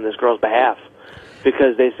 $500,000 on this girl's behalf,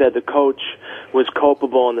 because they said the coach was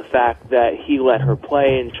culpable in the fact that he let her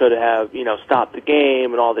play and should have, stopped the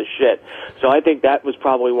game and all this shit. So I think that was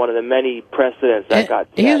probably one of the many precedents that got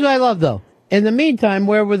set. Here's what I love, though. In the meantime,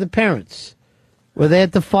 where were the parents? Were they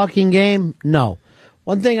at the fucking game? No.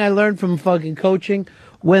 One thing I learned from fucking coaching,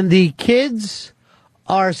 when the kids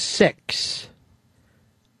are 6,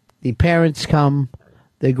 the parents come,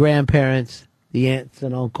 the grandparents, the aunts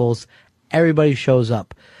and uncles, everybody shows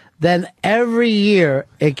up. Then every year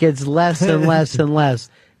it gets less and less and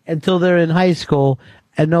less until they're in high school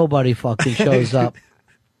and nobody fucking shows up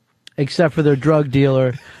except for their drug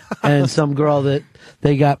dealer and some girl that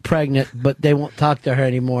they got pregnant, but they won't talk to her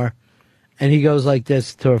anymore. And he goes like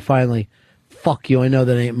this to her finally, fuck you, I know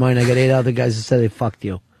that ain't mine. I got 8 other guys that said they fucked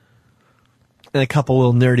you. And a couple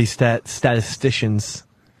little nerdy statisticians.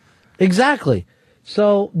 Exactly.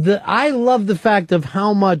 So I love the fact of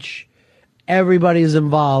how much everybody is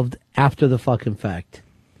involved after the fucking fact.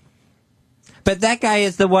 But that guy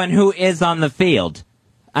is the one who is on the field.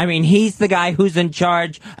 I mean, he's the guy who's in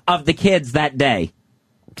charge of the kids that day.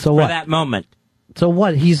 So for what? that moment. So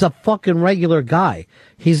what? He's a fucking regular guy.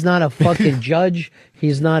 He's not a fucking judge.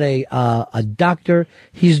 He's not a doctor.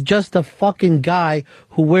 He's just a fucking guy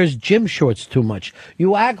who wears gym shorts too much.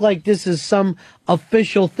 You act like this is some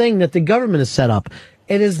official thing that the government has set up.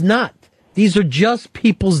 It is not. These are just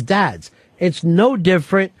people's dads. It's no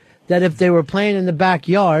different that if they were playing in the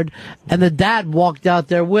backyard and the dad walked out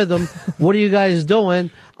there with them. What are you guys doing?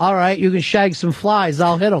 All right, you can shag some flies.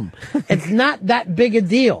 I'll hit them. It's not that big a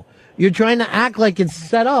deal. You're trying to act like it's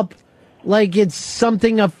set up, like it's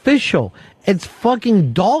something official. It's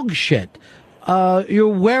fucking dog shit. You're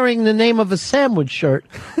wearing the name of a sandwich shirt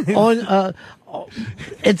on.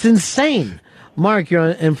 It's insane. Mark, you're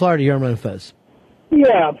in Florida. You're on Run Fez.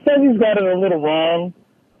 Yeah, Fezzi's got it a little wrong.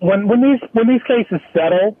 When these cases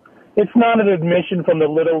settle, it's not an admission from the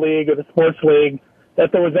Little League or the Sports League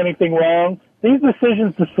that there was anything wrong. These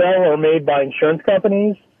decisions to sell are made by insurance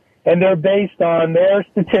companies, and they're based on their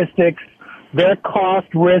statistics, their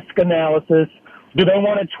cost-risk analysis. Do they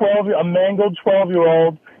want a mangled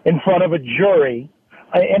 12-year-old in front of a jury?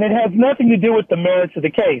 And it has nothing to do with the merits of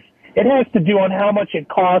the case. It has to do on how much it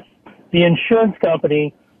costs the insurance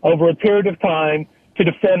company over a period of time to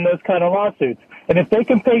defend those kind of lawsuits. And if they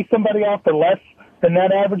can pay somebody off for less than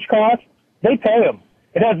that average cost, they pay them.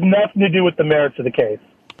 It has nothing to do with the merits of the case.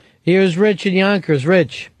 Here's Rich in Yonkers.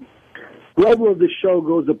 Rich. Level of the show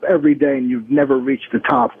goes up every day, and you've never reached the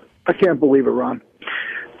top. I can't believe it, Ron.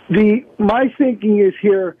 My thinking is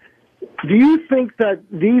here, do you think that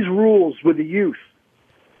these rules with the youth,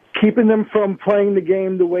 keeping them from playing the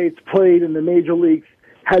game the way it's played in the major leagues,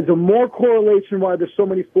 has a more correlation why there's so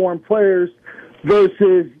many foreign players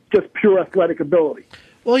versus just pure athletic ability?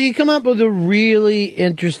 Well, you come up with a really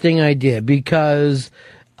interesting idea because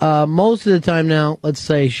most of the time now, let's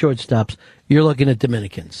say shortstops, you're looking at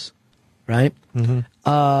Dominicans, right?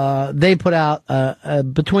 Mm-hmm. They put out,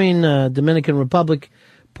 between Dominican Republic,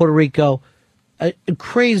 Puerto Rico, a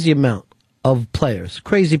crazy amount of players,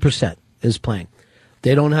 crazy percent is playing.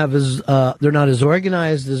 They don't have they're not as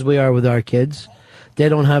organized as we are with our kids. They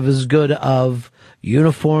don't have as good of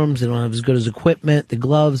uniforms. They don't have as good as equipment, the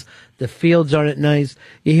gloves. The fields aren't nice.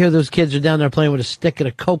 You hear those kids are down there playing with a stick and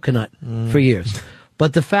a coconut for years.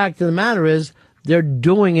 But the fact of the matter is, they're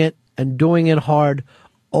doing it and doing it hard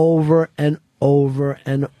over and over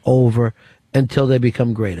and over until they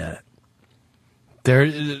become great at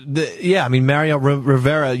it. Yeah, I mean, Mario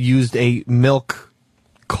Rivera used a milk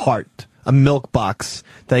cart, a milk box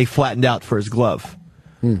that he flattened out for his glove.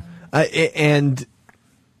 And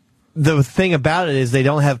the thing about it is they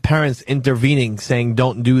don't have parents intervening saying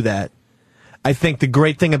don't do that. I think the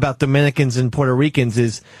great thing about Dominicans and Puerto Ricans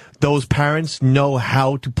is those parents know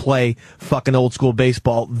how to play fucking old school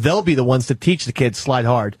baseball. They'll be the ones to teach the kids slide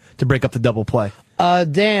hard to break up the double play.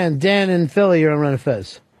 Dan in Philly, you're on Run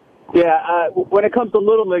Fez. Yeah, when it comes to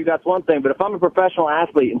Little League, that's one thing. But if I'm a professional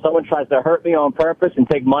athlete and someone tries to hurt me on purpose and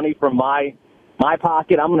take money from my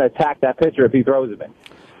pocket, I'm going to attack that pitcher if he throws it me.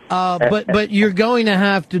 But you're going to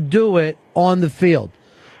have to do it on the field.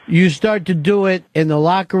 You start to do it in the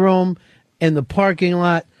locker room, in the parking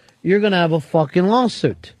lot, you're going to have a fucking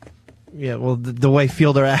lawsuit. Yeah, well, the way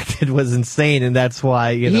Fielder acted was insane, and that's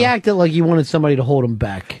why, He acted like he wanted somebody to hold him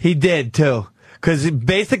back. He did, too. Because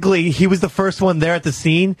basically, he was the first one there at the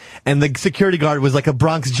scene, and the security guard was like a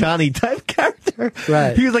Bronx Johnny type character.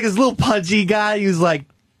 Right. He was like this little pudgy guy. He was like,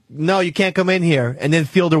 no, you can't come in here. And then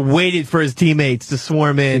Fielder waited for his teammates to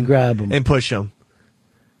swarm in, grab him, and push him.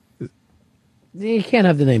 You can't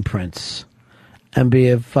have the name Prince and be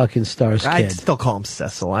a fucking Stars kid. I'd still call him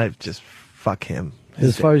Cecil. I just fuck him.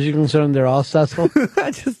 As far as you're concerned, they're all Cecil? I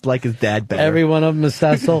just like his dad better. Every one of them is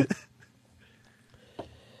Cecil?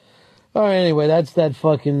 All right, anyway, that's that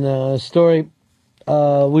fucking story.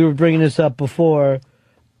 We were bringing this up before.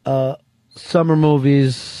 Summer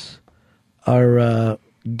movies are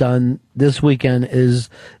done. This weekend is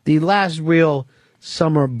the last real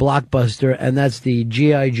summer blockbuster, and that's the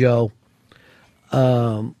G.I. Joe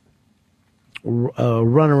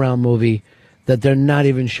runaround movie that they're not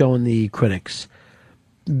even showing the critics.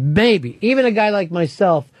 Maybe. Even a guy like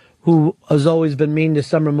myself, who has always been mean to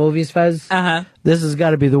summer movies, Fez, this has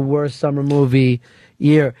got to be the worst summer movie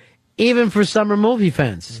year, even for summer movie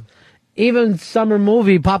fans. Even summer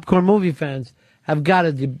movie, popcorn movie fans have got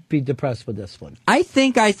to be depressed with this one. I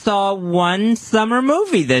think I saw one summer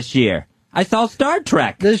movie this year. I saw Star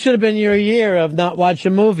Trek. This should have been your year of not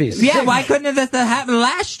watching movies. Yeah, why couldn't this have happened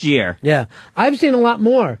last year? Yeah. I've seen a lot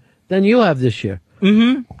more than you have this year.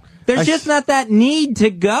 Mm-hmm. There's just not that need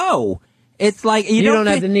to go. It's like you don't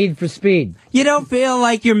have the need for speed. You don't feel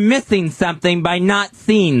like you're missing something by not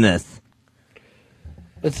seeing this.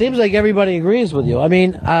 It seems like everybody agrees with you. I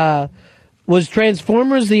mean, was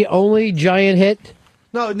Transformers the only giant hit?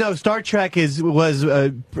 No. Star Trek was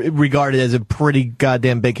regarded as a pretty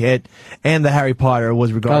goddamn big hit, and the Harry Potter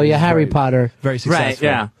was regarded. as Harry Potter, very successful.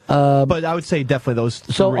 Right? Yeah. But I would say definitely those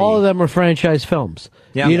three. So all of them are franchise films.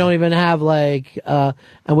 Yeah. You don't even have and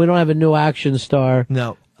we don't have a new action star.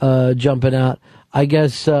 No. Jumping out. I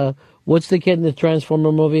guess what's the kid in the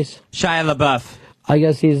Transformer movies? Shia LaBeouf. I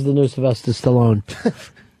guess he's the new Sylvester Stallone.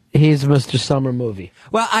 He's Mr. Summer movie.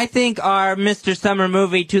 Well, I think our Mr. Summer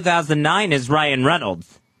movie 2009 is Ryan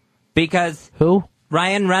Reynolds. Because... Who?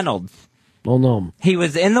 Ryan Reynolds. Oh, no. He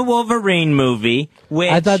was in the Wolverine movie, which...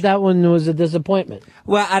 I thought that one was a disappointment.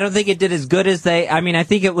 Well, I don't think it did as good as they... I mean, I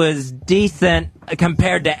think it was decent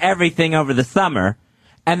compared to everything over the summer.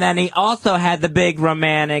 And then he also had the big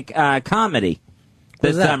romantic comedy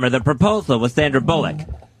this summer, The Proposal with Sandra Bullock.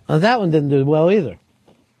 Oh, that one didn't do well either.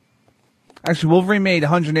 Actually, Wolverine made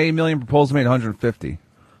 180 million. Proposal made 150.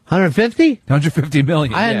 150? 150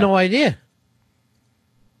 million. I had no idea.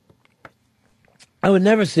 I would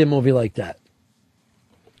never see a movie like that.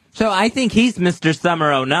 So I think he's Mr.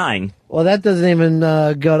 Summer 09. Well, that doesn't even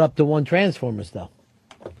go up to one Transformers, though.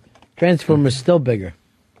 Transformers still bigger.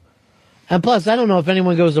 And plus, I don't know if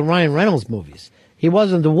anyone goes to Ryan Reynolds movies. He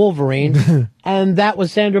wasn't the Wolverine, and that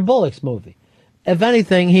was Sandra Bullock's movie. If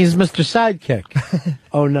anything, he's Mr. Sidekick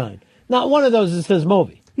 09. Not one of those is his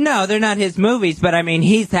movie. No, they're not his movies, but I mean,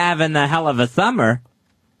 he's having the hell of a summer.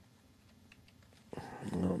 I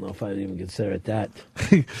don't know if I'd even consider it that.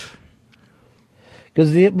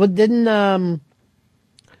 Because didn't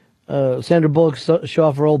Sandra Bullock show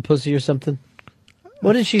off her old pussy or something?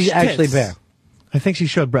 What did she actually Tits. bear? I think she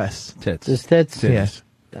showed breasts. Tits. Just tits? Yes.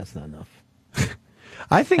 That's not enough.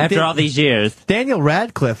 I think After all these years. Daniel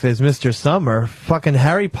Radcliffe is Mr. Summer. Fucking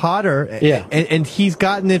Harry Potter. Yeah. And he's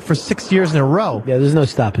gotten it for 6 years in a row. Yeah, there's no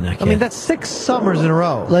stopping that kid. I mean, that's 6 summers in a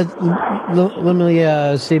row. Let me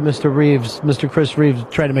see Mr. Reeves, Mr. Chris Reeves,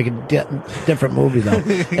 try to make a different movie, though.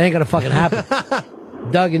 It ain't gonna fucking happen.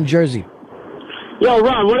 Doug in Jersey. Yo,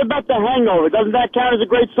 Ron, what about The Hangover? Doesn't that count as a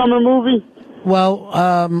great summer movie?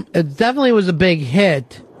 Well, it definitely was a big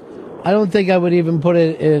hit. I don't think I would even put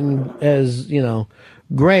it in as,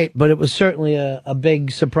 great, but it was certainly a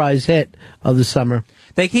big surprise hit of the summer.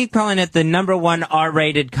 They keep calling it the #1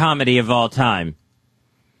 R-rated comedy of all time.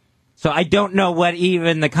 So I don't know what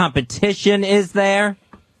even the competition is there,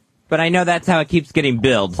 but I know that's how it keeps getting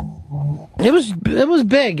billed. It was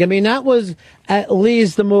big. I mean, that was at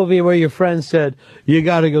least the movie where your friend said, you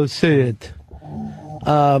gotta go see it.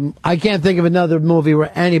 I can't think of another movie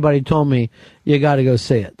where anybody told me, you gotta go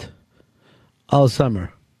see it. All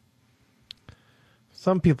summer.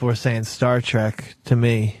 Some people were saying Star Trek to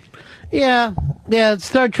me. Yeah,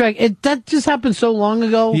 Star Trek. That just happened so long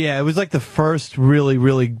ago. Yeah, it was like the first really,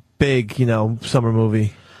 really big, summer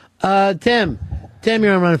movie. Tim,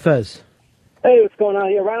 you're on Run and Fez. Hey, what's going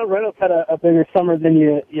on? Yeah, Ryan Reynolds had a bigger summer than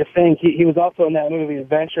you think. He was also in that movie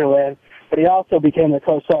Adventureland, but he also became the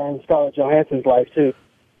co-star in Scarlett Johansson's life, too.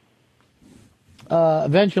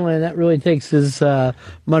 Eventually, that really takes his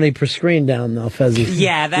money per screen down, though, Fezzy.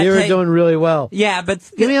 Yeah, that's... You were doing really well. Yeah, but...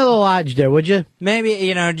 Give me a little odge there, would you?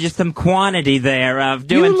 Maybe, just some quantity there of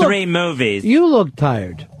doing 3 movies. You look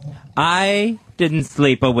tired. I didn't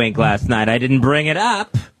sleep a wink last night. I didn't bring it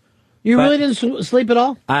up. You really didn't sleep at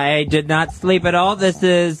all? I did not sleep at all. This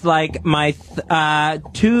is like my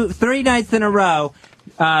 3 nights in a row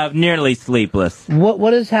nearly sleepless.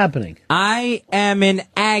 What is happening? I am in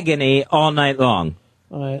agony all night long.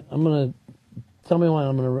 All right, tell me when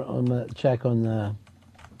I'm gonna check on the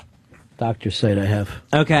doctor's site I have.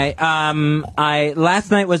 Okay,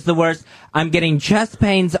 last night was the worst. I'm getting chest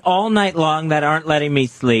pains all night long that aren't letting me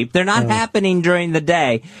sleep. They're not happening during the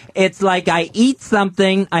day. It's like I eat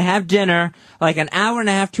something, I have dinner, like an hour and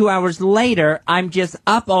a half, 2 hours later, I'm just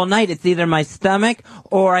up all night. It's either my stomach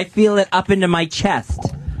or I feel it up into my chest.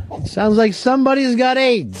 Sounds like somebody's got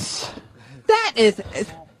AIDS. That is...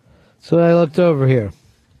 So I looked over here.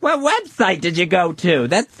 What website did you go to?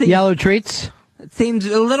 That's Yellow Treats. It seems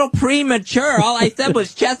a little premature. All I said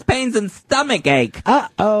was chest pains and stomach ache.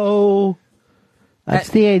 Uh-oh. That's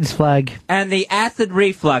the AIDS flag. And the acid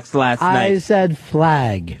reflux last night. I said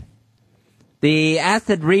flag. The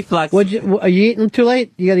acid reflux... Are you eating too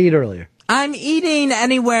late? You gotta eat earlier. I'm eating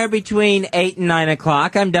anywhere between 8 and 9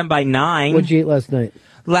 o'clock. I'm done by 9. What'd you eat last night?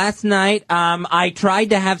 Last night, I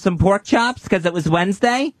tried to have some pork chops because it was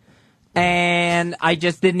Wednesday, and I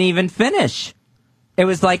just didn't even finish. It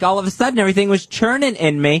was like all of a sudden everything was churning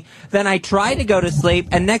in me. Then I try to go to sleep,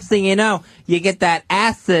 and next thing you know, you get that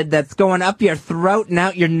acid that's going up your throat and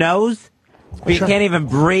out your nose. You can't even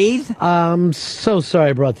breathe. I'm so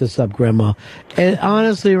sorry I brought this up, Grandma. It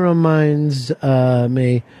honestly reminds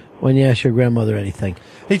me when you ask your grandmother anything.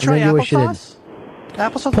 Hey, try you wish you applesauce?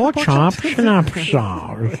 Applesauce? Pork chops and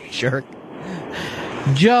applesauce. Jerk.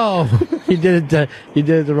 Joe, you did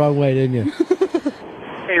it the wrong way, didn't you?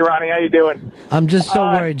 Hey, Ronnie, how you doing? I'm just so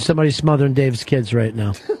worried somebody's smothering Dave's kids right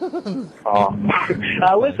now. Listen,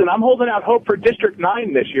 I'm holding out hope for District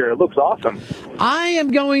 9 this year. It looks awesome. I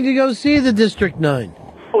am going to go see the District 9.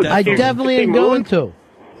 Oh, I definitely am going to.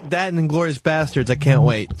 That and Inglourious Bastards. I can't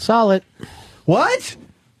wait. Solid. What?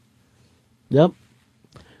 Yep.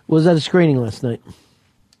 Was at a screening last night.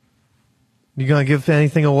 You gonna give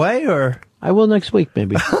anything away, or I will next week,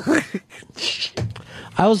 maybe.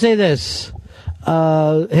 I will say this: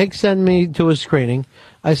 Hicks sent me to a screening.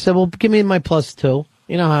 I said, "Well, give me my +2."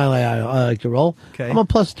 You know how I like to roll. Okay. I'm a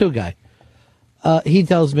 +2 guy. He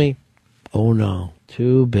tells me, "Oh no,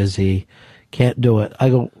 too busy, can't do it." I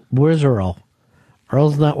go, "Where's Earl?"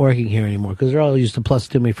 Earl's not working here anymore because Earl used to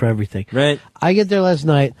 +2 me for everything. Right. I get there last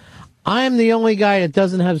night. I am the only guy that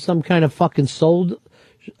doesn't have some kind of fucking shoulder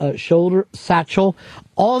satchel.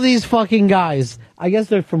 All these fucking guys, I guess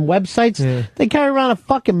they're from websites. They carry around a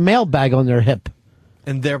fucking mailbag on their hip.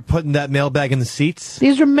 and they're putting that mailbag in the seats?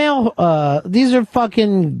 These are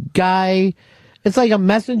fucking guy. It's like a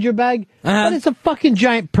messenger bag, but it's a fucking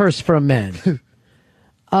giant purse for a man.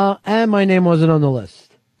 And my name wasn't on the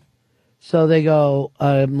list. So they go,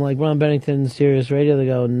 I'm like, Ron Bennington, Sirius Radio. They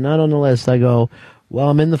go, not on the list. I go, well,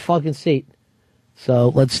 I'm in the fucking seat. So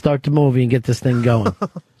let's start the movie and get this thing going.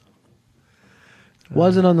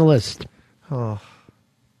 Wasn't on the list. Oh,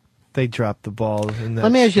 they dropped the ball. In that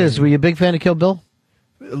Let me ask you this. Were you a big fan of Kill Bill?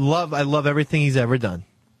 I love everything he's ever done.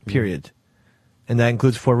 Period. And that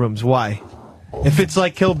includes Four Rooms. Why? If it's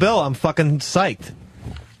like Kill Bill, I'm fucking psyched.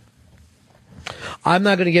 I'm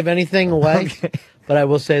not going to give anything away, but I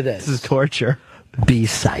will say this. This is torture. Be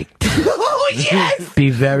psyched. Oh, yes!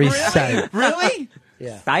 Be very psyched. Really?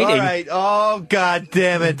 Yeah. All right. Oh, God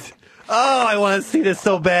damn it. Oh, I want to see this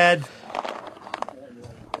so bad.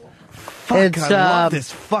 Fuck, I love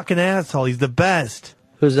this fucking asshole. He's the best.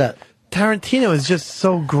 Who's that? Tarantino is just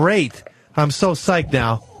so great. I'm so psyched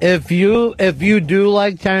now. If you do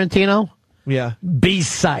like Tarantino, yeah, be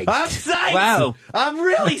psyched. I'm psyched. Wow. I'm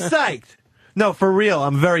really psyched. No, for real.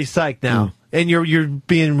 I'm very psyched now. And you're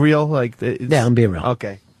being real? Yeah, I'm being real.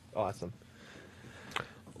 Okay. Awesome.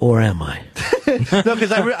 Or am I? No,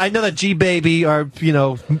 because I know that G-Baby, our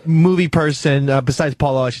movie person, besides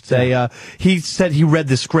Paulo, I should say, he said he read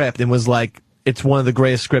the script and was like, it's one of the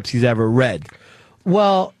greatest scripts he's ever read.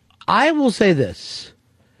 Well, I will say this.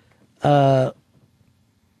 I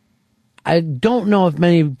don't know if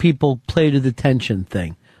many people play to the tension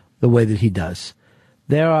thing the way that he does.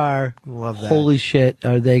 There are, Love that. holy shit,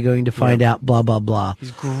 are they going to find out, blah, blah, blah.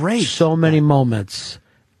 He's great. So many moments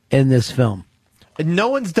in this film. And no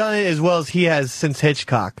one's done it as well as he has since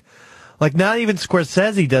Hitchcock. Like, not even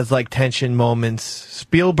Scorsese does, tension moments.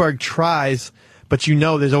 Spielberg tries, but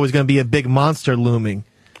there's always going to be a big monster looming.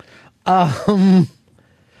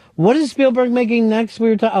 What is Spielberg making next?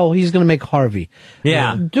 He's going to make Harvey.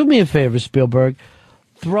 Yeah. Do me a favor, Spielberg.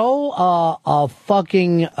 Throw a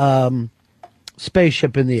fucking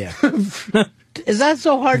spaceship in the air. Is that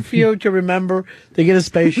so hard for you to remember to get a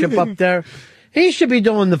spaceship up there? He should be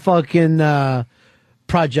doing the fucking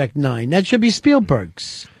Project 9. That should be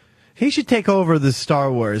Spielberg's. He should take over the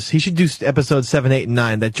Star Wars. He should do episodes 7, 8, and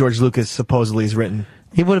 9 that George Lucas supposedly has written.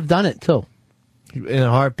 He would have done it, too. In a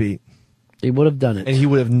heartbeat. He would have done it. And he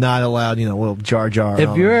would have not allowed, little Jar Jar.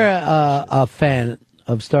 If you're a fan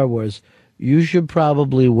of Star Wars, you should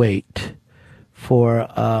probably wait for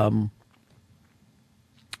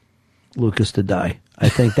Lucas to die. I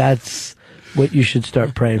think that's what you should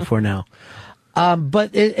start praying for now. But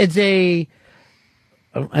it's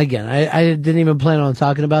again, I didn't even plan on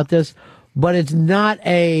talking about this, but it's not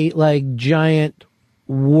a giant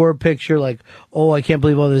war picture I can't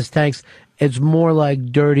believe all these tanks. It's more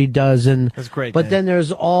like Dirty Dozen. That's great. But then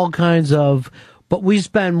there's all kinds of, but we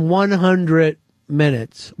spend 100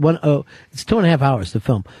 minutes, it's 2.5 hours to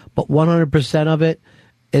film, but 100% of it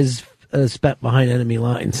is spent behind enemy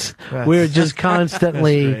lines. We're just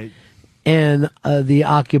constantly in the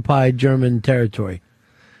occupied German territory.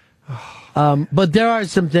 But there are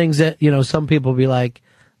some things that, some people be like,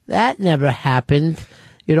 that never happened.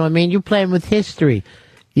 You know what I mean? You're playing with history.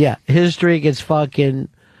 Yeah, history gets fucking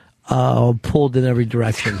pulled in every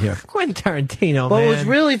direction here. Quentin Tarantino, But man. what's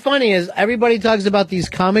really funny is everybody talks about these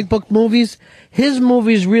comic book movies. His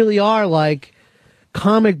movies really are like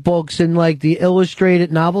comic books and the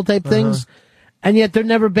illustrated novel type things, and yet they're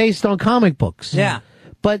never based on comic books. Yeah.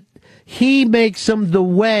 But he makes them the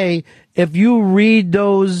way, if you read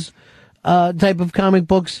those type of comic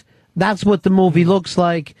books, that's what the movie looks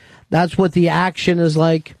like. That's what the action is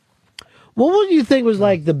like. What would you think was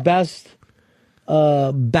the best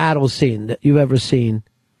battle scene that you've ever seen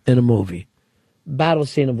in a movie? Battle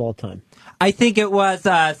scene of all time. I think it was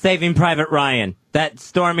Saving Private Ryan. That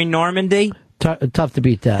storming Normandy. Tough to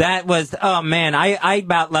beat that. That was, oh man, I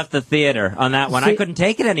about left the theater on that one. See- I couldn't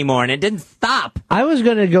take it anymore, and it didn't stop. I was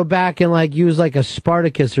going to go back and like use like a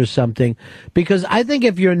Spartacus or something, because I think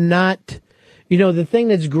if you're not, the thing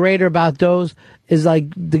that's greater about those is like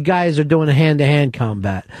the guys are doing a hand-to-hand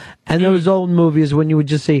combat. And those old movies when you would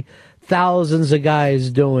just see thousands of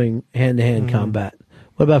guys doing hand-to-hand combat.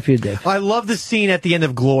 What about for you, Dave? I love the scene at the end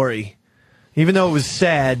of Glory. Even though it was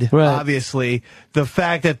sad, obviously, the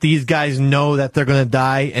fact that these guys know that they're going to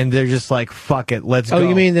die and they're just like, fuck it, let's go. Oh,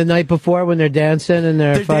 you mean the night before when they're dancing and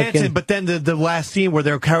they're fucking... dancing, but then the last scene where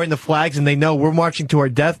they're carrying the flags and they know we're marching to our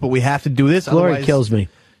death, but we have to do this. Glory otherwise... kills me.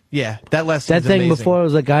 Yeah, that last That scene's thing amazing. before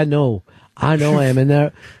was like, I know I am. And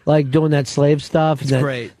they're like doing that slave stuff. It's and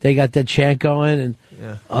great. They got that chant going. And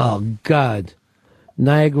oh, God.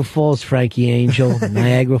 Niagara Falls, Frankie Angel.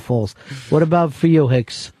 Niagara Falls. What about for you,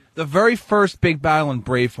 Hicks? The very first big battle in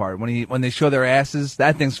Braveheart, when they show their asses,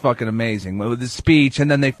 that thing's fucking amazing. With the speech,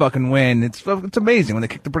 and then they fucking win. It's amazing when they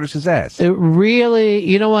kick the British's ass. It really,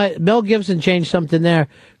 you know what? Mel Gibson changed something there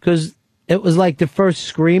because it was like the first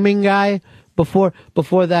screaming guy. Before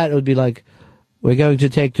that, it would be like, we're going to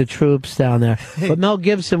take the troops down there. But Mel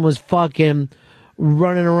Gibson was fucking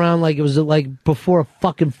running around like it was like before a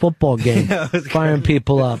fucking football game, firing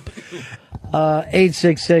people up.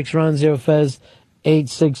 866 Ron Zero Fez.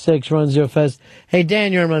 866 Run Zero Fez. Hey,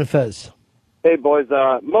 Dan, you're on Run Fez. Hey, boys.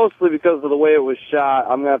 Mostly because of the way it was shot,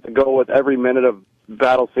 I'm going to have to go with every minute of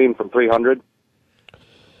battle scene from 300.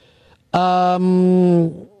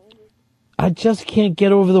 I just can't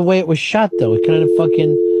get over the way it was shot, though. It kind of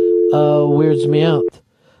fucking weirds me out.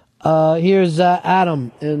 Here's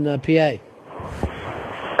Adam in PA.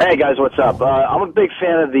 Hey guys, what's up? I'm a big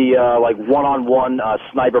fan of the one-on-one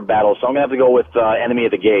sniper battle, so I'm gonna have to go with Enemy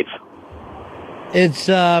at the Gates. It's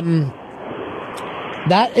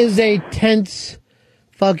that is a tense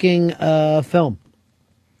fucking film.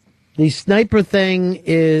 The sniper thing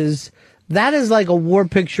is like a war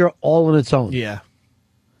picture all on its own. Yeah.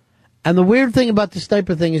 And the weird thing about the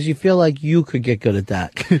sniper thing is you feel like you could get good at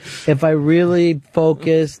that. If I really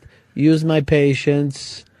focused, used my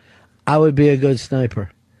patience, I would be a good sniper.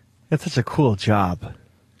 That's such a cool job.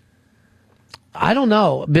 I don't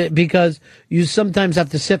know, because you sometimes have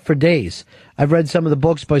to sit for days. I've read some of the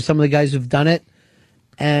books by some of the guys who've done it,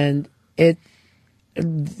 and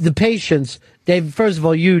the patience, Dave, first of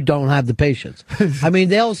all, you don't have the patience. I mean,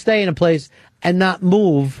 they'll stay in a place and not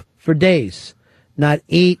move for days, not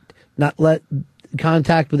eat, not let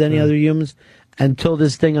contact with any other humans until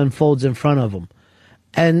this thing unfolds in front of them.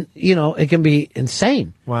 And, it can be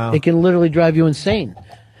insane. Wow. It can literally drive you insane.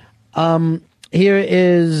 Here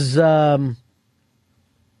is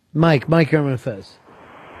Mike. Mike, you're on Fez.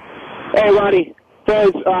 Hey, Ronnie.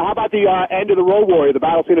 Fez, how about the end of the Road Warrior, the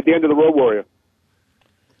battle scene at the end of the Road Warrior?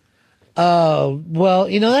 Well,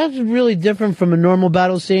 that's really different from a normal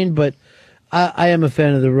battle scene, but I am a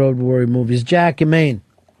fan of the Road Warrior movies. Jack in Maine.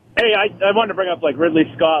 Hey, I wanted to bring up like Ridley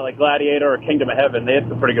Scott, like Gladiator or Kingdom of Heaven. They had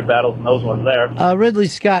some pretty good battles in those ones there. Ridley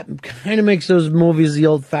Scott kind of makes those movies the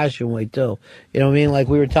old-fashioned way, too. You know what I mean? Like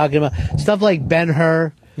we were talking about stuff like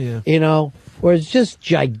Ben-Hur, where it's just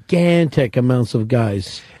gigantic amounts of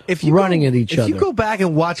guys running at each other. If you go back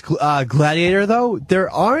and watch Gladiator, though,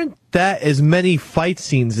 there aren't that as many fight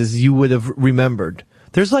scenes as you would have remembered.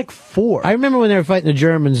 There's like 4. I remember when they were fighting the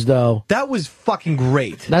Germans, though. That was fucking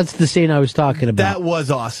great. That's the scene I was talking about. That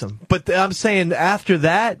was awesome. But I'm saying after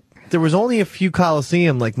that, there was only a few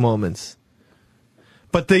Colosseum-like moments.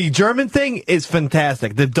 But the German thing is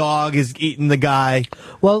fantastic. The dog is eating the guy.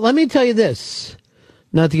 Well, let me tell you this.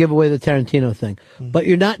 Not to give away the Tarantino thing. But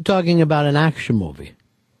you're not talking about an action movie.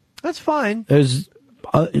 That's fine. There's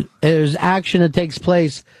action that takes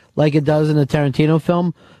place like it does in a Tarantino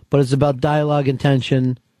film, but it's about dialogue and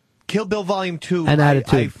tension. Kill Bill Volume 2, and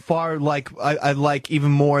attitude. I like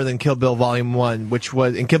even more than Kill Bill Volume 1, which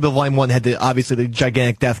was, and Kill Bill Volume 1 had obviously the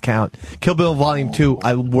gigantic death count. Kill Bill Volume 2,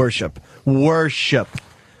 I worship.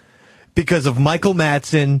 Because of Michael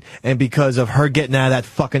Madsen and because of her getting out of that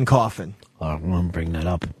fucking coffin. Oh, I'm going to bring that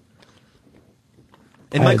up.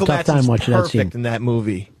 And Michael Madsen's perfect in that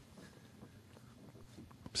movie.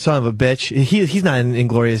 Son of a bitch. He's not in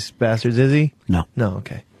Inglourious Bastards, is he? No. No,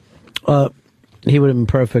 okay. He would have been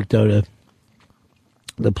perfect, though,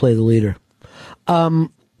 to play the leader. In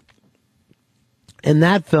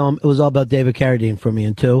that film, it was all about David Carradine for me,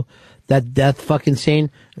 and too. That death fucking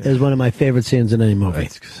scene is one of my favorite scenes in any movie.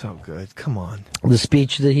 It's so good. Come on. The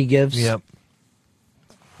speech that he gives. Yep.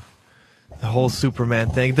 The whole Superman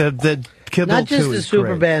thing. The Kill Bill Not just 2 the is great.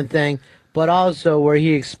 Superman thing, but also where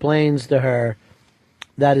he explains to her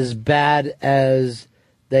that as bad as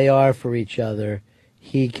they are for each other,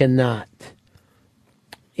 he cannot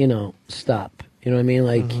stop. You know what I mean?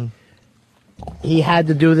 Like, he had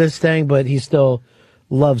to do this thing, but he still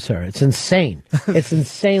loves her. It's insane. It's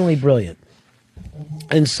insanely brilliant.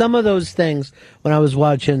 And some of those things, when I was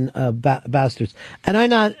watching Bastards, and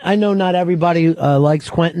I know not everybody likes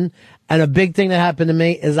Quentin, and a big thing that happened to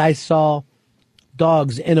me is I saw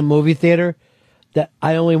Dogs in a movie theater that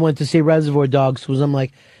I only went to see Reservoir Dogs because I'm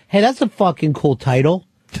like, hey, that's a fucking cool title.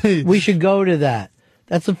 We should go to that.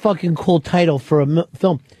 That's a fucking cool title for a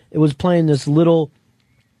film. It was playing this little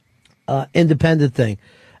independent thing.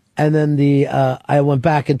 And then I went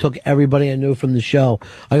back and took everybody I knew from the show.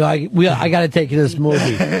 I got to take you to this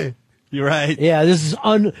movie. You're right. Yeah, this is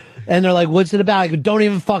and they're like, what's it about? I go, don't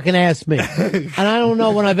even fucking ask me. And I don't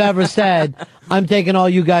know when I've ever said, I'm taking all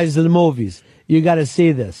you guys to the movies. You got to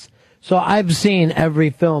see this. So I've seen every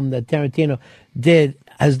film that Tarantino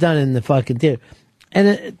has done in the fucking theater.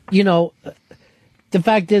 And, the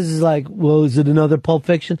fact is like, well, is it another Pulp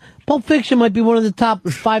Fiction? Pulp Fiction might be one of the top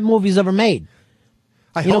 5 movies ever made.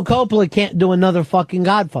 Coppola can't do another fucking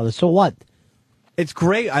Godfather, so what? It's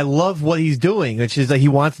great. I love what he's doing, which is that he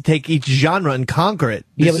wants to take each genre and conquer it.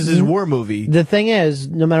 This is his war movie. The thing is,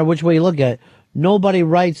 no matter which way you look at it, nobody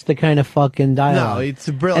writes the kind of fucking dialogue. No, it's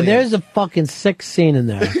brilliant. And there's a fucking sick scene in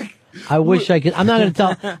there. I wish I could. I'm not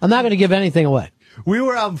going to give anything away. We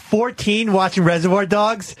were 14 watching Reservoir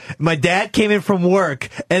Dogs. My dad came in from work,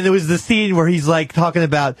 and there was the scene where he's like talking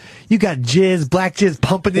about, you got black jizz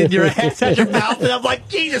pumping in your ass at your mouth, and I'm like,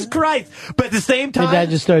 Jesus Christ. But at the same time, your dad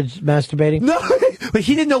just started masturbating? No, but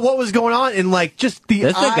he didn't know what was going on, and like just the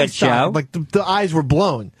This is a good show. Like the eyes were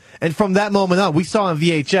blown. And from that moment on, we saw on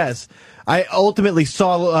VHS. I ultimately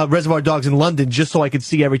saw Reservoir Dogs in London just so I could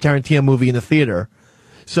see every Tarantino movie in the theater.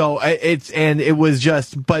 So it was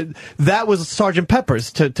just, but that was Sgt.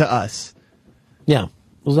 Pepper's to us. Yeah, it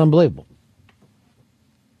was unbelievable.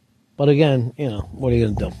 But again, what are you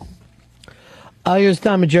going to do? Here's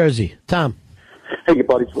Tom in Jersey. Tom. Hey, you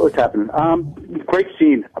buddies. What's happening? Great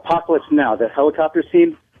scene. Apocalypse Now. That helicopter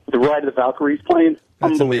scene with the Ride of the Valkyries playing.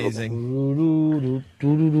 That's amazing.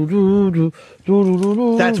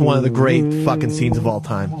 That's one of the great fucking scenes of all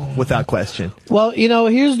time, without question. Well,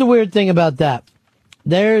 here's the weird thing about that.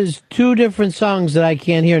 There's 2 different songs that I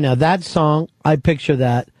can't hear now. That song, I picture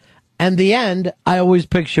that. And the end, I always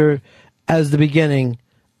picture as the beginning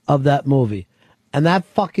of that movie. And that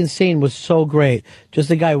fucking scene was so great. Just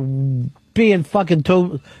the guy being fucking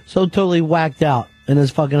so totally whacked out in his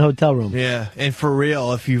fucking hotel room. Yeah, and for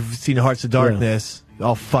real, if you've seen Hearts of Darkness,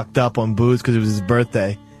 all fucked up on booze because it was his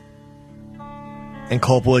birthday. And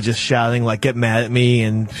Coppola just shouting, like, get mad at me,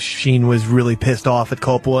 and Sheen was really pissed off at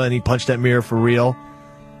Coppola, and he punched that mirror for real.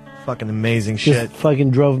 Fucking amazing shit. Just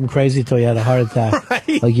fucking drove him crazy till he had a heart attack.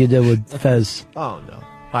 Right? Like you did with Fez. Oh, no.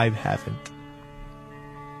 I haven't.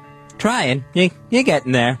 Trying. You're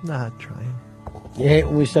getting there. Not trying. You hate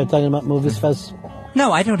when we start talking about movies, Fez?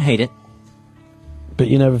 No, I don't hate it. But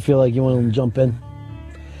you never feel like you want to jump in?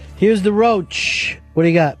 Here's the Roach. What do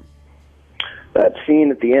you got? That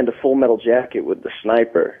scene at the end of Full Metal Jacket with the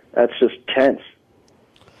sniper. That's just tense.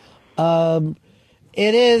 It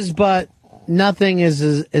is, but nothing is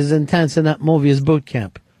as intense in that movie as Boot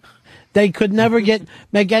Camp. They could never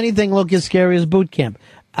make anything look as scary as Boot Camp.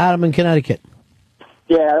 Adam in Connecticut.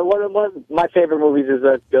 Yeah, one of my favorite movies is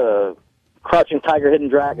Crouching Tiger, Hidden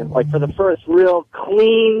Dragon. Like, for the first real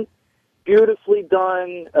clean, beautifully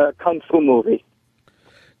done kung fu movie.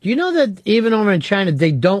 Do you know that even over in China,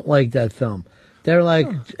 they don't like that film? They're like,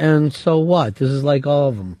 and so what? This is like all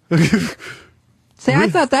of them. See, I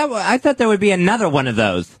thought there would be another one of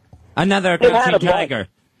those. Another Crouching Tiger.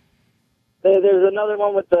 There's another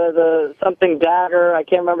one with the something dagger. I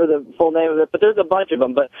can't remember the full name of it, but there's a bunch of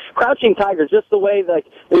them. But Crouching Tiger, just the way it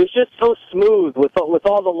was just so smooth with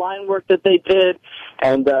all the line work that they did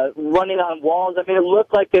and running on walls. I mean, it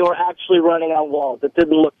looked like they were actually running on walls. It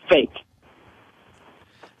didn't look fake.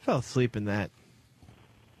 I fell asleep in that.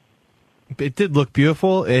 It did look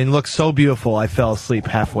beautiful, and it looked so beautiful I fell asleep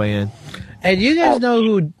halfway in. Hey, do you guys know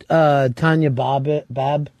who Tanya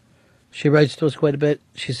Bab? She writes to us quite a bit.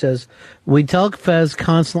 She says, we tell Fez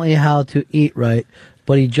constantly how to eat right,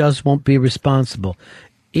 but he just won't be responsible.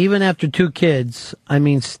 Even after 2 kids, I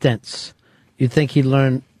mean stints. You'd think he'd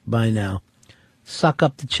learn by now. Suck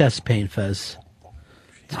up the chest pain, Fez.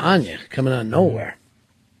 Tanya, coming out of nowhere.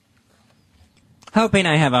 Hoping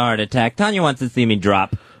I have a heart attack. Tanya wants to see me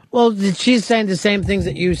drop. Well, she's saying the same things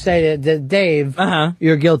that you say to Dave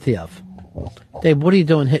you're guilty of. Dave, what are you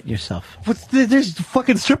doing hitting yourself? There's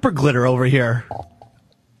fucking stripper glitter over here.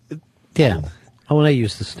 Yeah. I want to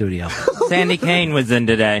use the studio. Sandy Kane was in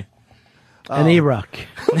today. And E-Rock.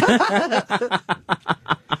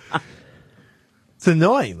 It's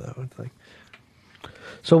annoying, though. It's like,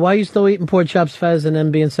 So why are you still eating pork chops, Fez, and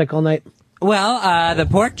then being sick all night? Well, the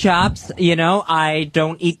pork chops, I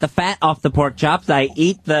don't eat the fat off the pork chops. I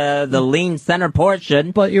eat the lean center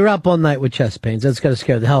portion. But you're up all night with chest pains. That's going to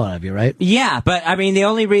scare the hell out of you, right? Yeah, but I mean, the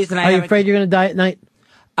only reason Are you afraid you're going to die at night?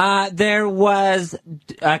 There was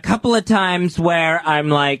a couple of times where I'm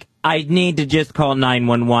like, I need to just call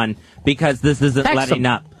 911 because this isn't Text letting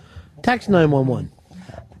them. up. Text 911.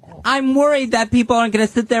 I'm worried that people aren't going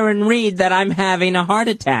to sit there and read that I'm having a heart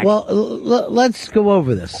attack. Well, let's go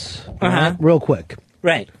over this real quick.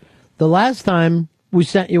 Right. The last time we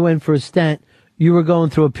sent you in for a stent, you were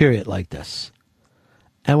going through a period like this.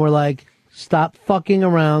 And we're like, stop fucking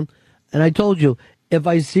around. And I told you, if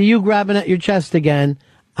I see you grabbing at your chest again,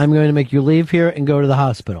 I'm going to make you leave here and go to the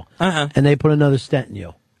hospital. And they put another stent in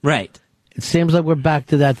you. Right. It seems like we're back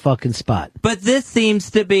to that fucking spot. But this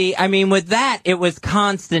seems to be, I mean, with that, it was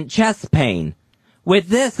constant chest pain. With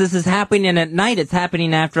this is happening at night. It's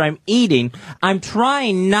happening after I'm eating. I'm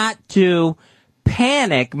trying not to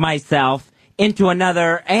panic myself into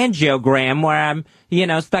another angiogram where I'm,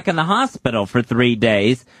 stuck in the hospital for 3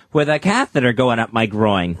 days with a catheter going up my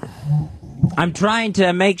groin. I'm trying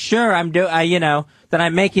to make sure that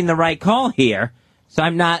I'm making the right call here, so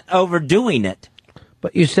I'm not overdoing it.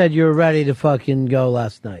 But you said you were ready to fucking go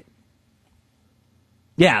last night.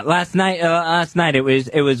 Yeah, last night it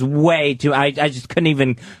was way too. I just couldn't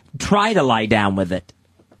even try to lie down with it.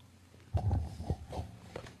 All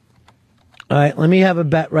right, let me have a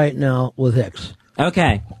bet right now with Hicks.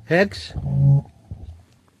 Okay. Hicks,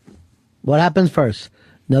 what happens first?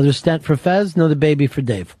 Another stent for Fez, another baby for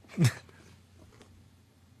Dave.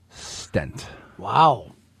 Stent. Wow.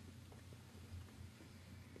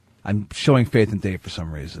 I'm showing faith in Dave for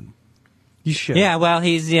some reason. you should. Yeah, well,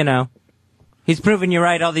 he's proven you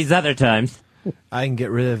right all these other times. I can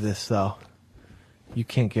get rid of this, though. You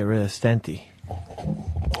can't get rid of Stenty.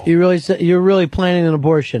 You're really planning an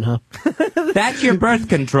abortion, huh? That's your birth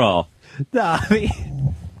control. No, I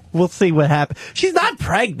mean, we'll see what happens. She's not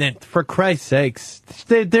pregnant, for Christ's sakes.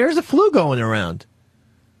 There's a flu going around.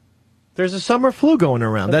 There's a summer flu going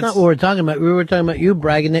around. That's not what we're talking about. We were talking about you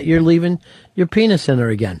bragging that you're leaving your penis in her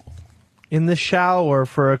again. In the shower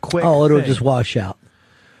for a quick it'll thing. just wash out.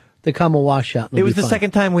 The cum will wash out. It was the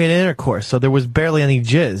second time we had intercourse, so there was barely any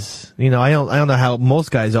jizz. I don't know how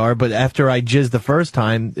most guys are, but after I jizzed the first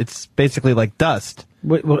time, it's basically like dust.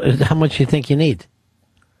 How much do you think you need?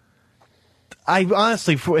 I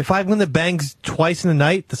honestly, if I'm going to bang twice in the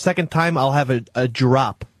night, the second time I'll have a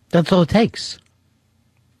drop. That's all it takes.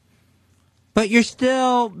 But you're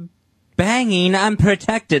still banging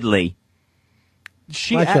unprotectedly.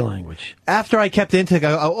 Watch your language. After I kept into it,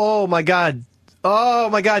 I go, oh my God,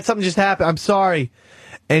 something just happened. I'm sorry.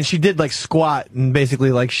 And she did squat and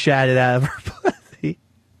basically shat it out of her pussy.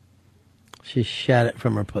 She shat it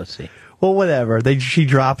from her pussy. Well, whatever. She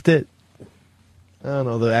dropped it. I don't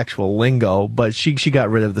know the actual lingo, but she got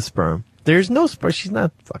rid of the sperm. There's no sperm. She's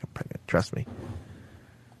not fucking pregnant. Trust me.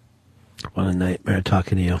 What a nightmare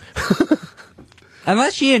talking to you.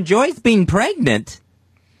 Unless she enjoys being pregnant.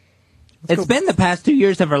 It's been the past 2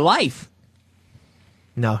 years of her life.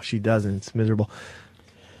 No, she doesn't. It's miserable.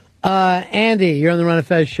 Andy, you're on the Ron and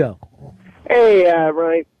Fez show. Hey,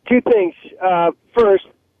 Ronnie. Two things. First,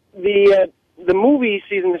 the movie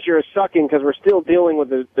season this year is sucking because we're still dealing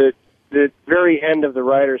with the very end of the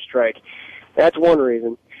writer's strike. That's one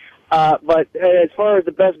reason. But as far as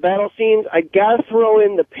the best battle scenes, I gotta throw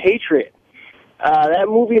in The Patriot. That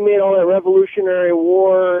movie made all that Revolutionary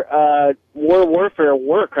War, warfare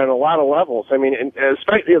work on a lot of levels. I mean, and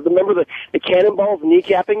especially, remember the cannonballs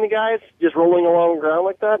kneecapping the guys, just rolling along the ground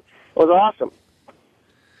like that? It was awesome.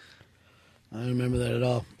 I don't remember that at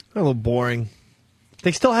all. A little boring.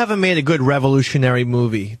 They still haven't made a good revolutionary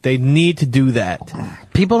movie. They need to do that.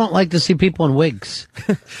 People don't like to see people in wigs.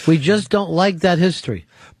 We just don't like that history.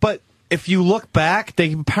 But if you look back,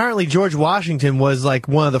 apparently George Washington was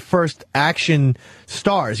one of the first action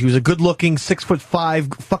stars. He was a good-looking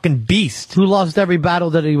 6'5" fucking beast who lost every battle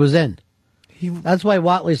that he was in. That's why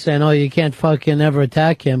Watley's saying, "Oh, you can't fucking ever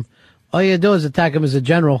attack him. All you do is attack him as a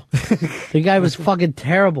general." The guy was fucking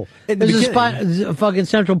terrible. There's a spot in fucking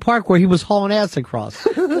Central Park where he was hauling ass across.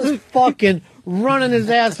 Just fucking running his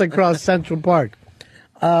ass across Central Park.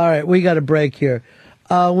 All right, we got a break here.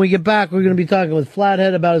 When we get back, we're going to be talking with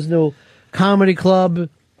Flathead about his new comedy club.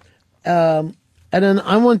 And then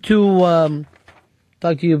I want to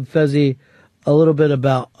talk to you, Fezzi, a little bit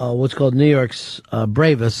about what's called New York's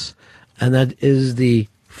bravest, and that is the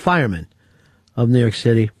firemen of New York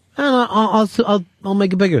City. And I'll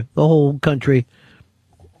make it bigger, the whole country.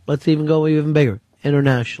 Let's even go even bigger,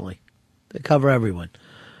 internationally. They cover everyone.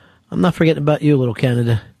 I'm not forgetting about you, little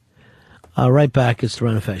Canada. Right back. It's the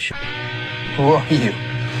Ron and Fez Show. Who are you?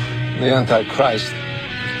 The Antichrist.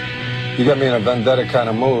 You got me in a vendetta kind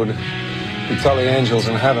of mood. You tell the angels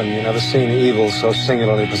in heaven you never seen evil so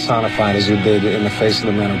singularly personified as you did in the face of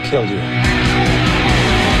the man who killed you.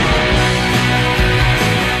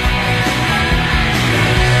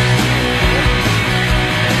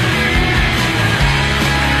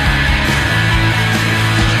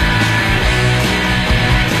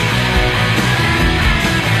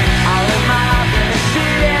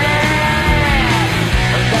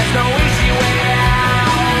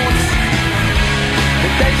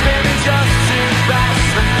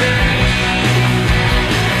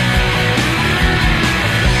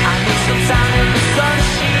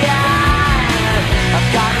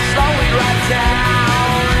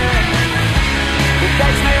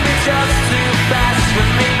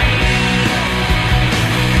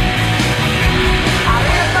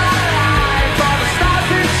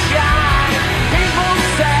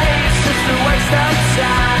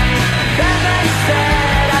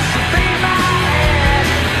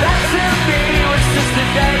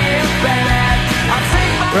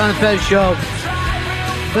 Ron Fez Show.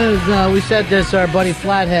 Fez, we said this, our buddy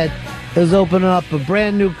Flathead is opening up a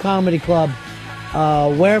brand new comedy club.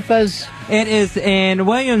 Where, Fez? It is in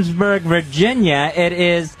Williamsburg, Virginia. It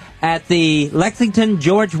is at the Lexington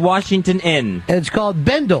George Washington Inn. It's called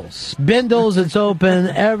Bindles. Bindles, it's open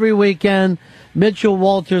every weekend. Mitchell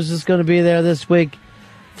Walters is going to be there this week.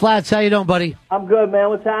 Flats, how you doing, buddy? I'm good, man.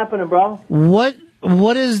 What's happening, bro?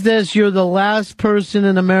 What is this? You're the last person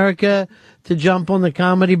in America to jump on the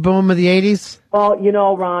comedy boom of the 80s? Well, you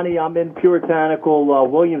know, Ronnie, I'm in puritanical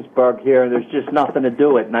Williamsburg here, and there's just nothing to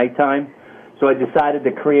do at nighttime. So I decided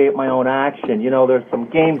to create my own action. You know, there's some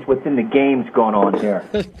games within the games going on here.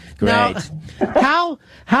 Great. Now,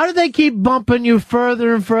 how do they keep bumping you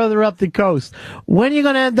further and further up the coast? When are you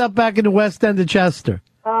going to end up back in the West End of Chester?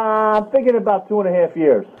 I'm thinking about 2.5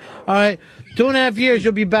 years. All right. 2.5 years,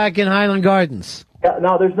 you'll be back in Highland Gardens. Yeah,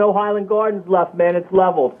 no, there's no Highland Gardens left, man. It's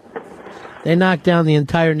leveled. They knocked down the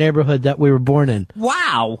entire neighborhood that we were born in.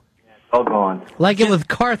 Wow. All gone. Like it with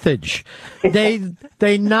Carthage.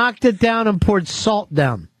 They knocked it down and poured salt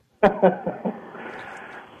down.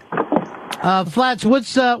 Flats,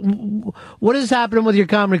 what is happening with your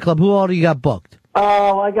comedy club? Who all do you got booked?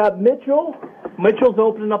 I got Mitchell. Mitchell's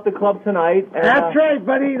opening up the club tonight. And, That's right,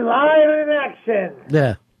 buddy. Live in action.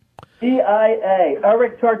 Yeah. CIA.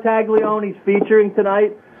 Eric Tartaglioni's featuring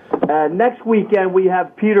tonight. Next weekend, we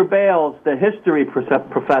have Peter Bales, the history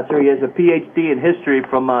professor. He has a Ph.D. in history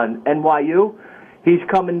from NYU. He's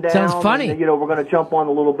coming down. Sounds funny. And, we're going to jump on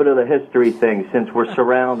a little bit of the history thing since we're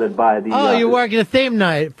surrounded by the... you're working a theme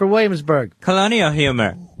night for Williamsburg. Colonial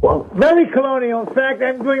humor. Well, very colonial. In fact,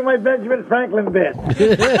 I'm doing my Benjamin Franklin bit.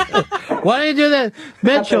 Why don't you do that,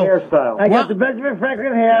 Mitchell? I got the Benjamin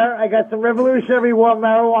Franklin hair. I got some Revolutionary War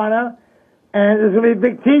marijuana. And there's going to be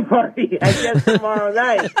a big tea party, I guess, tomorrow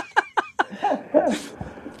night.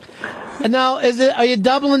 And now, are you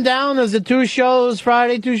doubling down? Is it 2 shows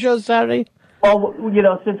Friday, 2 shows Saturday? Well,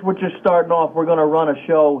 since we're just starting off, we're going to run a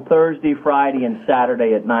show Thursday, Friday, and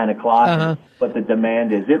Saturday at 9 o'clock. Uh-huh. What the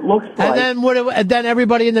demand is. It looks like... And then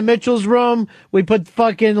everybody in the Mitchell's room, we put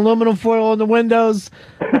fucking aluminum foil on the windows.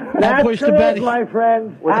 That's push the correct, bed. my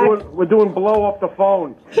friend. We're doing blow up the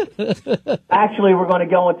phone. Actually, we're going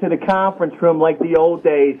to go into the conference room like the old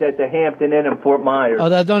days at the Hampton Inn in Fort Myers. Oh,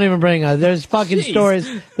 that don't even bring us. There's fucking stories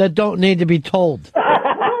that don't need to be told.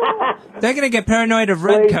 They're going to get paranoid of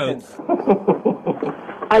redcoats.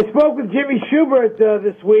 I spoke with Jimmy Schubert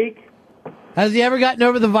this week. Has he ever gotten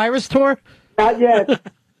over the virus tour? Not yet.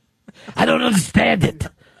 I don't understand it.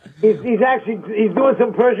 He's doing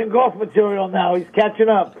some Persian Gulf material now. He's catching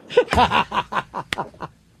up.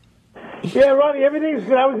 Yeah, Ronnie, everything's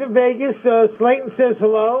good. I was in Vegas. Slayton says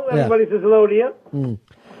hello. Everybody says hello to you.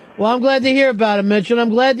 Well, I'm glad to hear about it, Mitchell. I'm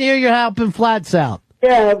glad to hear you're helping Flats out.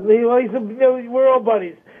 Yeah, we're all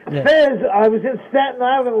buddies. Yeah. Fez, I was in Staten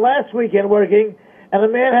Island last weekend working, and a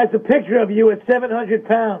man has a picture of you at 700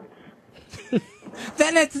 pounds.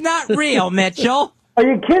 Then it's not real, Mitchell. Are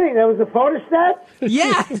you kidding? That was a photostat?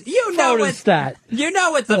 Yeah, you know Photostat. You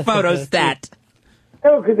know it's a photostat.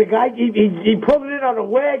 No, because the guy, he pulled it in on a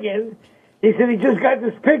wagon. He said he just got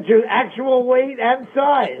this picture, actual weight and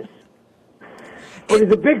size. But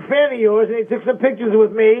he's a big fan of yours, and he took some pictures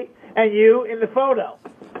with me and you in the photo.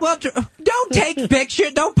 Well, don't take picture.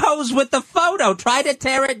 Don't pose with the photo. Try to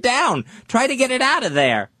tear it down. Try to get it out of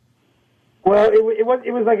there. Well, it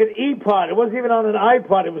was like an E-Pod. It wasn't even on an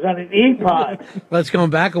iPod. It was on an E-Pod. Let's go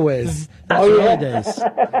back a ways. That's Oh, the yeah. early days.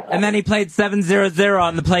 And then he played 700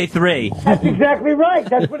 on the Play 3. That's exactly right.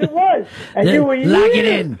 That's what it was. And you were Lock it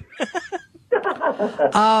here. in.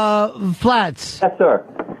 Flats. Yes,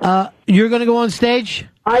 sir. You're going to go on stage?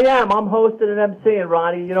 I am. I'm hosting and emceeing,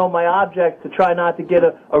 Ronnie. You know, my object to try not to get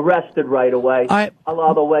arrested right away. All right. I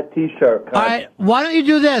love the wet T-shirt. All right, why don't you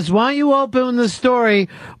do this? Why don't you open the story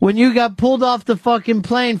when you got pulled off the fucking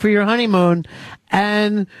plane for your honeymoon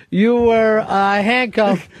and you were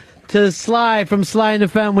handcuffed to Sly from Sly and the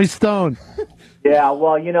Family Stone? Yeah,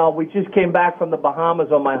 well, you know, we just came back from the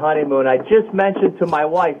Bahamas on my honeymoon. I just mentioned to my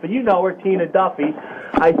wife, and you know her, Tina Duffy,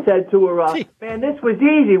 I said to her, man, this was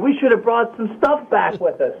easy. We should have brought some stuff back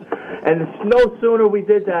with us. And no sooner we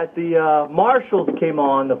did that, the marshals came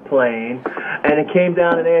on the plane, and it came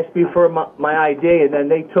down and asked me for my ID, and then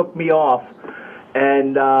they took me off.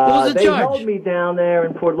 And was the they charge? held me down there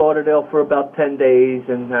in Fort Lauderdale for about 10 days,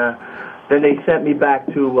 and then they sent me back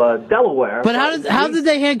to Delaware. But how did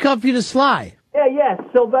they handcuff you to Sly? Yeah.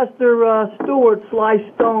 Sylvester Stewart, Sly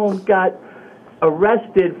Stone, got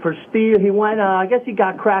arrested for steal. He went. I guess he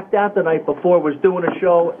got cracked out the night before. Was doing a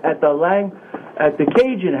show at the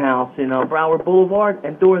Cajun House in Broward Boulevard,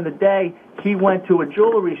 and during the day he went to a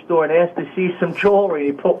jewelry store and asked to see some jewelry.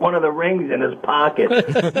 He put one of the rings in his pocket.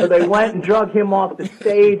 So they went and drug him off the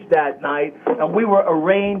stage that night, and we were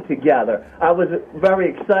arraigned together. I was very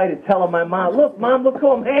excited, telling my mom, "Look, Mom, look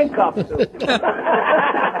who I'm handcuffed to."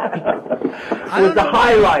 It was the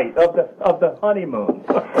highlight of the honeymoon.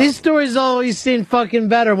 These stories always seem fucking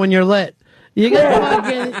better when you're lit. You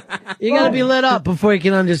gotta be lit up before you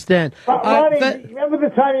can understand. Ronnie, remember the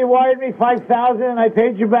time you wired me $5,000 and I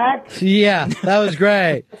paid you back? Yeah, that was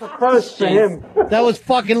great. First for him. That was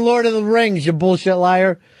fucking Lord of the Rings, you bullshit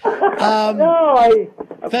liar.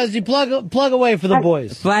 Fezzy, plug away for the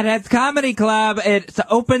boys. Flatheads Comedy Club. It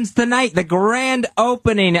opens tonight. The grand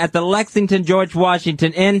opening at the Lexington George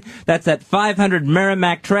Washington Inn. That's at 500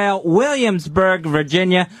 Merrimack Trail, Williamsburg,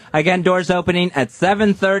 Virginia. Again, doors opening at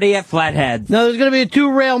 7:30 at Flatheads. Now, there's going to be a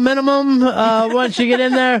 2-rail minimum once you get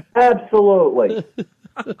in there? Absolutely.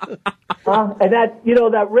 And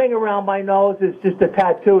that ring around my nose is just a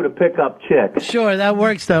tattoo to pick up chicks. Sure, that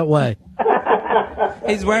works that way.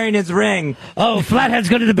 He's wearing his ring. Oh, Flathead's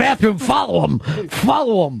going to the bathroom. Follow him.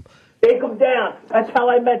 Follow him. Take him down. That's how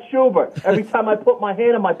I met Schubert. Every time I put my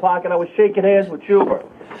hand in my pocket, I was shaking hands with Schubert.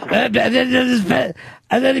 And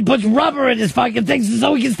then he puts rubber in his fucking things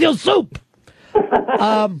so he can steal soup.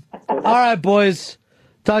 All right, boys.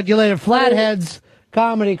 Talk to you later. Flatheads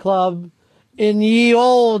Comedy Club in ye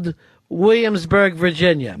old Williamsburg,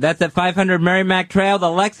 Virginia. That's at 500 Merrimack Trail, the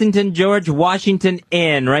Lexington George Washington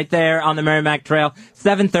Inn, right there on the Merrimack Trail,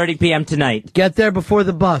 7:30 p.m. tonight. Get there before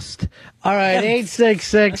the bust. All right,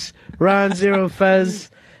 866 Ron Zero Fez.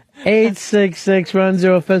 866 Ron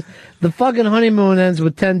Zero Fez. The fucking honeymoon ends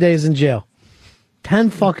with 10 days in jail. 10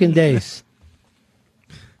 fucking days.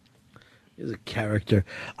 He's a character.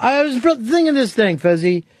 I was thinking this thing,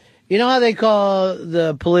 Fezzy. You know how they call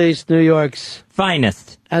the police New York's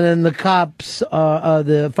finest, and then the cops,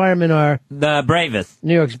 the firemen are the bravest.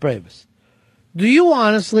 New York's bravest. Do you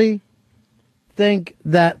honestly think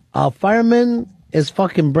that a fireman is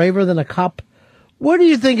fucking braver than a cop? What do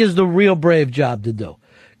you think is the real brave job to do?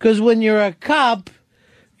 Because when you're a cop,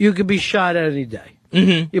 you could be shot any day.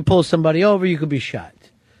 Mm-hmm. You pull somebody over, you could be shot.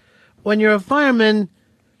 When you're a fireman,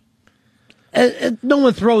 no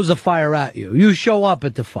one throws a fire at you. You show up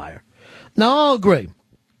at the fire. Now, I'll agree.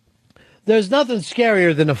 There's nothing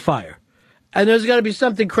scarier than a fire. And there's got to be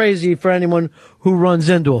something crazy for anyone who runs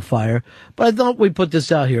into a fire. But I thought we'd put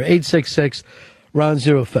this out here. 866 Ron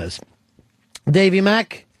Zero Fez. Davey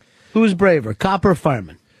Mack, who's braver, cop or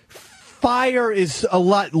fireman? Fire is a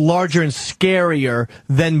lot larger and scarier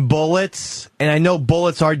than bullets. And I know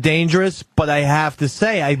bullets are dangerous, but I have to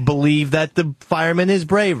say, I believe that the fireman is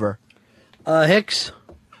braver. Hicks?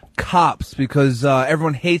 Cops, because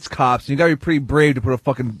everyone hates cops. You gotta be pretty brave to put a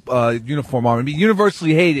fucking uniform on and be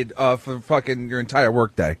universally hated for fucking your entire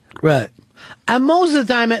workday. Right. And most of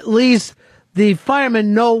the time, at least, the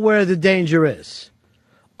firemen know where the danger is.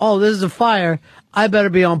 Oh, this is a fire. I better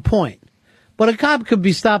be on point. But a cop could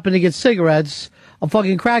be stopping to get cigarettes. A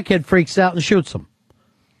fucking crackhead freaks out and shoots him.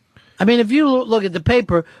 I mean, if you look at the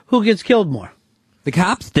paper, who gets killed more? The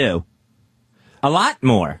cops do. A lot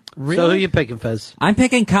more. Really? So who you picking, Fez? I'm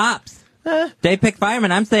picking cops. They pick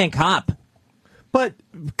firemen. I'm saying cop. But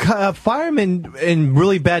firemen in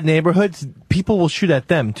really bad neighborhoods, people will shoot at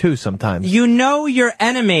them, too, sometimes. You know your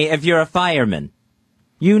enemy if you're a fireman.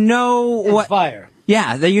 You know what... Fire.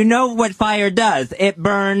 Yeah, you know what fire does. It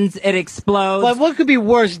burns, it explodes. But what could be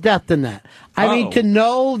worse death than that? I mean, to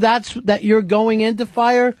know that you're going into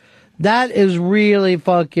fire, that is really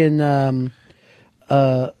fucking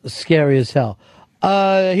scary as hell.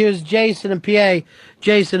 Here's Jason in PA.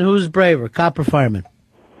 Jason, who's braver, cop or fireman?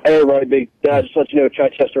 Hey, Roddy. Just let you know,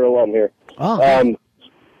 Chichester alum here. Oh.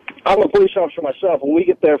 I'm a police officer myself. When we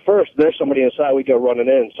get there first, there's somebody inside. We go running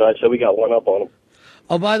in, so I said we got one up on them.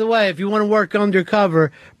 Oh, by the way, if you want to work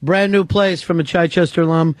undercover, brand new place from a Chichester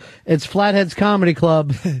alum. It's Flatheads Comedy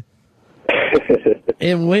Club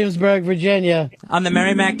in Williamsburg, Virginia. On the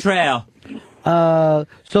Merrimack Trail.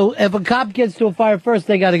 So if a cop gets to a fire first,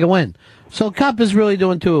 they got to go in. So a cop is really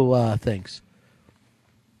doing two things.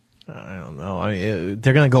 I don't know. I mean,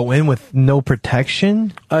 they're going to go in with no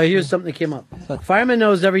protection? Here's something that came up. Fireman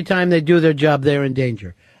knows every time they do their job, they're in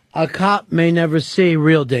danger. A cop may never see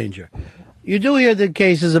real danger. You do hear the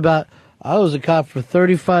cases about, I was a cop for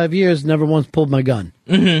 35 years, never once pulled my gun.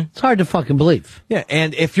 Mm-hmm. It's hard to fucking believe. Yeah,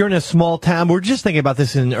 and if you're in a small town, we're just thinking about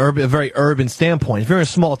this in a very urban standpoint. If you're in a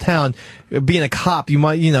small town, being a cop, you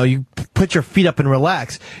might, you put your feet up and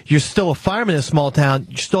relax. You're still a fireman in a small town,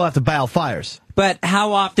 you still have to battle fires. But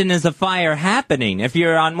how often is a fire happening? If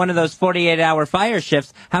you're on one of those 48-hour fire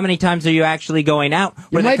shifts, how many times are you actually going out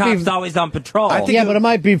where the cop's always on patrol? But it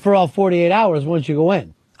might be for all 48 hours once you go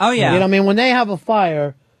in. Oh, yeah. You know what I mean? When they have a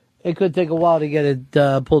fire, it could take a while to get it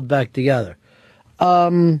pulled back together.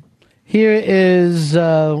 Here is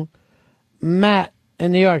Matt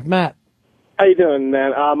in New York. Matt. How you doing,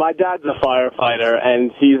 man? My dad's a firefighter,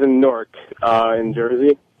 and he's in Newark, in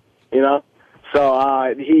Jersey,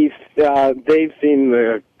 So they've seen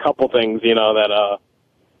a couple things, that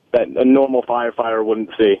a normal firefighter wouldn't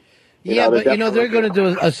see. But they're going to do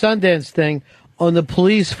a Sundance thing on the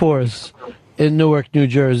police force in Newark, New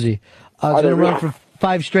Jersey. It's going to run for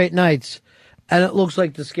 5 straight nights, and it looks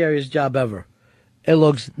like the scariest job ever. It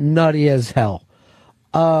looks nutty as hell.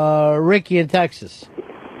 Ricky in Texas.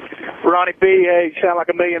 Ronnie B, hey, you sound like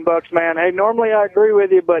 $1 million, man. Hey, normally I agree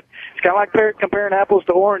with you, but it's kind of like comparing apples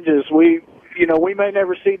to oranges. We may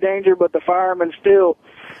never see danger, but the firemen still,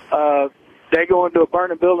 they go into a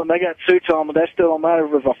burning building, they got suits on, but that still don't matter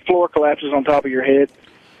if a floor collapses on top of your head.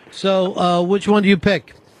 So, which one do you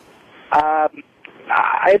pick?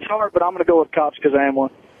 It's hard, but I'm going to go with cops because I am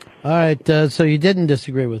one. All right, so you didn't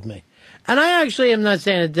disagree with me. And I actually am not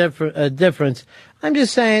saying a difference. I'm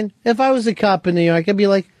just saying, if I was a cop in New York, I'd be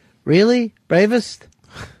like, really? Bravest?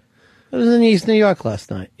 I was in East New York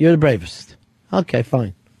last night. You're the bravest. Okay,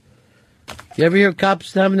 fine. You ever hear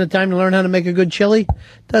cops having the time to learn how to make a good chili?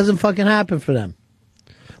 Doesn't fucking happen for them.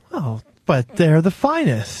 Oh, but they're the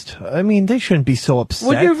finest. I mean, they shouldn't be so upset.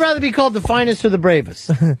 Would you rather be called the finest or the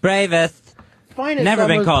bravest? Bravest. Finest. Never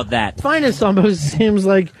been called that. Finest almost seems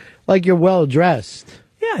like you're well dressed.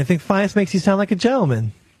 Yeah, I think finest makes you sound like a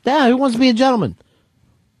gentleman. Yeah, who wants to be a gentleman?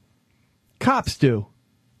 Cops do.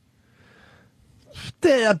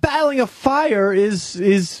 Battling a fire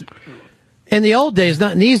is in the old days,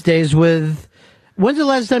 not in these days. When's the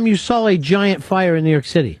last time you saw a giant fire in New York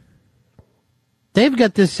City? They've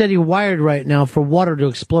got this city wired right now for water to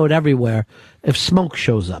explode everywhere if smoke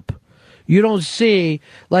shows up. You don't see,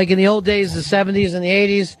 like in the old days, the 70s and the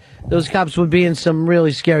 80s, those cops would be in some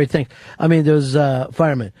really scary things. I mean, those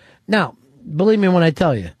firemen. Now, believe me when I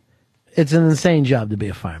tell you, it's an insane job to be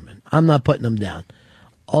a fireman. I'm not putting them down.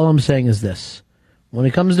 All I'm saying is this. When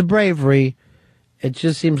it comes to bravery, it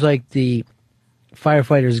just seems like the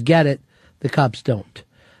firefighters get it, the cops don't.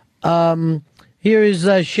 Here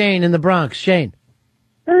is Shane in the Bronx. Shane.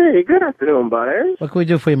 Hey, good afternoon, buddy. What can we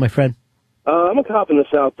do for you, my friend? I'm a cop in the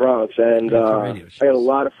South Bronx, and I got a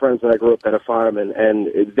lot of friends that I grew up that are firemen, and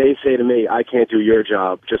they say to me, I can't do your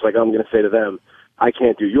job, just like I'm going to say to them, I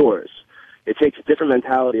can't do yours. It takes a different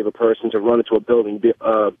mentality of a person to run into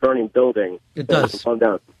a burning building. It does.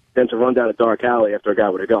 Than to run down a dark alley after a guy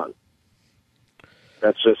with a gun.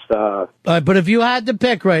 That's just... All right, but if you had to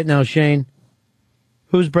pick right now, Shane,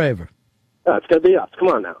 who's braver? It's going to be us. Come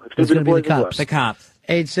on now. It's going to be the cops. The cops.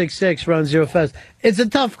 866 run zero fast. It's a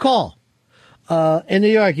tough call. In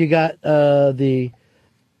New York, you got the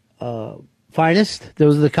finest.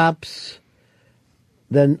 Those are the cops.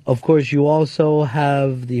 Then, of course, you also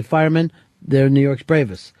have the firemen. They're New York's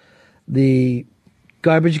bravest. The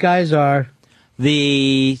garbage guys are...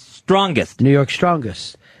 the strongest. New York's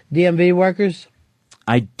strongest. DMV workers?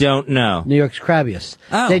 I don't know. New York's crabbiest.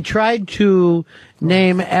 Oh. They tried to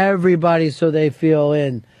name everybody so they feel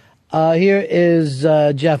in. Here is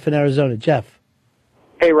Jeff in Arizona. Jeff.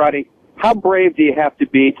 Hey, Roddy. How brave do you have to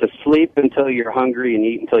be to sleep until you're hungry and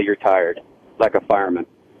eat until you're tired, like a fireman?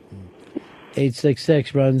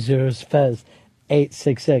 866 run zero fez.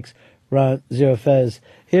 866 Ron Zero Fez.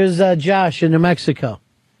 Here's Josh in New Mexico.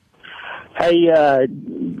 Hey,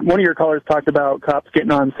 one of your callers talked about cops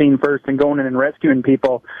getting on scene first and going in and rescuing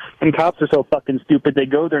people. And cops are so fucking stupid, they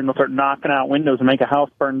go there and they'll start knocking out windows and make a house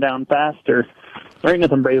burn down faster. There ain't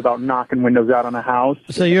nothing brave about knocking windows out on a house.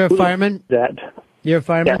 So you're a fireman? You're a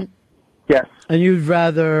fireman? Yes. And you'd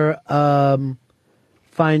rather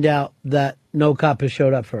find out that no cop has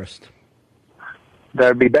showed up first?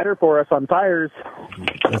 That'd be better for us on fires.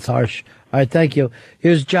 That's harsh. All right, thank you.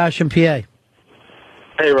 Here's Josh in PA.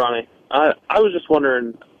 Hey, Ronnie. I was just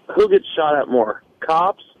wondering, who gets shot at more,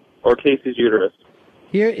 cops or Casey's uterus?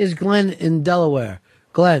 Here is Glenn in Delaware.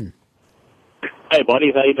 Glenn. Hey,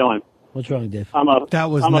 buddies, how you doing? What's wrong, Dave? I'm a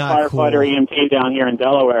firefighter EMT down here in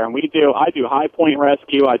Delaware, and I do high point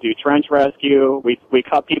rescue, I do trench rescue, we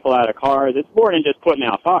cut people out of cars. It's more than just putting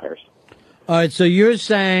out fires. All right, so you're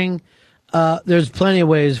saying there's plenty of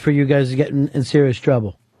ways for you guys to get in serious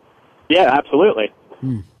trouble. Yeah, absolutely.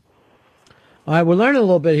 All right, we're learning a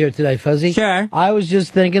little bit here today, Fuzzy. Sure. I was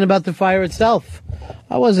just thinking about the fire itself.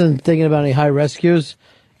 I wasn't thinking about any high rescues.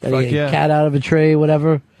 Gotta get a cat out of a tree,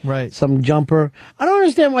 whatever. Right. Some jumper. I don't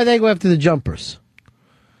understand why they go after the jumpers.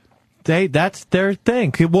 That's their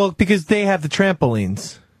thing. Well, because they have the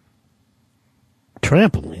trampolines.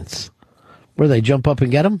 Trampolines? Where they jump up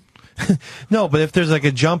and get them? No, but if there's like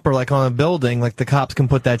a jumper, like on a building, like the cops can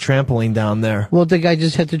put that trampoline down there. Well, the guy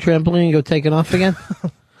just hit the trampoline and go taking off again?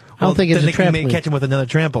 I don't think it's a then they trampoline. can catch him with another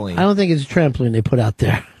trampoline. I don't think it's a trampoline they put out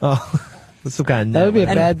there. Oh, that's some kind of that would be a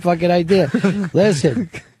bad fucking idea.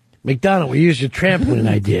 Listen, McDonald, we used your trampoline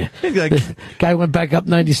idea. Guy went back up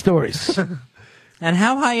 90 stories. And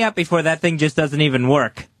how high up before that thing just doesn't even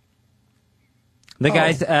work? The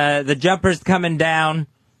guys, the jumper's coming down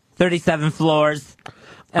 37 floors,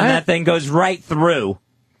 and that thing goes right through.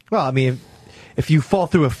 Well, I mean, if you fall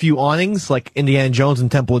through a few awnings, like Indiana Jones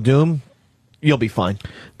and Temple of Doom, you'll be fine.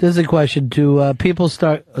 There's a question. Do people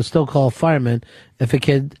still call firemen if a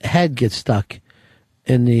kid's head gets stuck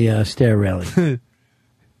in the stair railing?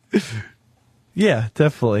 Yeah,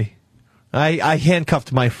 definitely. I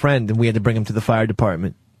handcuffed my friend, and we had to bring him to the fire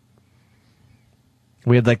department.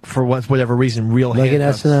 We had, like, for whatever reason, real like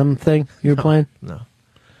handcuffs. an S&M thing you were playing? No.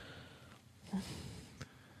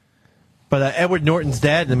 But Edward Norton's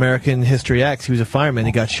dad in American History X, he was a fireman.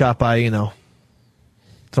 He got shot by,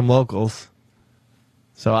 some locals.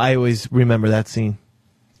 So I always remember that scene.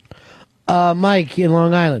 Mike in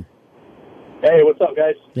Long Island. Hey, what's up,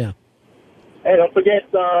 guys? Yeah. Hey, don't forget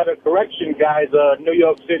the correction guys, New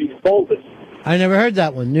York City's boldest. I never heard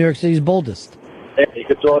that one. New York City's boldest. Yeah, you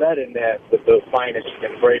could throw that in there with the finest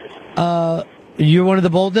and bravest. You're one of the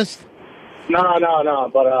boldest? No,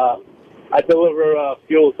 but I deliver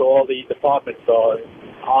fuel to all the departments, so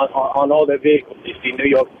on all their vehicles, you see New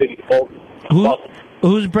York City's boldest.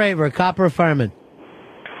 Who's braver, a cop or a fireman?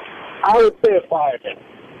 I would say a fireman.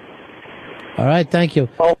 All right, thank you.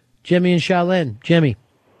 Jimmy and Shaolin. Jimmy.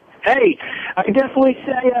 Hey, I can definitely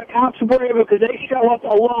say cops are braver because they show up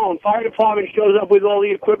alone. Fire department shows up with all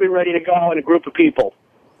the equipment ready to go and a group of people.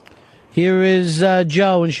 Here is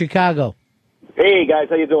Joe in Chicago. Hey, guys,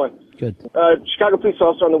 how you doing? Good. Chicago Police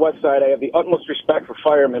Officer on the west side. I have the utmost respect for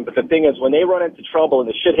firemen, but the thing is, when they run into trouble and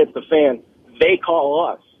the shit hits the fan, they call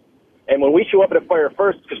us. And when we show up at a fire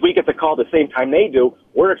first, because we get the call the same time they do,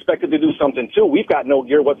 we're expected to do something too. We've got no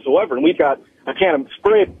gear whatsoever, and we've got a can of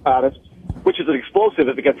spray on us, which is an explosive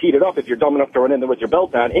if it gets heated up if you're dumb enough to run in there with your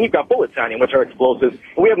belt on, and you've got bullets on you, which are explosives,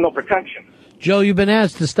 and we have no protection. Joe, you've been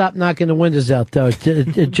asked to stop knocking the windows out, though.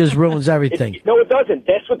 It just ruins everything. No, it doesn't.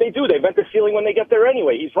 That's what they do. They vent the ceiling when they get there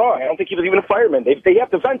anyway. He's wrong. I don't think he was even a fireman. They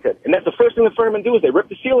have to vent it, and that's the first thing the firemen do is they rip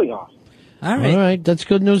the ceiling off. All right. That's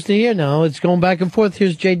good news to hear now. It's going back and forth.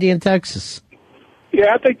 Here's JD in Texas.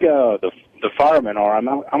 Yeah, I think the firemen are.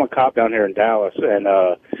 I'm a cop down here in Dallas, and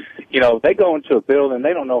they go into a building.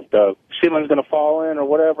 They don't know if the ceiling's going to fall in or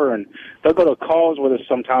whatever, and they'll go to calls with us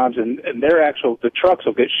sometimes, and the trucks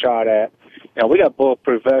will get shot at. We got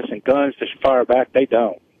bulletproof vests and guns to fire back. They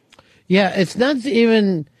don't. Yeah, it's not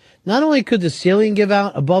only could the ceiling give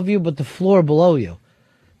out above you, but the floor below you.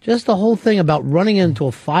 Just the whole thing about running into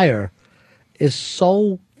a fire is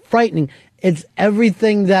so frightening. It's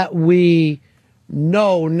everything that we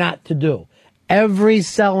know not to do. Every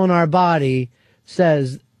cell in our body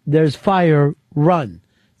says there's fire, run.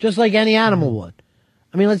 Just like any animal would.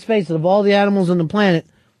 I mean, let's face it, of all the animals on the planet,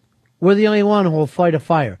 we're the only one who will fight a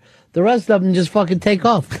fire. The rest of them just fucking take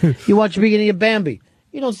off. You watch the beginning of Bambi.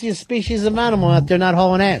 You don't see a species of animal out there not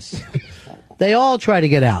hauling ass. They all try to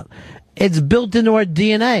get out. It's built into our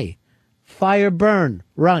DNA. Fire, burn,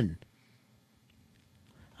 run.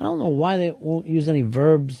 I don't know why they won't use any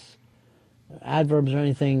verbs adverbs or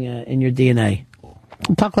anything in your DNA.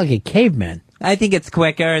 Talk like a caveman. I think it's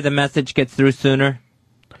quicker. The message gets through sooner.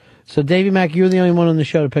 So, Davey Mack, you're the only one on the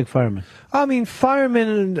show to pick firemen. I mean,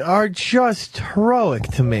 firemen are just heroic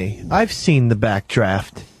to me. I've seen the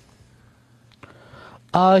backdraft.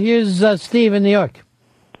 Here's Steve in New York.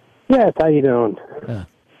 Yes, how you doing? Yeah.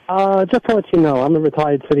 Just to let you know, I'm a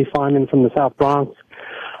retired city fireman from the South Bronx.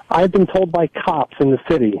 I've been told by cops in the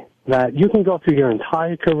city that you can go through your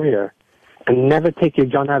entire career and never take your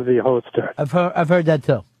gun out of your holster. I've heard that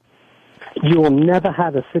too. You will never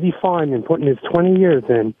have a city fireman putting his 20 years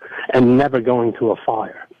in and never going to a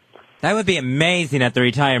fire. That would be amazing at the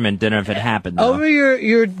retirement dinner if it happened, though. Over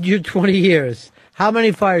your 20 years, how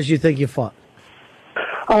many fires do you think you fought?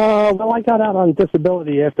 Well, I got out on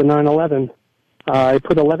disability after 9/11. I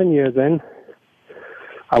put 11 years in.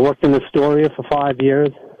 I worked in Astoria for 5 years.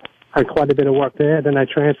 I had quite a bit of work there. Then I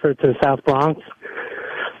transferred to the South Bronx.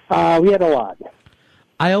 We had a lot.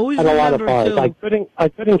 I always had a lot of remember, fires. too. I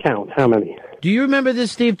couldn't count how many. Do you remember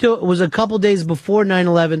this, Steve, too? It was a couple days before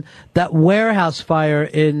 9/11, that warehouse fire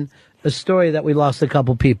in Astoria that we lost a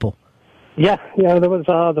couple people. Yeah, there was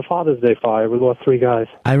the Father's Day fire. We lost 3 guys.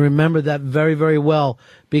 I remember that very, very well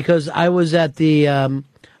because I was at the,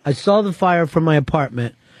 I saw the fire from my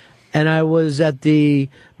apartment, and I was at the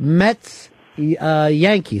Mets,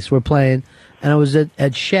 Yankees were playing, and I was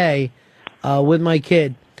at Shea with my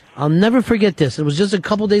kid. I'll never forget this. It was just a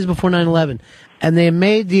couple days before 9/11, and they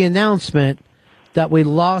made the announcement that we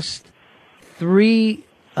lost 3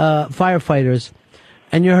 firefighters,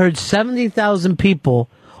 and you heard 70,000 people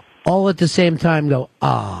all at the same time go,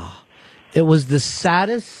 ah. It was the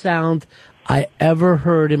saddest sound I ever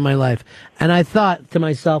heard in my life. And I thought to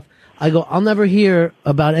myself, I'll never hear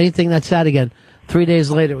about anything that's sad again. 3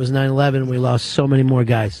 days later, it was 9/11, and we lost so many more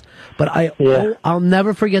guys. But I'll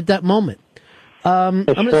never forget that moment. I'm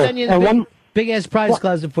going to send you the big-ass prize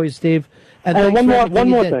closet for you, Steve. And one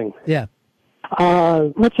more thing. Yeah.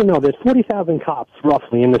 Let you know, there's 40,000 cops,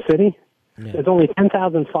 roughly, in the city. Yeah. There's only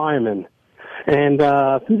 10,000 firemen. And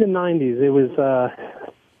through the 90s, it was,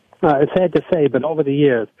 it's sad to say, but over the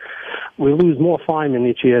years, we lose more firemen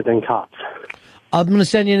each year than cops. I'm going to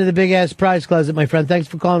send you into the big-ass prize closet, my friend. Thanks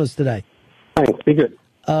for calling us today. Thanks. Be good.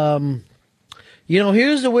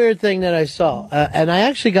 Here's the weird thing that I saw. And I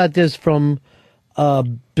actually got this from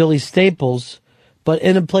Billy Staples, but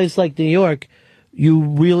in a place like New York, you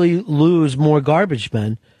really lose more garbage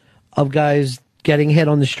men of guys getting hit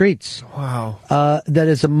on the streets. Wow. That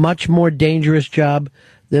is a much more dangerous job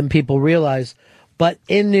than people realize. But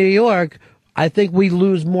in New York, I think we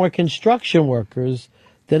lose more construction workers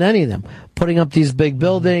than any of them. Putting up these big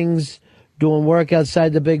buildings, doing work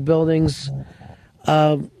outside the big buildings.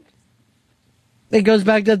 It goes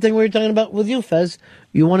back to that thing we were talking about with you, Fez.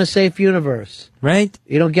 You want a safe universe. Right?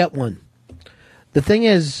 You don't get one. The thing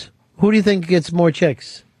is, who do you think gets more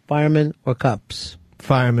chicks? Firemen or cops?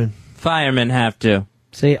 Firemen. Firemen have to.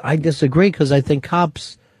 See, I disagree because I think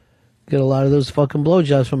cops get a lot of those fucking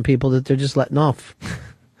blowjobs from people that they're just letting off.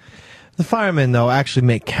 The firemen, though, actually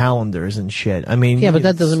make calendars and shit. I mean... Yeah, but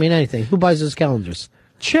that doesn't mean anything. Who buys those calendars?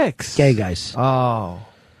 Chicks. Gay guys. Oh.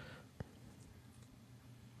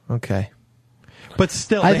 Okay. But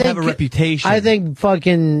still, they have a reputation. I think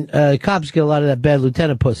fucking cops get a lot of that bad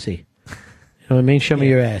lieutenant pussy. You know what I mean? Show me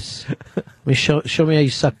your ass. Show me how you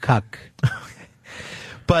suck cock.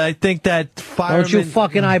 But I think that firemen... Don't you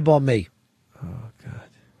fucking eyeball me. Oh, God.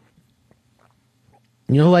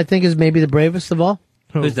 You know who I think is maybe the bravest of all?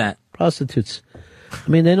 Who's that? Prostitutes. I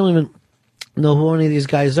mean, they don't even know who any of these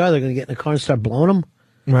guys are. They're going to get in a car and start blowing them.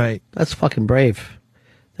 Right. That's fucking brave.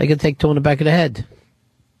 They can take two in the back of the head.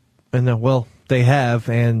 And well, they have,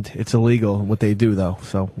 and it's illegal what they do, though.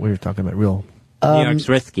 So we're talking about real... New York's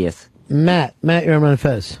riskiest. Matt, you're on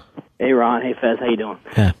Fez. Hey, Ron. Hey, Fez. How you doing?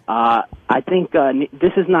 Yeah. I think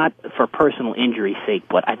this is not for personal injury's sake,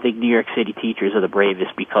 but I think New York City teachers are the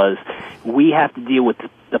bravest because we have to deal with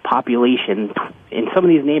the population. In some of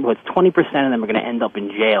these neighborhoods, 20% of them are going to end up in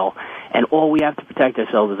jail, and all we have to protect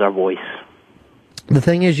ourselves is our voice. The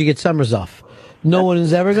thing is, you get summers off. No one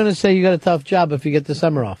is ever going to say you got a tough job if you get the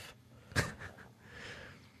summer off.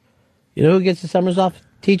 You know who gets the summers off?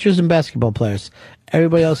 Teachers and basketball players.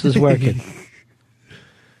 Everybody else is working.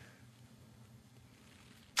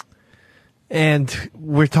 And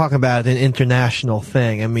we're talking about an international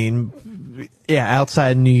thing. I mean, yeah,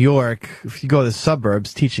 outside New York, if you go to the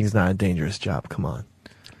suburbs, teaching's not a dangerous job. Come on.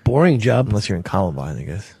 Boring job. Unless you're in Columbine, I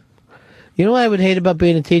guess. You know what I would hate about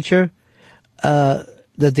being a teacher? That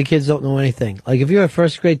the kids don't know anything. Like, if you're a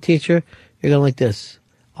first grade teacher, you're going like this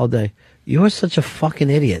all day. You're such a fucking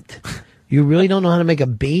idiot. You really don't know how to make a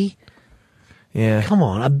B? Yeah. Come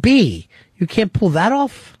on, a B. You can't pull that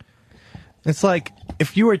off? It's like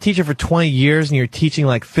if you were a teacher for 20 years and you're teaching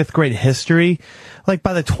like 5th grade history, like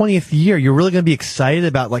by the 20th year, you're really going to be excited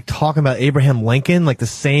about like talking about Abraham Lincoln, like the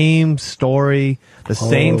same story, the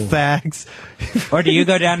same facts. Or do you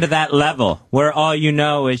go down to that level where all you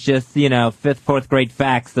know is just, 5th, 4th grade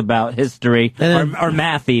facts about history or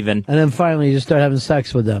math even? And then finally you just start having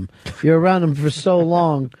sex with them. You're around them for so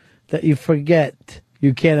long that you forget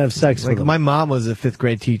you can't have sex with them. My mom was a 5th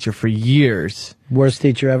grade teacher for years. Worst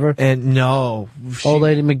teacher ever? And no. Old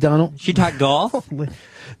Lady McDonald? She taught golf?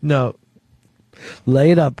 No. Lay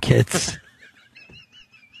it up, kids.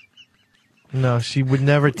 No, she would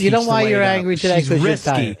never teach. You know to why lay you're it up. angry today? She's 'Cause you're risky.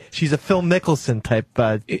 tired. She's a Phil Mickelson type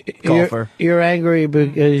golfer. You're angry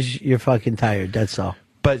because you're fucking tired, that's all.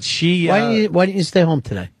 But she... Why didn't you stay home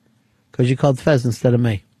today? Because you called Fez instead of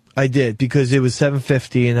me. I did, because it was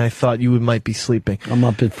 7:50 and I thought you might be sleeping. I'm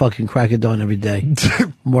up at fucking crack of dawn every day.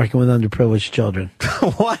 I'm working with underprivileged children.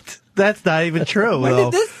 What? That's not even true, When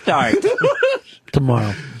though. did this start?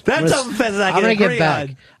 Tomorrow. That's something Fez and I can agree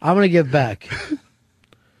on. I'm going to give back.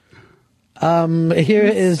 Here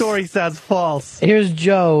is... story sounds false. Here's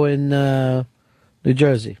Joe in New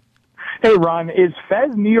Jersey. Hey, Ron, is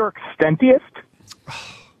Fez New York's stentiest?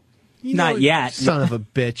 Not yet. Son of a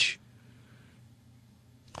bitch.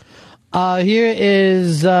 Here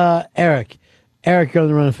is Eric. Eric, you're on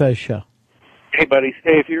the Ron and Fez show. Hey, buddies.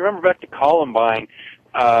 Hey, if you remember back to Columbine,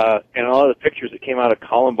 and a lot of the pictures that came out of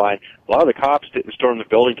Columbine, a lot of the cops didn't storm the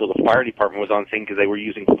building until the fire department was on scene because they were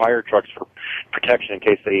using fire trucks for protection in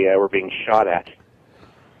case they were being shot at.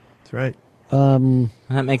 That's right.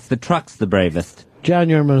 That makes the trucks the bravest. John,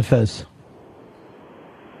 you're on Ron and Fez.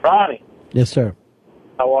 Ronnie, Yes, sir.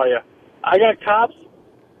 how are you? I got cops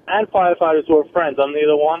and firefighters who are friends. I'm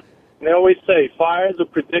neither one. And they always say fires are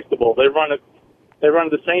predictable. They run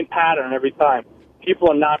the same pattern every time.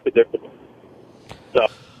 People are not predictable. So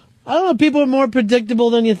I don't know. People are more predictable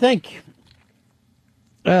than you think.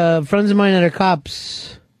 Friends of mine that are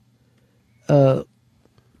cops, you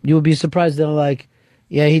would be surprised. They're like,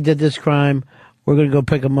 yeah, he did this crime. We're going to go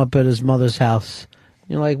pick him up at his mother's house.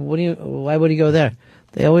 You're like, why would he go there?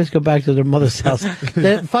 They always go back to their mother's house.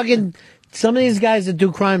 They're fucking, some of these guys that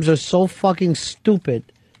do crimes are so fucking stupid.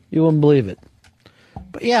 You wouldn't believe it.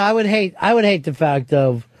 But yeah, I would hate the fact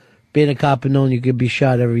of being a cop and knowing you could be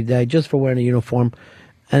shot every day just for wearing a uniform.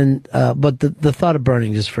 And, but the thought of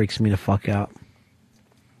burning just freaks me the fuck out.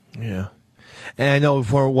 Yeah. And I know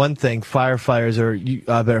for one thing, firefighters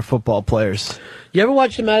are better football players. You ever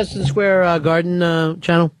watch the Madison Square Garden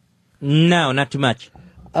channel? No, not too much.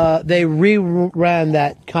 They reran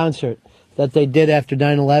that concert that they did after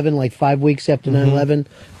 9/11, like 5 weeks after 9/11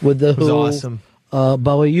 with the Who. It was awesome.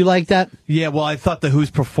 Bowie, you like that? Yeah, well, I thought the Who's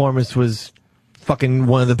performance was fucking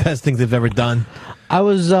one of the best things they've ever done. I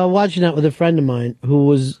was watching that with a friend of mine who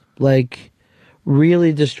was like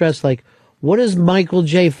really distressed. Like, what is Michael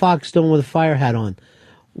J. Fox doing with a fire hat on?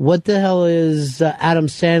 What the hell is Adam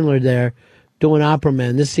Sandler there doing Opera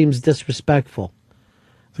Man? This seems disrespectful.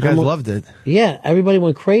 The guys loved it. Yeah, everybody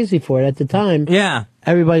went crazy for it at the time. Yeah.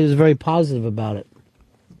 Everybody was very positive about it.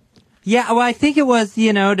 Yeah, well, I think it was,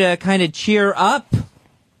 to kind of cheer up,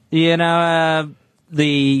 the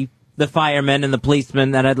firemen and the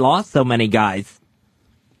policemen that had lost so many guys.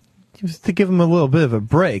 Just to give them a little bit of a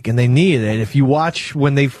break, and they needed it. If you watch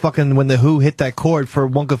when the Who hit that chord for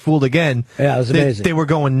One Could Fooled Again, yeah, it was amazing. They were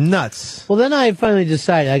going nuts. Well, then I finally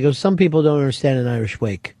decided, I go, some people don't understand an Irish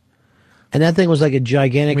wake. And that thing was like a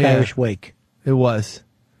gigantic Irish wake. It was.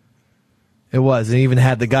 It was. And even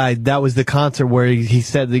had the guy, that was the concert where he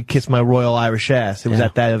said he kissed my royal Irish ass. It was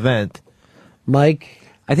at that event. Mike?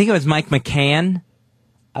 I think it was Mike McCann.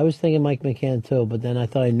 I was thinking Mike McCann too, but then I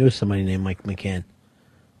thought I knew somebody named Mike McCann.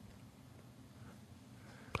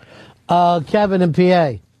 Kevin in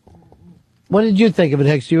PA. What did you think of it,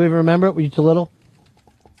 Hicks? Do you even remember it? Were you too little?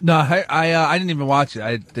 No, I didn't even watch it.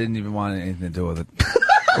 I didn't even want anything to do with it.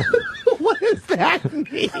 What does that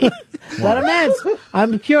mean? Let him answer.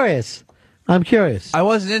 I'm curious. I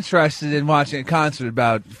wasn't interested in watching a concert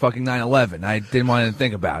about fucking 9/11. I didn't want to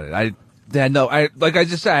think about it. Like I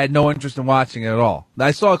just said, I had no interest in watching it at all.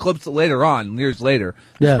 I saw clips later on, years later.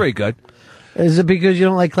 It's pretty good. Is it because you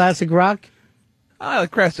don't like classic rock? I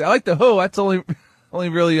like classic. I like the Who. That's only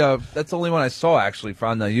really that's the only one I saw actually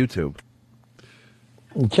from the YouTube.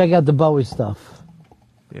 Check out the Bowie stuff.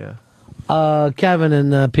 Yeah. Kevin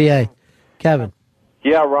in PA. Kevin.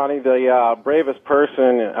 Yeah, Ronnie, the bravest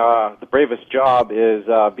person, the bravest job is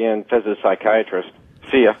being Fez's psychiatrist.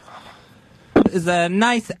 See ya. It's a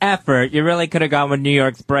nice effort. You really could have gone with New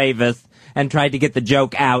York's bravest and tried to get the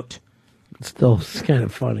joke out. Still, it's kind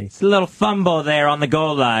of funny. It's a little fumble there on the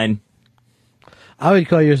goal line. I would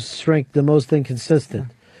call your shrink the most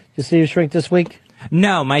inconsistent. You see your shrink this week?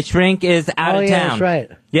 No, my shrink is out of yeah, town. that's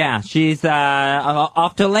right. Yeah, she's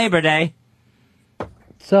off till Labor Day.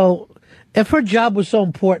 So, if her job was so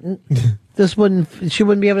important, she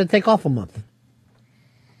wouldn't be able to take off a month.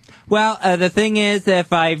 Well, the thing is,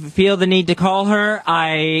 if I feel the need to call her,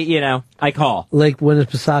 I call. Like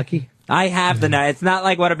Winnipesaukee? I have the number. It's not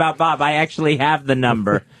like What About Bob? I actually have the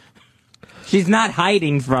number. She's not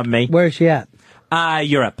hiding from me. Where is she at?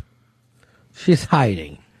 Europe. She's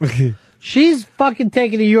hiding. She's fucking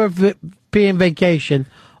taking a European vacation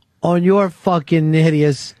on your fucking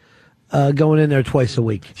hideous going in there twice a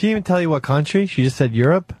week. She didn't even tell you what country? She just said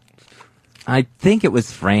Europe? I think it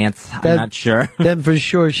was France. I'm not sure. Then for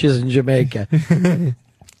sure she's in Jamaica.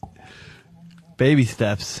 Baby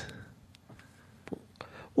steps.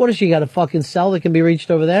 What has she got, a fucking cell that can be reached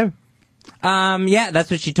over there? Yeah, that's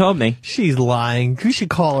what she told me. She's lying. You should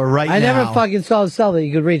call her right now. I never fucking saw a cell that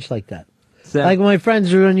you could reach like that. So, like when my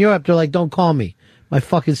friends are in Europe, they're like, don't call me. My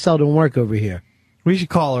fucking cell don't work over here. We should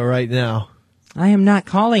call her right now. I am not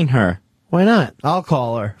calling her. Why not? I'll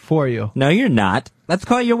call her for you. No, you're not. Let's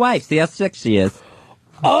call your wife. See how sick she is.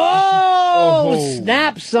 Oh,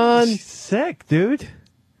 snap, son. She's sick, dude.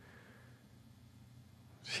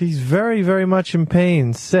 She's very, very much in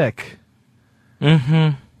pain. Sick.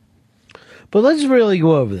 Mm-hmm. But let's really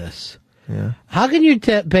go over this. Yeah. How can you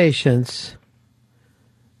tell patients,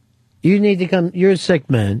 you need to come, you're a sick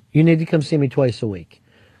man, you need to come see me twice a week,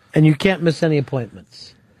 and you can't miss any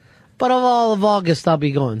appointments. But all of August, I'll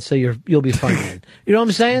be gone, so you'll be fine then. You know what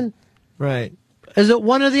I'm saying? Right. Is it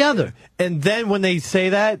one or the other? And then when they say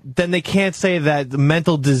that, then they can't say that the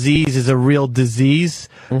mental disease is a real disease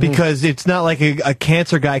because it's not like a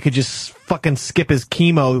cancer guy could just fucking skip his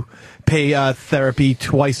chemo therapy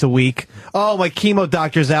twice a week. Oh, my chemo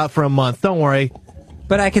doctor's out for a month. Don't worry.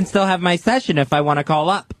 But I can still have my session if I want to call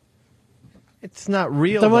up. It's not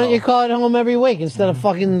real, Then why don't you call it home every week instead of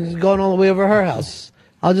fucking going all the way over her house?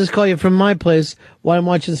 I'll just call you from my place while I'm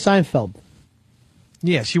watching Seinfeld.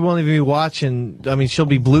 Yeah, she won't even be watching. I mean, she'll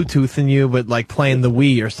be Bluetoothing you, but like playing the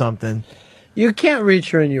Wii or something. You can't reach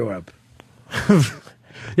her in Europe. Yeah,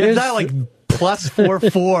 it's not like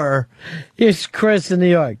 +44. Here's Chris in New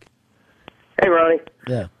York. Hey, Ronnie.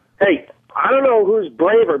 Yeah. Hey, I don't know who's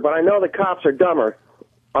braver, but I know the cops are dumber.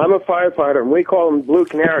 I'm a firefighter, and we call them Blue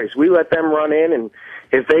Canaries. We let them run in, and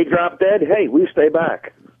if they drop dead, hey, we stay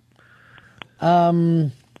back.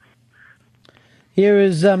 Here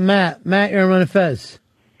is Matt. Matt, you're on Run of Fez.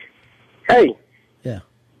 Hey. Yeah.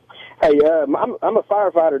 Hey, I'm a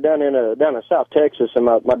firefighter down in South Texas, and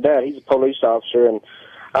my dad, he's a police officer, and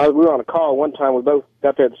we were on a call one time. We both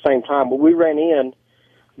got there at the same time, but we ran in,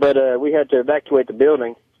 but we had to evacuate the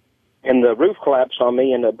building, and the roof collapsed on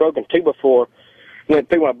me, and a broken 2x4 went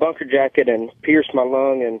through my bunker jacket and pierced my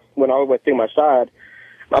lung and went all the way through my side.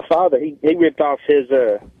 My father, he ripped off his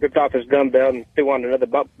gun belt and threw on another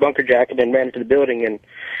bunker jacket and ran into the building and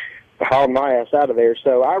hauled my ass out of there.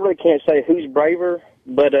 So I really can't say who's braver,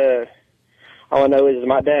 but all I know is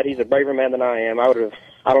my dad, he's a braver man than I am. I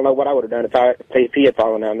don't know what I would have done if he had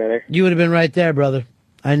fallen down there. You would have been right there, brother.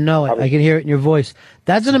 I know it. I can hear it in your voice.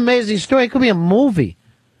 That's an amazing story. It could be a movie.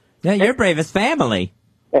 Yeah, you're bravest family.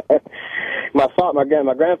 My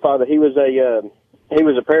grandfather, he was a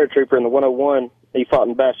paratrooper in the 101. He fought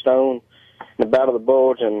in Bastogne, in the Battle of the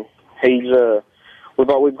Bulge, and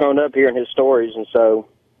we've grown up hearing his stories, and so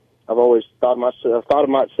I've always thought of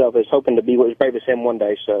myself as hoping to be as brave as him one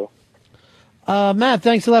day. So, Matt,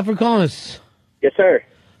 thanks a lot for calling us. Yes, sir.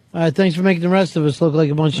 All right, thanks for making the rest of us look like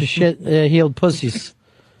a bunch of healed pussies.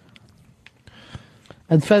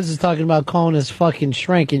 And Fez is talking about calling his fucking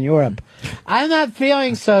shrink in Europe. I'm not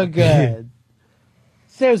feeling so good.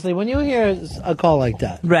 Seriously, when you hear a call like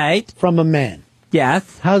that, right, from a man,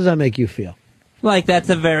 yes, how does that make you feel? Like that's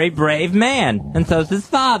a very brave man, and so's his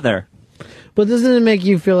father. But doesn't it make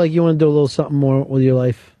you feel like you want to do a little something more with your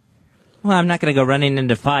life? Well, I'm not going to go running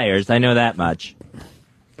into fires. I know that much.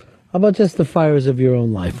 How about just the fires of your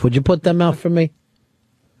own life? Would you put them out for me?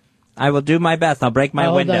 I will do my best. I'll break my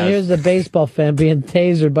hold windows. on. Here's the baseball fan being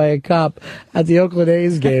tasered by a cop at the Oakland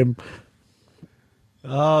A's game.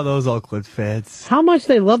 Oh, those Oakland fans. How much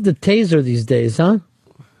they love the taser these days, huh?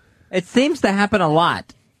 It seems to happen a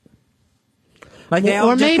lot. Like they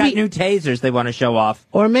all just got new tasers they want to show off.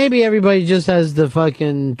 Or maybe everybody just has the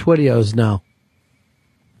fucking Twittios now.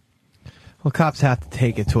 Well, cops have to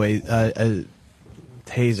take it to a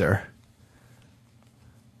taser.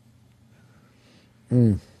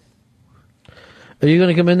 Are you going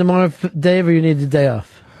to come in tomorrow, Dave, or you need the day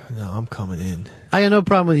off? No, I'm coming in. I got no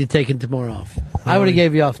problem with you taking tomorrow off. I would have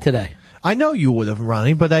gave you off today. I know you would have,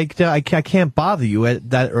 Ronnie, but I can't bother you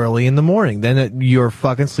at that early in the morning. Then your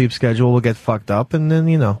fucking sleep schedule will get fucked up, and then,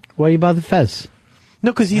 Why you bother Fez?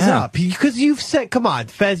 No, because he's up. Because you've said, come on,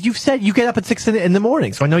 Fez, you've said you get up at 6 in the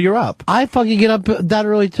morning, so I know you're up. I fucking get up that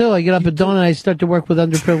early, too. I get up at dawn and I start to work with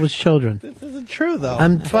underprivileged children. This isn't true, though.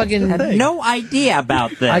 I'm fucking... I had no idea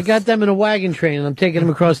about this. I got them in a wagon train, and I'm taking them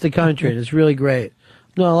across the country, and it's really great.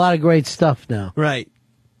 I'm doing a lot of great stuff now. Right.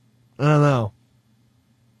 I don't know.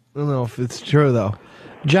 I don't know if it's true, though.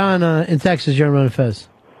 John, in Texas, you're on Run Fez.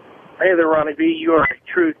 Hey there, Ronnie B. You are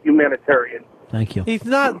a true humanitarian. Thank you. He's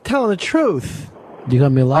not telling the truth. Do you call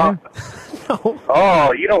me a liar?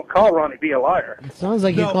 Oh, you don't call Ronnie B. a liar. It sounds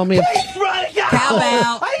like you call me a...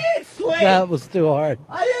 Cowbell! I didn't swing! That was too hard.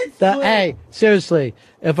 I didn't swing! Hey, seriously,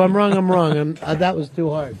 if I'm wrong, I'm wrong. That was too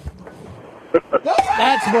hard.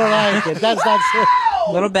 That's more like it. That's not...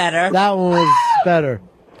 A little better. That one was better.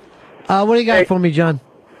 What do you got for me, John?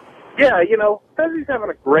 Yeah, Fezzi's having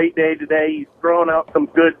a great day today. He's throwing out some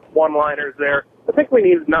good one-liners there. I think we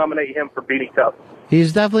need to nominate him for Beanie Cup.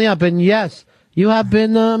 He's definitely up, and yes, you have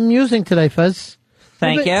been amusing today, Fez.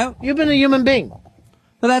 Thank you. You've been a human being. Well,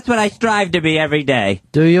 that's what I strive to be every day.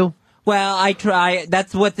 Do you? Well, I try.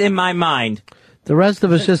 That's what's in my mind. The rest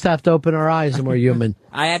of us just have to open our eyes and we're human.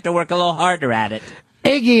 I have to work a little harder at it.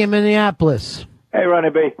 Iggy in Minneapolis. Hey, Ronnie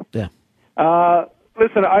B. Yeah.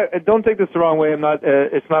 Listen, I don't take this the wrong way. I'm not.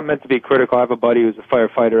 It's not meant to be critical. I have a buddy who's a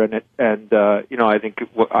firefighter, and I think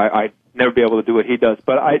I'd never be able to do what he does.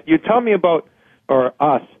 But you tell me about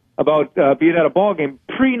being at a ball game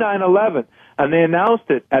pre 9/11, and they announced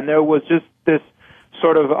it, and there was just this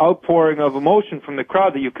sort of outpouring of emotion from the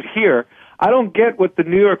crowd that you could hear. I don't get what the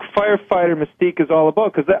New York firefighter mystique is all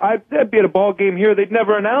about, because they'd be at a ball game here, they'd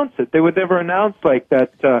never announce it. They would never announce like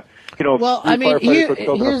that. Well, I mean, here's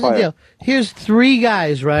the deal. Here's three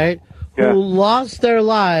guys, right, who lost their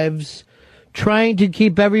lives trying to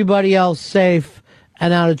keep everybody else safe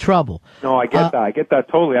and out of trouble. No, I get that. I get that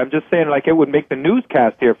totally. I'm just saying, like, it would make the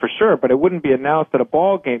newscast here for sure, but it wouldn't be announced at a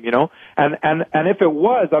ball game, And if it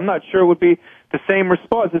was, I'm not sure it would be the same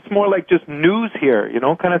response. It's more like just news here,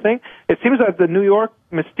 kind of thing. It seems like the New York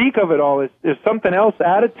mystique of it all is there's something else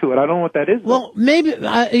added to it. I don't know what that is. Well, maybe,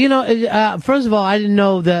 first of all, I didn't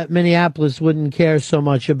know that Minneapolis wouldn't care so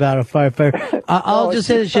much about a firefighter. I'll just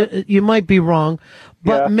say this, you might be wrong,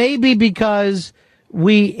 but maybe because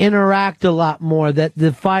we interact a lot more, that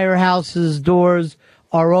the firehouse's doors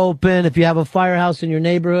are open. If you have a firehouse in your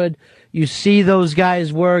neighborhood, you see those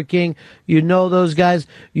guys working. You know those guys.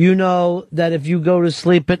 You know that if you go to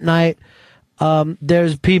sleep at night,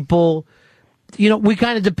 there's people, we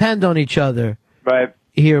kind of depend on each other. Right.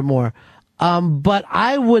 Here more. But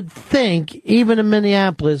I would think, even in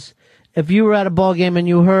Minneapolis, if you were at a ball game and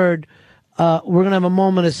you heard, we're going to have a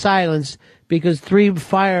moment of silence because 3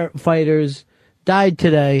 firefighters died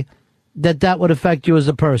today, that would affect you as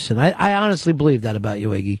a person. I honestly believe that about you,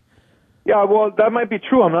 Iggy. Yeah, well, that might be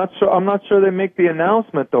true. I'm not sure they make the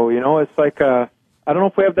announcement, though. It's like I don't know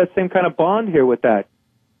if we have that same kind of bond here with that.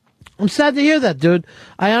 I'm sad to hear that, dude.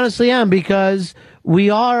 I honestly am, because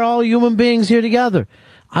we are all human beings here together.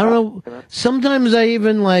 I don't know. Sometimes I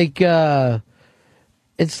even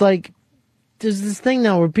it's like there's this thing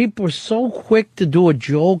now where people are so quick to do a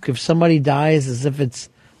joke if somebody dies, as if it's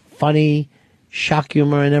funny, shock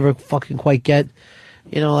humor. I never fucking quite get.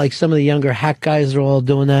 Like some of the younger hack guys are all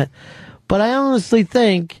doing that. But I honestly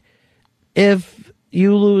think if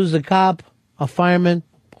you lose a cop, a fireman,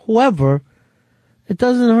 whoever, it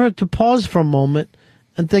doesn't hurt to pause for a moment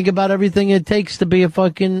and think about everything it takes to be a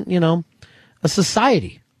fucking, a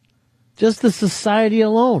society. Just the society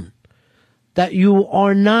alone. That you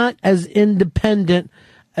are not as independent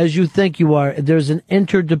as you think you are. There's an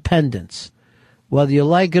interdependence. Whether you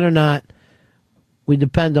like it or not, we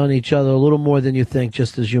depend on each other a little more than you think,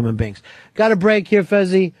 just as human beings. Got a break here,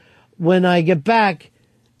 Fezzi. When I get back,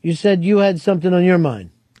 you said you had something on your mind.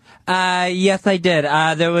 Yes, I did.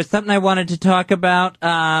 There was something I wanted to talk about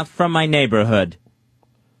from my neighborhood.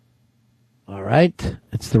 All right.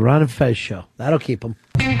 It's the Ron and Fez show. That'll keep them.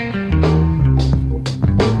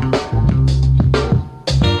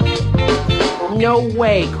 No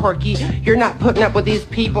way, Corky. You're not putting up with these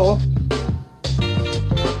people.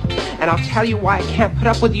 And I'll tell you why I can't put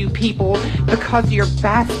up with you people, because you're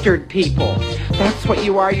bastard people. That's what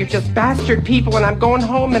you are. You're just bastard people, and I'm going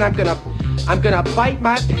home and I'm gonna bite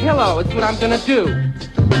my pillow. It's what I'm gonna do.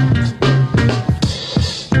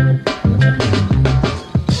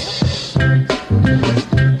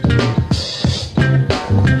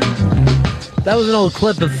 That was an old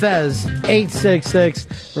clip of Fez.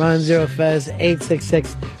 866 Ron Zero Fez.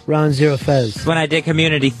 866 Ron Zero Fez. When I did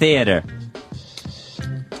community theater.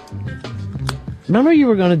 Remember you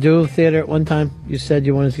were going to do theater at one time? You said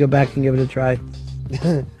you wanted to go back and give it a try.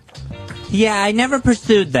 Yeah, I never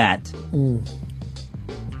pursued that.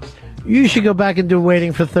 You should go back and do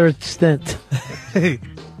Waiting for Third Stint.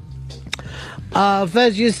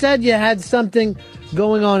 Fez, you said you had something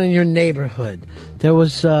going on in your neighborhood. There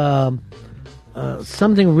was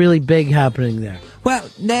something really big happening there. Well,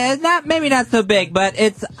 maybe not so big, but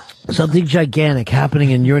it's something gigantic happening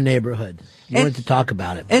in your neighborhood. You wanted to talk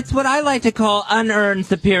about it. It's what I like to call unearned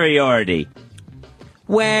superiority.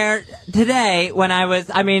 Where today, when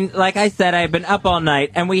like I said, I've been up all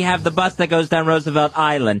night, and we have the bus that goes down Roosevelt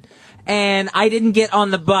Island. And I didn't get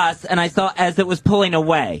on the bus, and I saw as it was pulling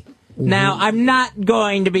away. Mm-hmm. Now, I'm not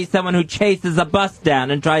going to be someone who chases a bus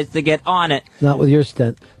down and tries to get on it. Not with your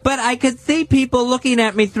stint. But I could see people looking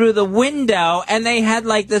at me through the window, and they had,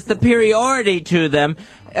 like, the superiority to them,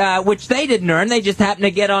 which they didn't earn. They just happened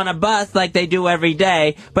to get on a bus like they do every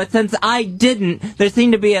day. But since I didn't, there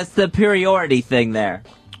seemed to be a superiority thing there.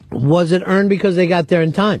 Was it earned because they got there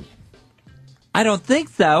in time? I don't think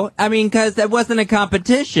so. I mean, because it wasn't a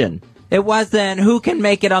competition. It wasn't who can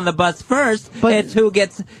make it on the bus first. But it's who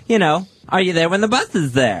gets, are you there when the bus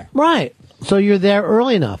is there? Right. So you're there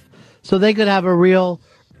early enough. So they could have a real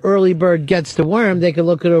early bird gets the worm. They could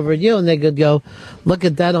look it over at you and they could go, look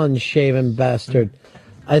at that unshaven bastard.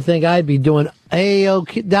 I think I'd be doing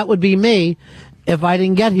A-OK. That would be me if I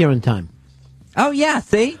didn't get here in time. Oh, yeah,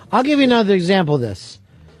 see? I'll give you another example of this.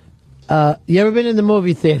 You ever been in the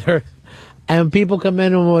movie theater and people come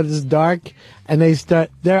in when it's dark and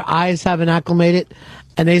their eyes haven't acclimated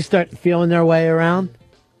and they start feeling their way around?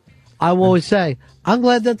 I will always say, I'm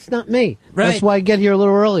glad that's not me. Right. That's why I get here a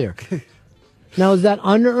little earlier. Now, is that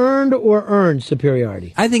unearned or earned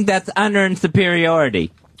superiority? I think that's unearned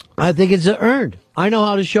superiority. I think it's earned. I know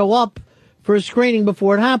how to show up for a screening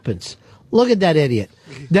before it happens. Look at that idiot.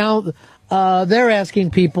 Now, they're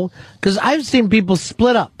asking people, because I've seen people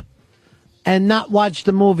split up and not watch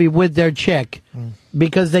the movie with their chick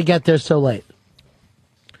because they get there so late.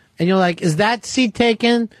 And you're like, is that seat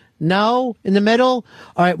taken? No? In the middle?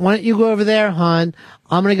 All right, why don't you go over there, hon?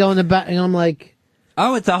 I'm going to go in the back. And I'm like...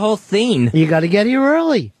 Oh, it's a whole scene. You got to get here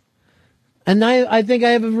early. And I think I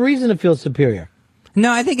have a reason to feel superior.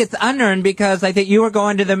 No, I think it's unearned because I think you were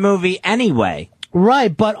going to the movie anyway.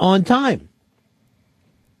 Right, but on time.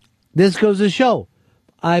 This goes to show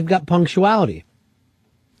I've got punctuality.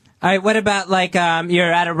 All right, what about,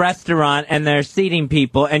 you're at a restaurant and they're seating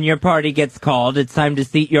people and your party gets called. It's time to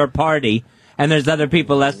seat your party. And there's other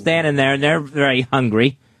people left standing there and they're very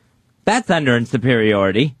hungry. That's unearned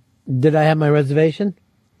superiority. Did I have my reservation?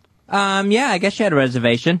 Yeah, I guess you had a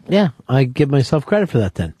reservation. Yeah, I give myself credit for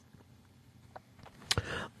that then.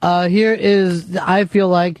 I feel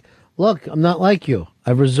like, look, I'm not like you.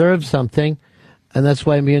 I've reserved something, and that's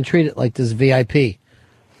why I'm being treated like this VIP.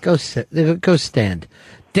 Go stand.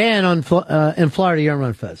 Dan in Florida, you're on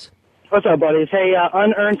Run Fez. What's up, buddies? Hey,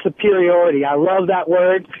 unearned superiority. I love that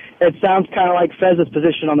word. It sounds kind of like Fez's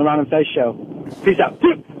position on the Ron and Fez show. Peace out.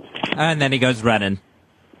 And then he goes running.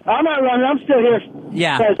 I'm not running. I'm still here.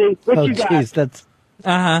 Yeah. Fezzy, what you got? Jeez, that's...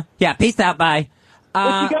 Uh-huh. Yeah, peace out, bye.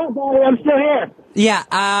 What you got, buddy? I'm still here. Yeah,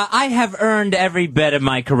 I have earned every bit of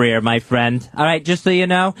my career, my friend. All right, just so you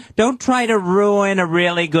know, don't try to ruin a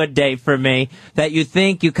really good day for me. That you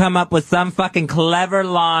think you come up with some fucking clever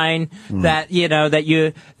line that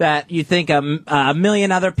you think a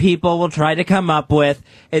million other people will try to come up with.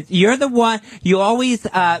 You're the one. You always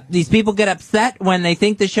these people get upset when they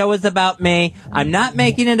think the show is about me. I'm not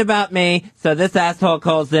making it about me, so this asshole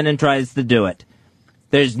calls in and tries to do it.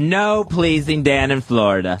 There's no pleasing Dan in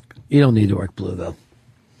Florida. You don't need to work blue, though.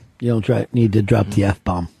 You don't need to drop the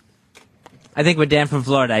F-bomb. I think with Dan from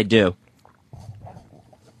Florida, I do.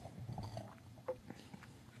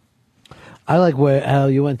 I like how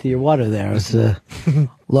you went to your water there. It's,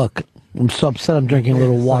 look, I'm so upset I'm drinking a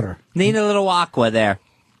little water. Need a little aqua there.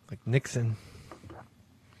 Like Nixon.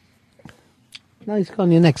 No, he's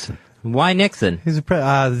calling you Nixon. Why Nixon? His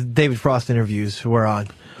David Frost interviews were on.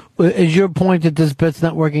 Is your point that this bit's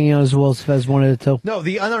not working out as well as Fez wanted it to? No,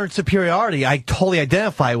 the unearned superiority I totally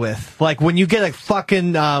identify with. Like when you get a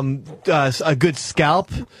fucking a good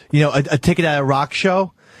scalp, a ticket at a rock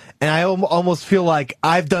show, and I almost feel like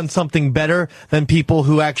I've done something better than people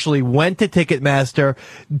who actually went to Ticketmaster,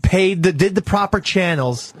 did the proper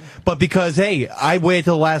channels, but because hey, I waited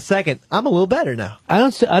till the last second, I'm a little better now. I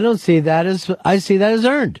don't see that as I see that as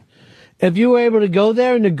earned. If you were able to go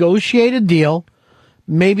there and negotiate a deal.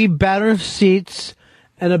 Maybe better seats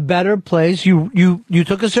and a better place. You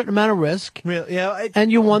took a certain amount of risk,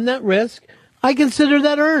 and you won that risk. I consider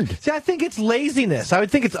that earned. See, I think it's laziness. I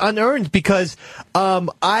would think it's unearned because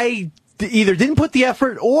I either didn't put the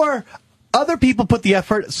effort or other people put the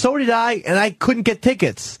effort. So did I, and I couldn't get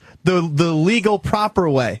tickets the legal, proper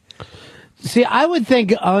way. See, I would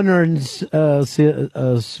think unearned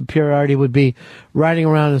superiority would be riding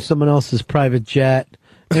around in someone else's private jet.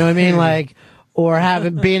 You know what I mean? Like, or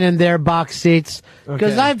being in their box seats.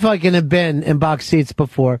 Because I fucking have been in box seats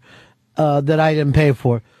before that I didn't pay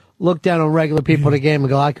for. Look down on regular people at a game and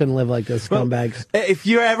go, I couldn't live like this, scumbags. If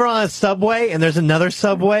you're ever on a subway and there's another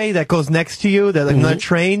subway that goes next to you, there's another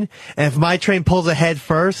train, and if my train pulls ahead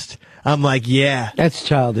first, I'm like, yeah. That's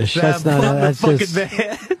childish. That's not. That's just.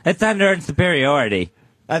 It's unearned superiority.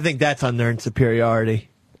 I think that's unearned superiority.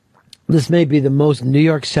 This may be the most New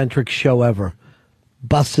York-centric show ever.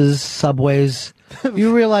 Buses, subways.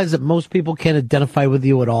 You realize that most people can't identify with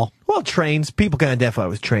you at all? Well, trains. People can identify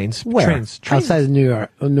with trains. Where? Trains. Outside of New York,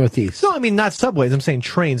 Northeast. No, I mean, not subways. I'm saying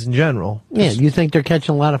trains in general. Yeah, you think they're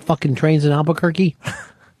catching a lot of fucking trains in Albuquerque? I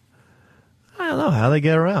don't know how they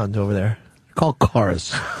get around over there. Call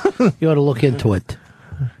cars. You ought to look into it.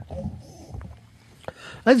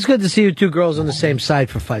 It's good to see you two girls on the same side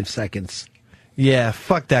for 5 seconds. Yeah,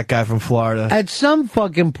 fuck that guy from Florida. At some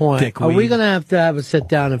fucking point, Dickweed. are we going to have a sit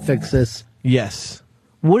down and fix this? Yes.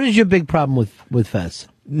 What is your big problem with Fez?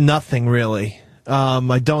 Nothing really.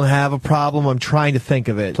 I don't have a problem. I'm trying to think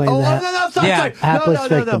of it. Playing the sorry. hapless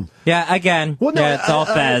victim. Yeah, again. Well, no, it's all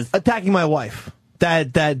Fez. Attacking my wife.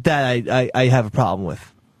 That I have a problem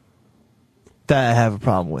with. That I have a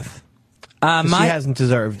problem with. She hasn't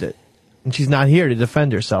deserved it. And she's not here to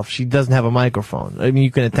defend herself. She doesn't have a microphone. I mean,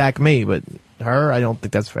 you can attack me, but her, I don't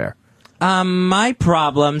think that's fair. My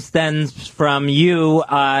problem stems from you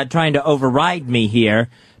trying to override me here,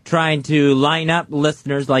 trying to line up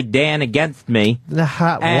listeners like Dan against me.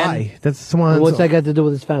 Why? That's someone. What's that got to do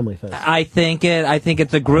with his family? Fez? I think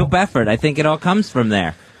it's a group effort. I think it all comes from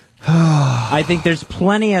there. I think there's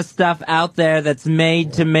plenty of stuff out there that's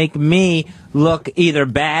made to make me look either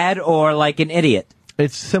bad or like an idiot.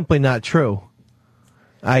 It's simply not true.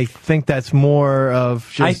 I think that's more of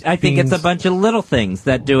just I think it's a bunch of little things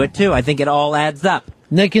that do it too. I think it all adds up.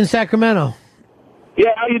 Nick in Sacramento.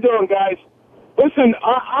 Yeah, how you doing, guys? Listen,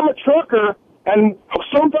 I'm a trucker, and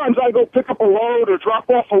sometimes I go pick up a load or drop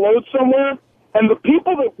off a load somewhere, and the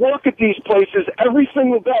people that work at these places every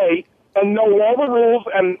single day and know all the rules,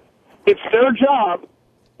 and it's their job,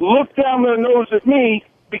 look down their nose at me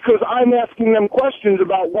because I'm asking them questions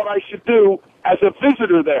about what I should do as a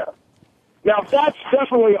visitor there. Now, that's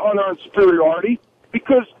definitely unearned superiority,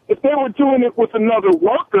 because if they were doing it with another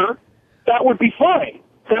worker, that would be fine.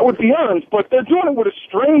 That would be earned. But they're doing it with a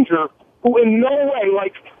stranger who in no way,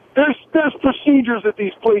 like, there's procedures at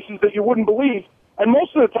these places that you wouldn't believe, and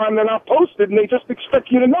most of the time they're not posted, and they just expect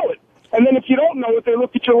you to know it. And then if you don't know it, they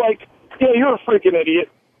look at you like, yeah, you're a freaking idiot.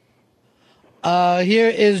 Here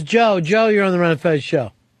is Joe. Joe, you're on the Run of Fez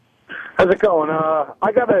show. How's it going?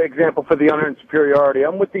 I got an example for the unearned superiority.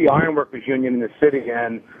 I'm with the Ironworkers Union in the city,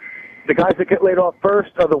 and the guys that get laid off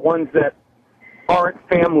first are the ones that aren't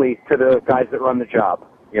family to the guys that run the job,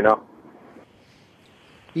 you know?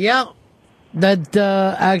 Yeah, that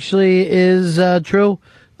actually is true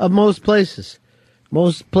of most places.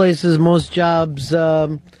 Most places, most jobs,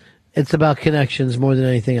 it's about connections more than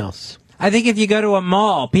anything else. I think if you go to a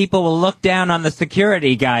mall, people will look down on the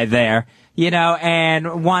security guy there, you know,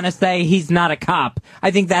 and want to say he's not a cop.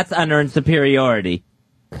 I think that's unearned superiority.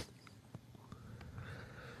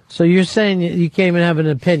 So you're saying you can't even have an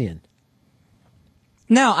opinion?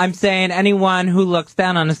 No, I'm saying anyone who looks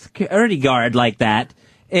down on a security guard like that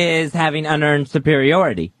is having unearned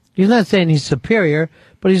superiority. He's not saying he's superior,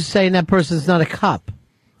 but he's saying that person's not a cop.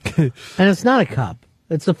 And it's not a cop.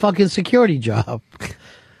 It's a fucking security job.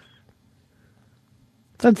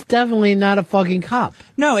 That's definitely not a fucking cop.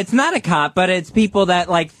 No, it's not a cop, but it's people that,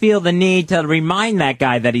 like, feel the need to remind that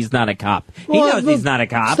guy that he's not a cop. He knows he's not a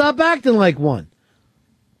cop. Stop acting like one.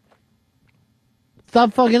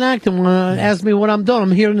 Stop fucking acting when ask me what I'm doing.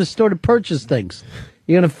 I'm here in the store to purchase things.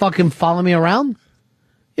 You gonna fucking follow me around?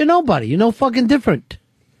 You're nobody. You're no fucking different.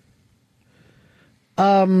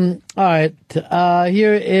 All right.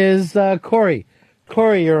 Here is Corey.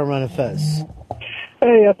 Corey, you're on Run of Fez.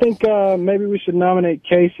 Hey, I think maybe we should nominate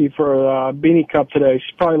Casey for Beanie Cup today.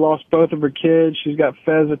 She's probably lost both of her kids. She's got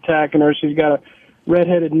Fez attacking her. She's got a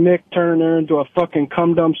redheaded Mick turning her into a fucking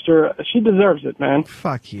cum dumpster. She deserves it, man.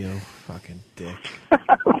 Fuck you, fucking dick.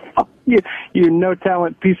 You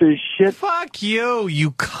no-talent piece of shit. Fuck you,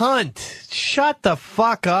 you cunt. Shut the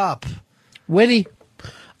fuck up. Witty.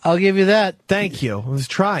 I'll give you that. Thank you. I was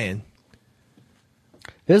trying.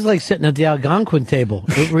 This is like sitting at the Algonquin table.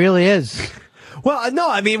 It really is. Well, no,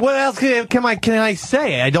 I mean, what else can I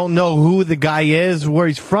say? I don't know who the guy is, where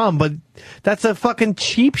he's from, but that's a fucking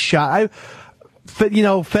cheap shot.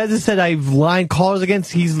 Fez has said I've lined callers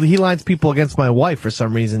against, he lines people against my wife for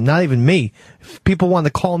some reason, not even me. If people want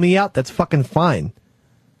to call me out, that's fucking fine.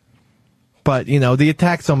 But, the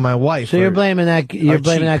attacks on my wife. So you're blaming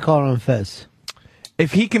that caller on Fez.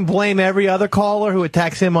 If he can blame every other caller who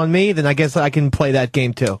attacks him on me, then I guess I can play that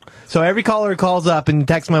game too. So every caller who calls up and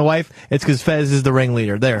attacks my wife, it's because Fez is the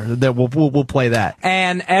ringleader. There, we'll play that.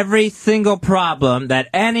 And every single problem that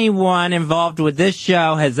anyone involved with this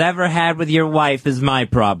show has ever had with your wife is my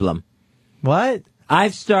problem. What?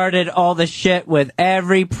 I've started all the shit with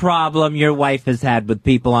every problem your wife has had with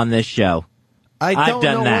people on this show. I don't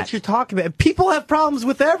know what you're talking about. People have problems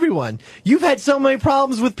with everyone. You've had so many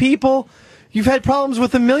problems with people. You've had problems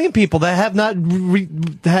with a million people that have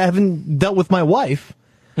haven't dealt with my wife.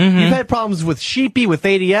 Mm-hmm. You've had problems with Sheepy, with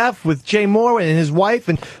ADF, with Jay Moore and his wife,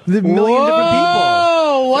 and the million different people.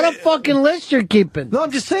 Oh, what a fucking list you're keeping! No,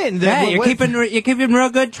 I'm just saying. Yeah, you're keeping real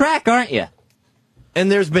good track, aren't you?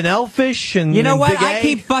 And there's been Elfish and you know what? Big A. I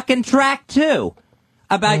keep fucking track too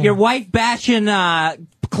about your wife bashing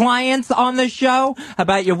clients on the show,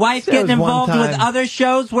 about your wife getting involved with other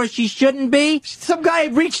shows where she shouldn't be. Some guy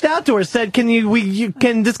reached out to her, said,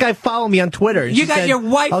 "Can this guy follow me on Twitter?" And you got your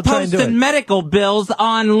wife posting medical bills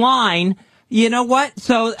online. You know what?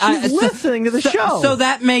 So she's listening to the show. So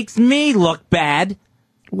that makes me look bad.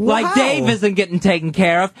 Wow. Like Dave isn't getting taken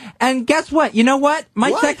care of. And guess what? You know what?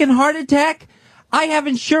 My second heart attack, I have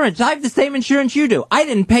insurance. I have the same insurance you do. I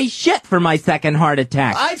didn't pay shit for my second heart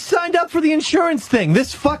attack. I signed up for the insurance thing.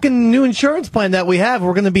 This fucking new insurance plan that we have,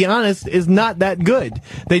 we're going to be honest, is not that good.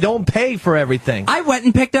 They don't pay for everything. I went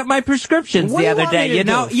and picked up my prescriptions the other day. You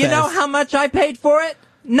know how much I paid for it?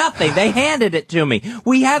 Nothing. They handed it to me.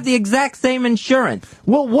 We have the exact same insurance.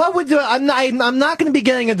 Well, what would do? I'm not going to be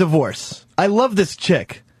getting a divorce. I love this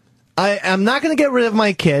chick. I'm not going to get rid of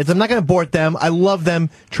my kids. I'm not going to abort them. I love them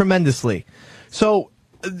tremendously. So,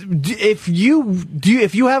 if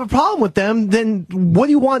you have a problem with them, then what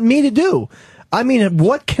do you want me to do? I mean,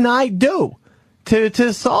 what can I do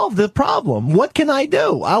to solve the problem? What can I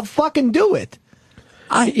do? I'll fucking do it.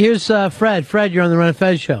 Here's Fred. Fred, you're on the Ron and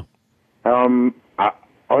Fez show.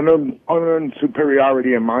 Unearned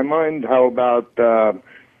superiority in my mind. How about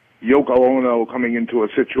Yoko Ono coming into a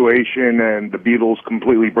situation and the Beatles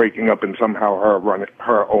completely breaking up and somehow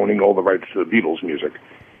her owning all the rights to the Beatles music?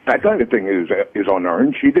 That kind of thing is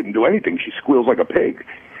unearned. She didn't do anything. She squeals like a pig.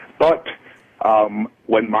 But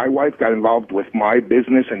when my wife got involved with my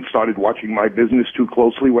business and started watching my business too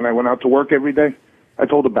closely when I went out to work every day, I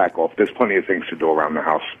told her back off. There's plenty of things to do around the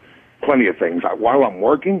house. Plenty of things. While I'm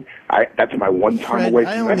working, that's my one time away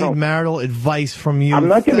from I don't need marital advice from you. I'm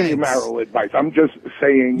not giving you marital advice. I'm just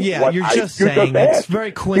saying. Yeah, you're just saying it's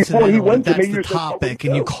very coincidental that that's the topic,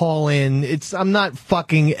 and you call in. I'm not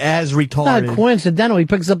fucking as retarded. It's not coincidental. He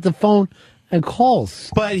picks up the phone and calls.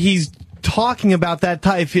 But he's talking about that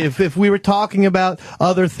type. If we were talking about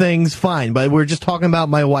other things, fine. But we're just talking about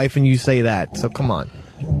my wife, and you say that. So come on.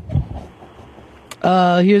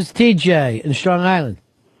 Here's TJ in Strong Island.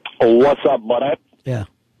 What's up, buddy? Yeah.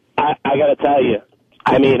 I got to tell you,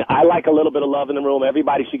 I mean, I like a little bit of love in the room.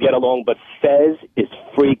 Everybody should get along, but Fez is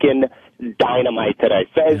freaking dynamite today.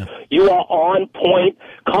 Fez, you are on point.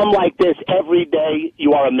 Come like this every day.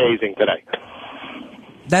 You are amazing today.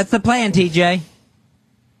 That's the plan, TJ.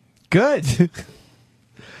 Good.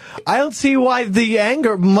 I don't see why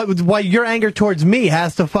why your anger towards me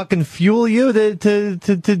has to fucking fuel you to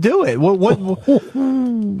do it. What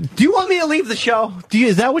do you want me to leave the show?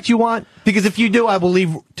 Is that what you want? Because if you do, I will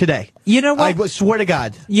leave today. You know what? I swear to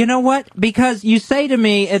God. You know what? Because you say to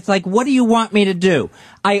me, it's like, what do you want me to do?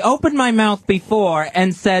 I opened my mouth before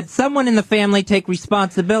and said, someone in the family take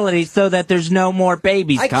responsibility so that there's no more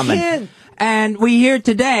babies coming. I can't. And we hear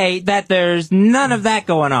today that there's none of that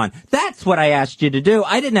going on. That's what I asked you to do.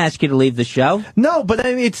 I didn't ask you to leave the show. No, but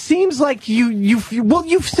I mean, it seems like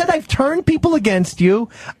you've said I've turned people against you.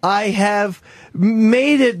 I have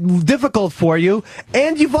made it difficult for you.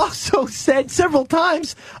 And you've also said several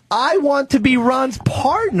times, I want to be Ron's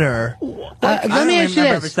partner. Let me ask you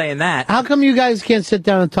this. Ever saying that. How come you guys can't sit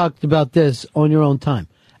down and talk about this on your own time?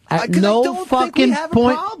 At no I don't fucking think we have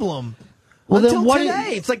point. A problem. Well, Until then what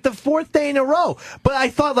today. It's like the fourth day in a row. But I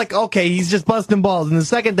thought, like, okay, he's just busting balls. And the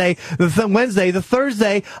second day, Wednesday, the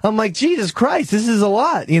Thursday, I'm like, Jesus Christ, this is a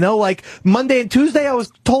lot. You know, like, Monday and Tuesday, I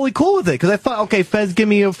was totally cool with it. Because I thought, okay, Fez, give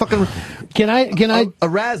me a fucking... Can I a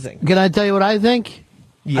razzing. Can I tell you what I think?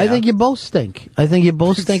 Yeah. I think you both stink. I think you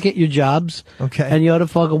both stink at your jobs. Okay. And you ought to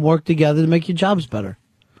fucking work together to make your jobs better.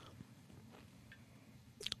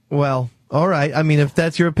 Well, All right. I mean, if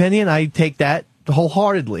that's your opinion, I take that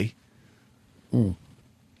wholeheartedly. Jeff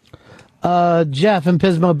in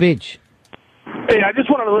Pismo Beach. Hey, I just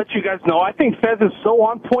wanted to let you guys know, I think Fez is so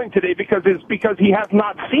on point today because he has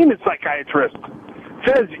not seen a psychiatrist.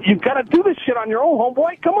 Fez, you've got to do this shit on your own,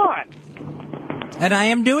 homeboy. Come on. And I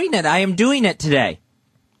am doing it. I am doing it today.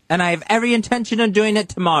 And I have every intention of doing it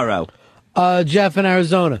tomorrow. Jeff in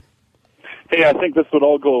Arizona. Hey, I think this would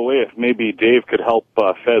all go away if maybe Dave could help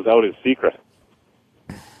Fez out his secret.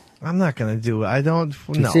 I'm not going to do it. I don't.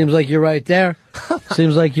 No. It seems like you're right there.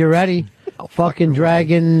 Seems like you're ready. Fucking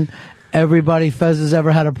dragging everybody Fez has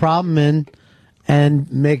ever had a problem in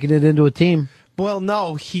and making it into a team. Well,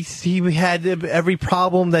 no, he had every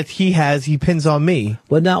problem that he has, he pins on me.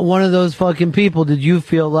 But not one of those fucking people did you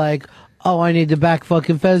feel like, oh, I need to back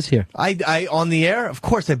fucking Fez here. I on the air, of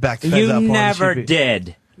course I backed Fez You up. never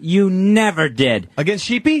did. You never did. Against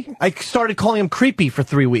Sheepy? I started calling him Creepy for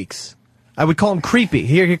 3 weeks. I would call him Creepy.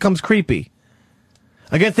 Here comes Creepy.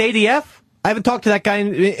 Against ADF? I haven't talked to that guy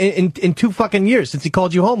in 2 fucking years since he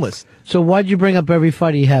called you homeless. So why'd you bring up every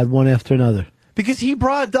fight he had one after another? Because he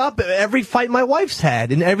brought up every fight my wife's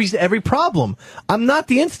had and every problem. I'm not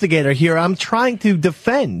the instigator here. I'm trying to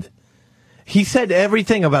defend. He said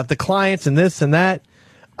everything about the clients and this and that.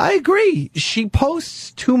 I agree. She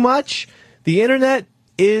posts too much. The internet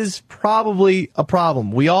is probably a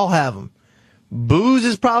problem. We all have them. Booze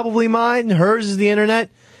is probably mine. Hers is the internet.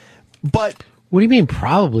 But what do you mean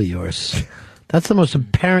probably yours? That's the most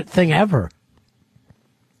apparent thing ever.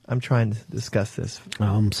 I'm trying to discuss this. Oh,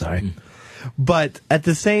 I'm sorry. But at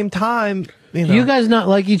the same time, you know. Do you guys not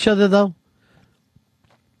like each other, though?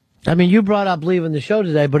 I mean, you brought up leaving the show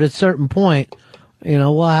today, but at a certain point,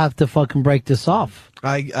 we'll have to fucking break this off.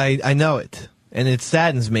 I know it, and it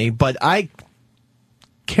saddens me, but I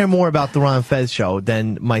care more about the Ron Fez show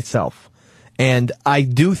than myself. And I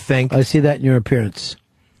do think... I see that in your appearance.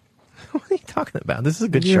 What are you talking about? This is a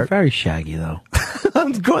good You're shirt. very shaggy, though.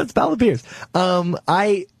 I'm going to spell the beers.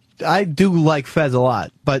 I do like Fez a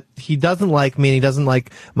lot, but he doesn't like me and he doesn't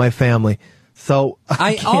like my family. So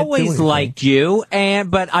I always liked you,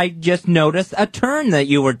 but I just noticed a turn that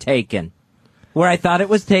you were taking, where I thought it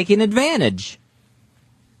was taking advantage.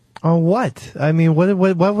 Oh, what? I mean, what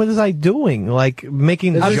was I doing? Like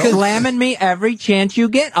making jokes? Slamming me every chance you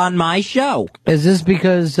get on my show. Is this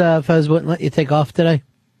because Fez wouldn't let you take off today?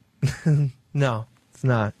 No, it's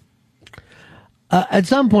not. At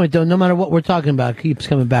some point, though, no matter what we're talking about, it keeps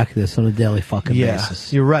coming back to this on a daily fucking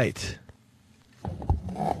basis. You're right.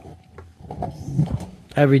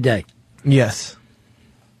 Every day. Yes.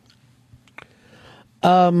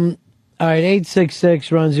 All right,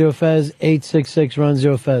 866 Ron Zero Fez, 866 Ron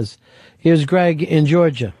Zero Fez. Here's Greg in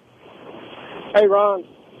Georgia. Hey, Ron.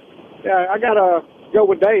 Yeah, I got to go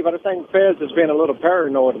with Dave. I think Fez has been a little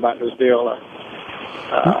paranoid about this deal.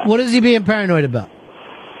 What is he being paranoid about?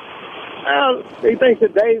 He thinks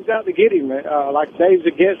that Dave's out to get him, like Dave's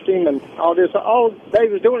against him and all this. All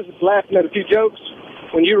Dave is doing is just laughing at a few jokes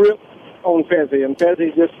when you rip on Fezzy, and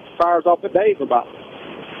Fezzy just fires off at Dave about it.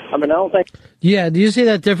 I mean, I don't think... Yeah, do you see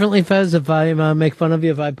that differently, Fez, if I make fun of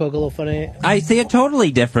you, if I poke a little fun at you? I see it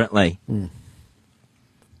totally differently.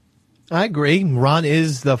 I agree. Ron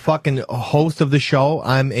is the fucking host of the show.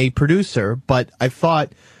 I'm a producer, but I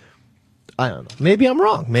thought... I don't know. Maybe I'm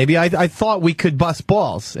wrong. Maybe I thought we could bust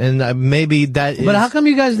balls, and maybe that is... But how come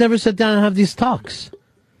you guys never sit down and have these talks?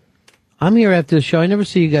 I'm here after the show. I never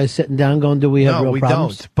see you guys sitting down going, do we have real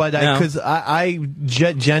problems? No, we don't. But because I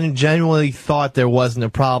genuinely thought there wasn't a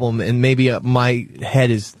problem, and maybe my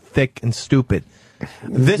head is thick and stupid.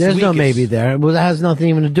 There's no maybe there. Well, that has nothing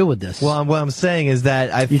even to do with this. Well, what I'm saying is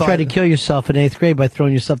that you tried to kill yourself in 8th grade by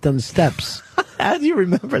throwing yourself down the steps. How do you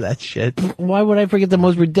remember that shit? Why would I forget the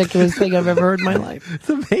most ridiculous thing I've ever heard in my life? It's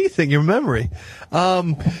amazing, your memory.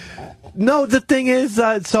 No, the thing is,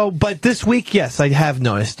 but this week, yes, I have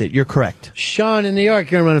noticed it. You're correct. Sean in New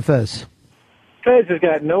York, you're running Fez. Fez has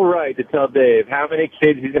got no right to tell Dave how many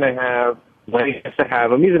kids he's going to have, when he has to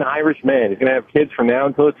have them. He's an Irish man. He's going to have kids from now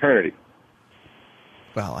until eternity.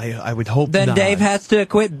 Well, I would hope then not. Dave has to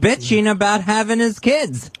quit bitching about having his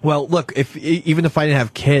kids. Well, look, even if I didn't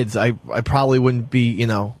have kids, I probably wouldn't be,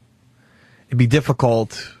 it'd be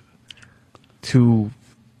difficult to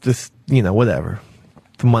just, whatever.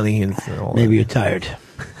 The money and all Maybe that. you're tired.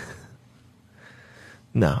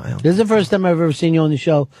 No, I don't. This is the first time I've ever seen you on the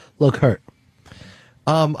show look hurt.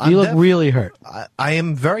 You look really hurt. I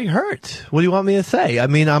am very hurt. What do you want me to say? I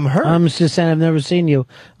mean, I'm hurt. I'm just saying I've never seen you.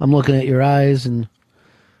 I'm looking at your eyes and,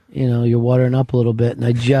 you're watering up a little bit. And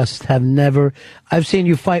I just have never... I've seen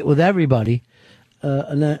you fight with everybody.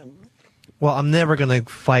 Well, I'm never going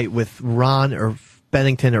to fight with Ron or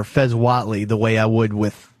Bennington or Fez Whatley the way I would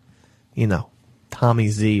with, Tommy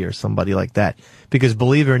Z or somebody like that. Because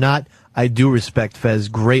believe it or not, I do respect Fez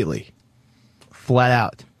greatly. Flat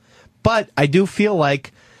out. But I do feel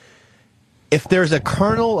like if there's a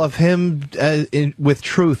kernel of him with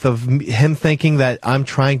truth, of him thinking that I'm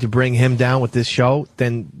trying to bring him down with this show,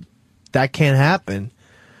 then that can't happen.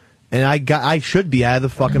 And I should be out of the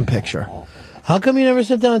fucking picture. How come you never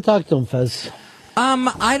sit down and talk to him, Fez?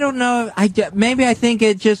 I don't know. Maybe I think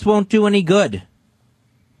it just won't do any good.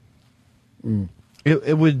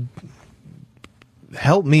 It would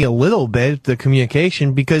help me a little bit, the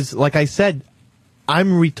communication, because, like I said,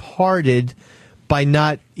 I'm retarded by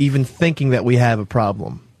not even thinking that we have a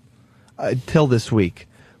problem till this week.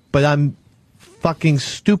 But I'm fucking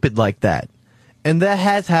stupid like that. And that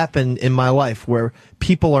has happened in my life where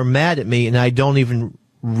people are mad at me and I don't even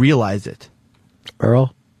realize it.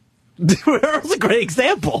 Earl? Earl's a great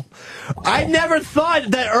example. I never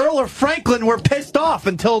thought that Earl or Franklin were pissed off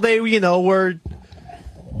until they, were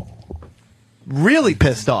really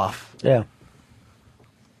pissed off. Yeah.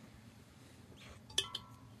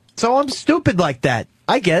 So I'm stupid like that.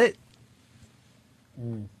 I get it.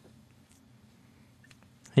 And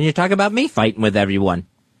you talk about me fighting with everyone.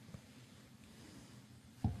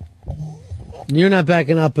 You're not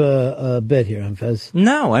backing up a bit here, Fez.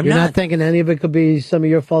 No, I'm You're not. not thinking any of it could be some of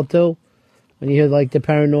your fault, too? When you hear, the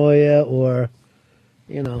paranoia or,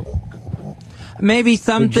 Maybe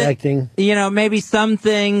projecting. Maybe some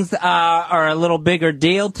things are a little bigger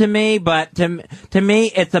deal to me, but to me,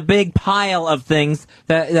 it's a big pile of things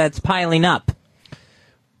that's piling up.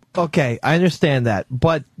 Okay, I understand that,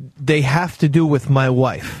 but they have to do with my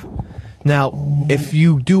wife. Now, if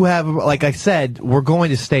you do have, like I said, we're going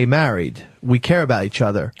to stay married. We care about each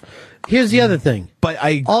other. Here's the other thing. But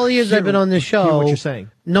all the years I've been on this show, hear what you're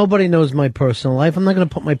saying. Nobody knows my personal life. I'm not going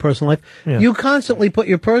to put my personal life. Yeah. You constantly put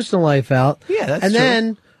your personal life out. Yeah, that's and true.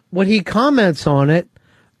 then when he comments on it,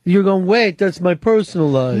 you're going, wait, that's my personal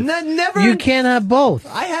life. Never. You can't have both.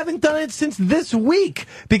 I haven't done it since this week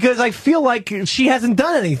because I feel like she hasn't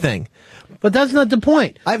done anything. But that's not the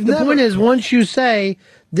point. The point is, once you say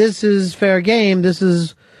this is fair game, this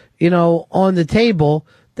is, on the table,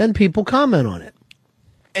 then people comment on it.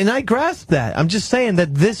 And I grasp that. I'm just saying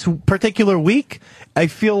that this particular week, I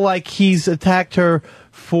feel like he's attacked her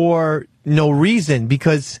for no reason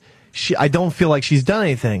because I don't feel like she's done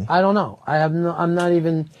anything. I don't know. I'm not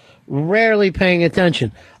even rarely paying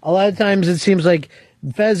attention. A lot of times it seems like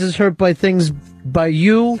Fez is hurt by things by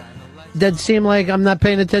you that seem like I'm not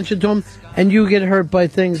paying attention to him, and you get hurt by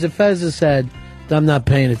things that Fez has said that I'm not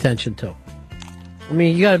paying attention to. I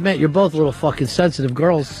mean, you gotta admit, you're both little fucking sensitive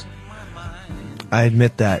girls. I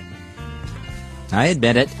admit that. I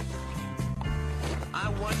admit it.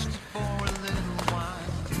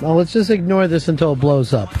 Well, let's just ignore this until it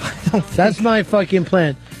blows up. That's my fucking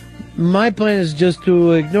plan. My plan is just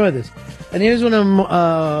to ignore this. And here's what I'm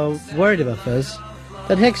worried about, Fez.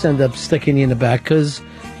 That Hicks end up sticking you in the back because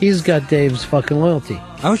he's got Dave's fucking loyalty.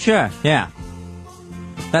 Oh, sure. Yeah.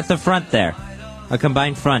 That's a front there. A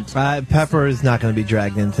combined front. Pepper is not going to be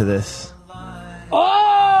dragged into this.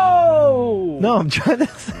 Oh! No, I'm trying to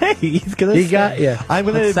say he's going to. He got you. I'm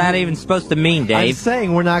going to. What's that even supposed to mean, Dave? I'm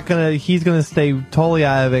saying we're not going to. He's going to stay totally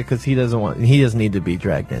out of it because he doesn't need to be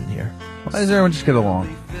dragged in here. Why does everyone just get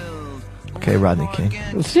along? Okay, Rodney King.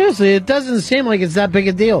 Well, seriously, it doesn't seem like it's that big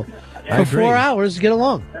a deal. I For agree. 4 hours, get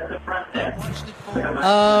along.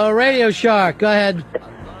 Radio Shark, go ahead.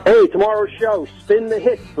 Hey, tomorrow's show, spin the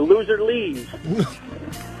hit, the loser leaves.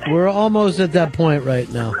 We're almost at that point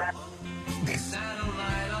right now.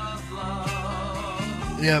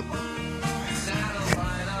 Yep.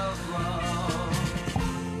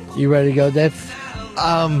 You ready to go, Dave?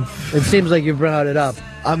 It seems like you've brought it up.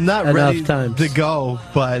 I'm not enough ready times. to go,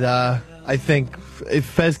 but I think if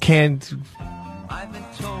Fez can't,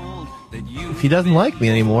 if he doesn't like me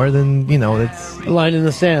anymore, then it's line in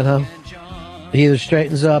the sand, huh? He either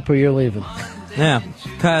straightens up or you're leaving. Yeah,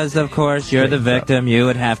 because, of course, you're the victim. You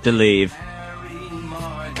would have to leave.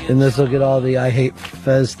 And this will get all the I hate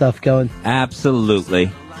Fez stuff going. Absolutely.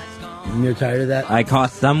 And you're tired of that? I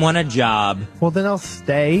cost someone a job. Well, then I'll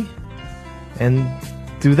stay and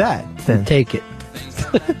do that. Then take it.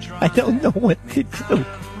 I don't know what to do.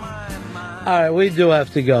 All right, we do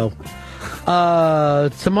have to go.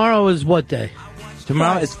 Tomorrow is what day?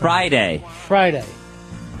 Tomorrow is Friday. Friday.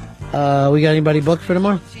 We got anybody booked for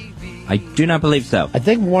tomorrow? I do not believe so. I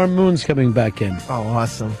think Warm Moon's coming back in. Oh,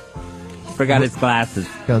 awesome. Forgot his glasses.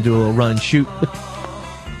 Gonna do a little run and shoot.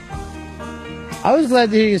 I was glad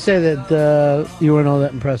to hear you say that you weren't all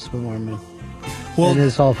that impressed with Warm Moon in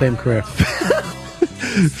his Hall of Fame career.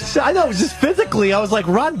 So I know, just physically, I was like,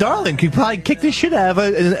 Ron Darling could probably kick the shit out of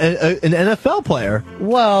an NFL player.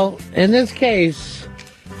 Well, in this case,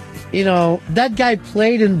 you know, that guy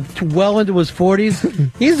played well into his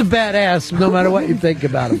 40s. He's a badass no matter what you think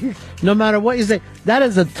about him. No matter what you say. That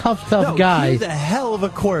is a tough guy. He's a hell of a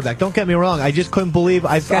quarterback. Don't get me wrong. I just couldn't believe...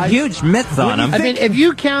 He's got huge mitts on him. I mean, if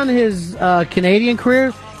you count his Canadian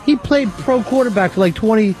career, he played pro quarterback for like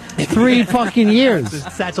 23 fucking years.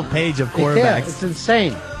 It's Satchel Paige of quarterbacks. Yeah, it's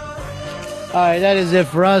insane. All right, that is it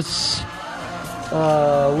for us.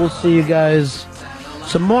 We'll see you guys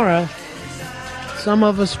tomorrow. Some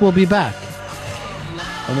of us will be back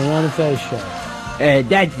on the Ron and Fez show.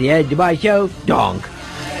 That's the end of my show. Donk.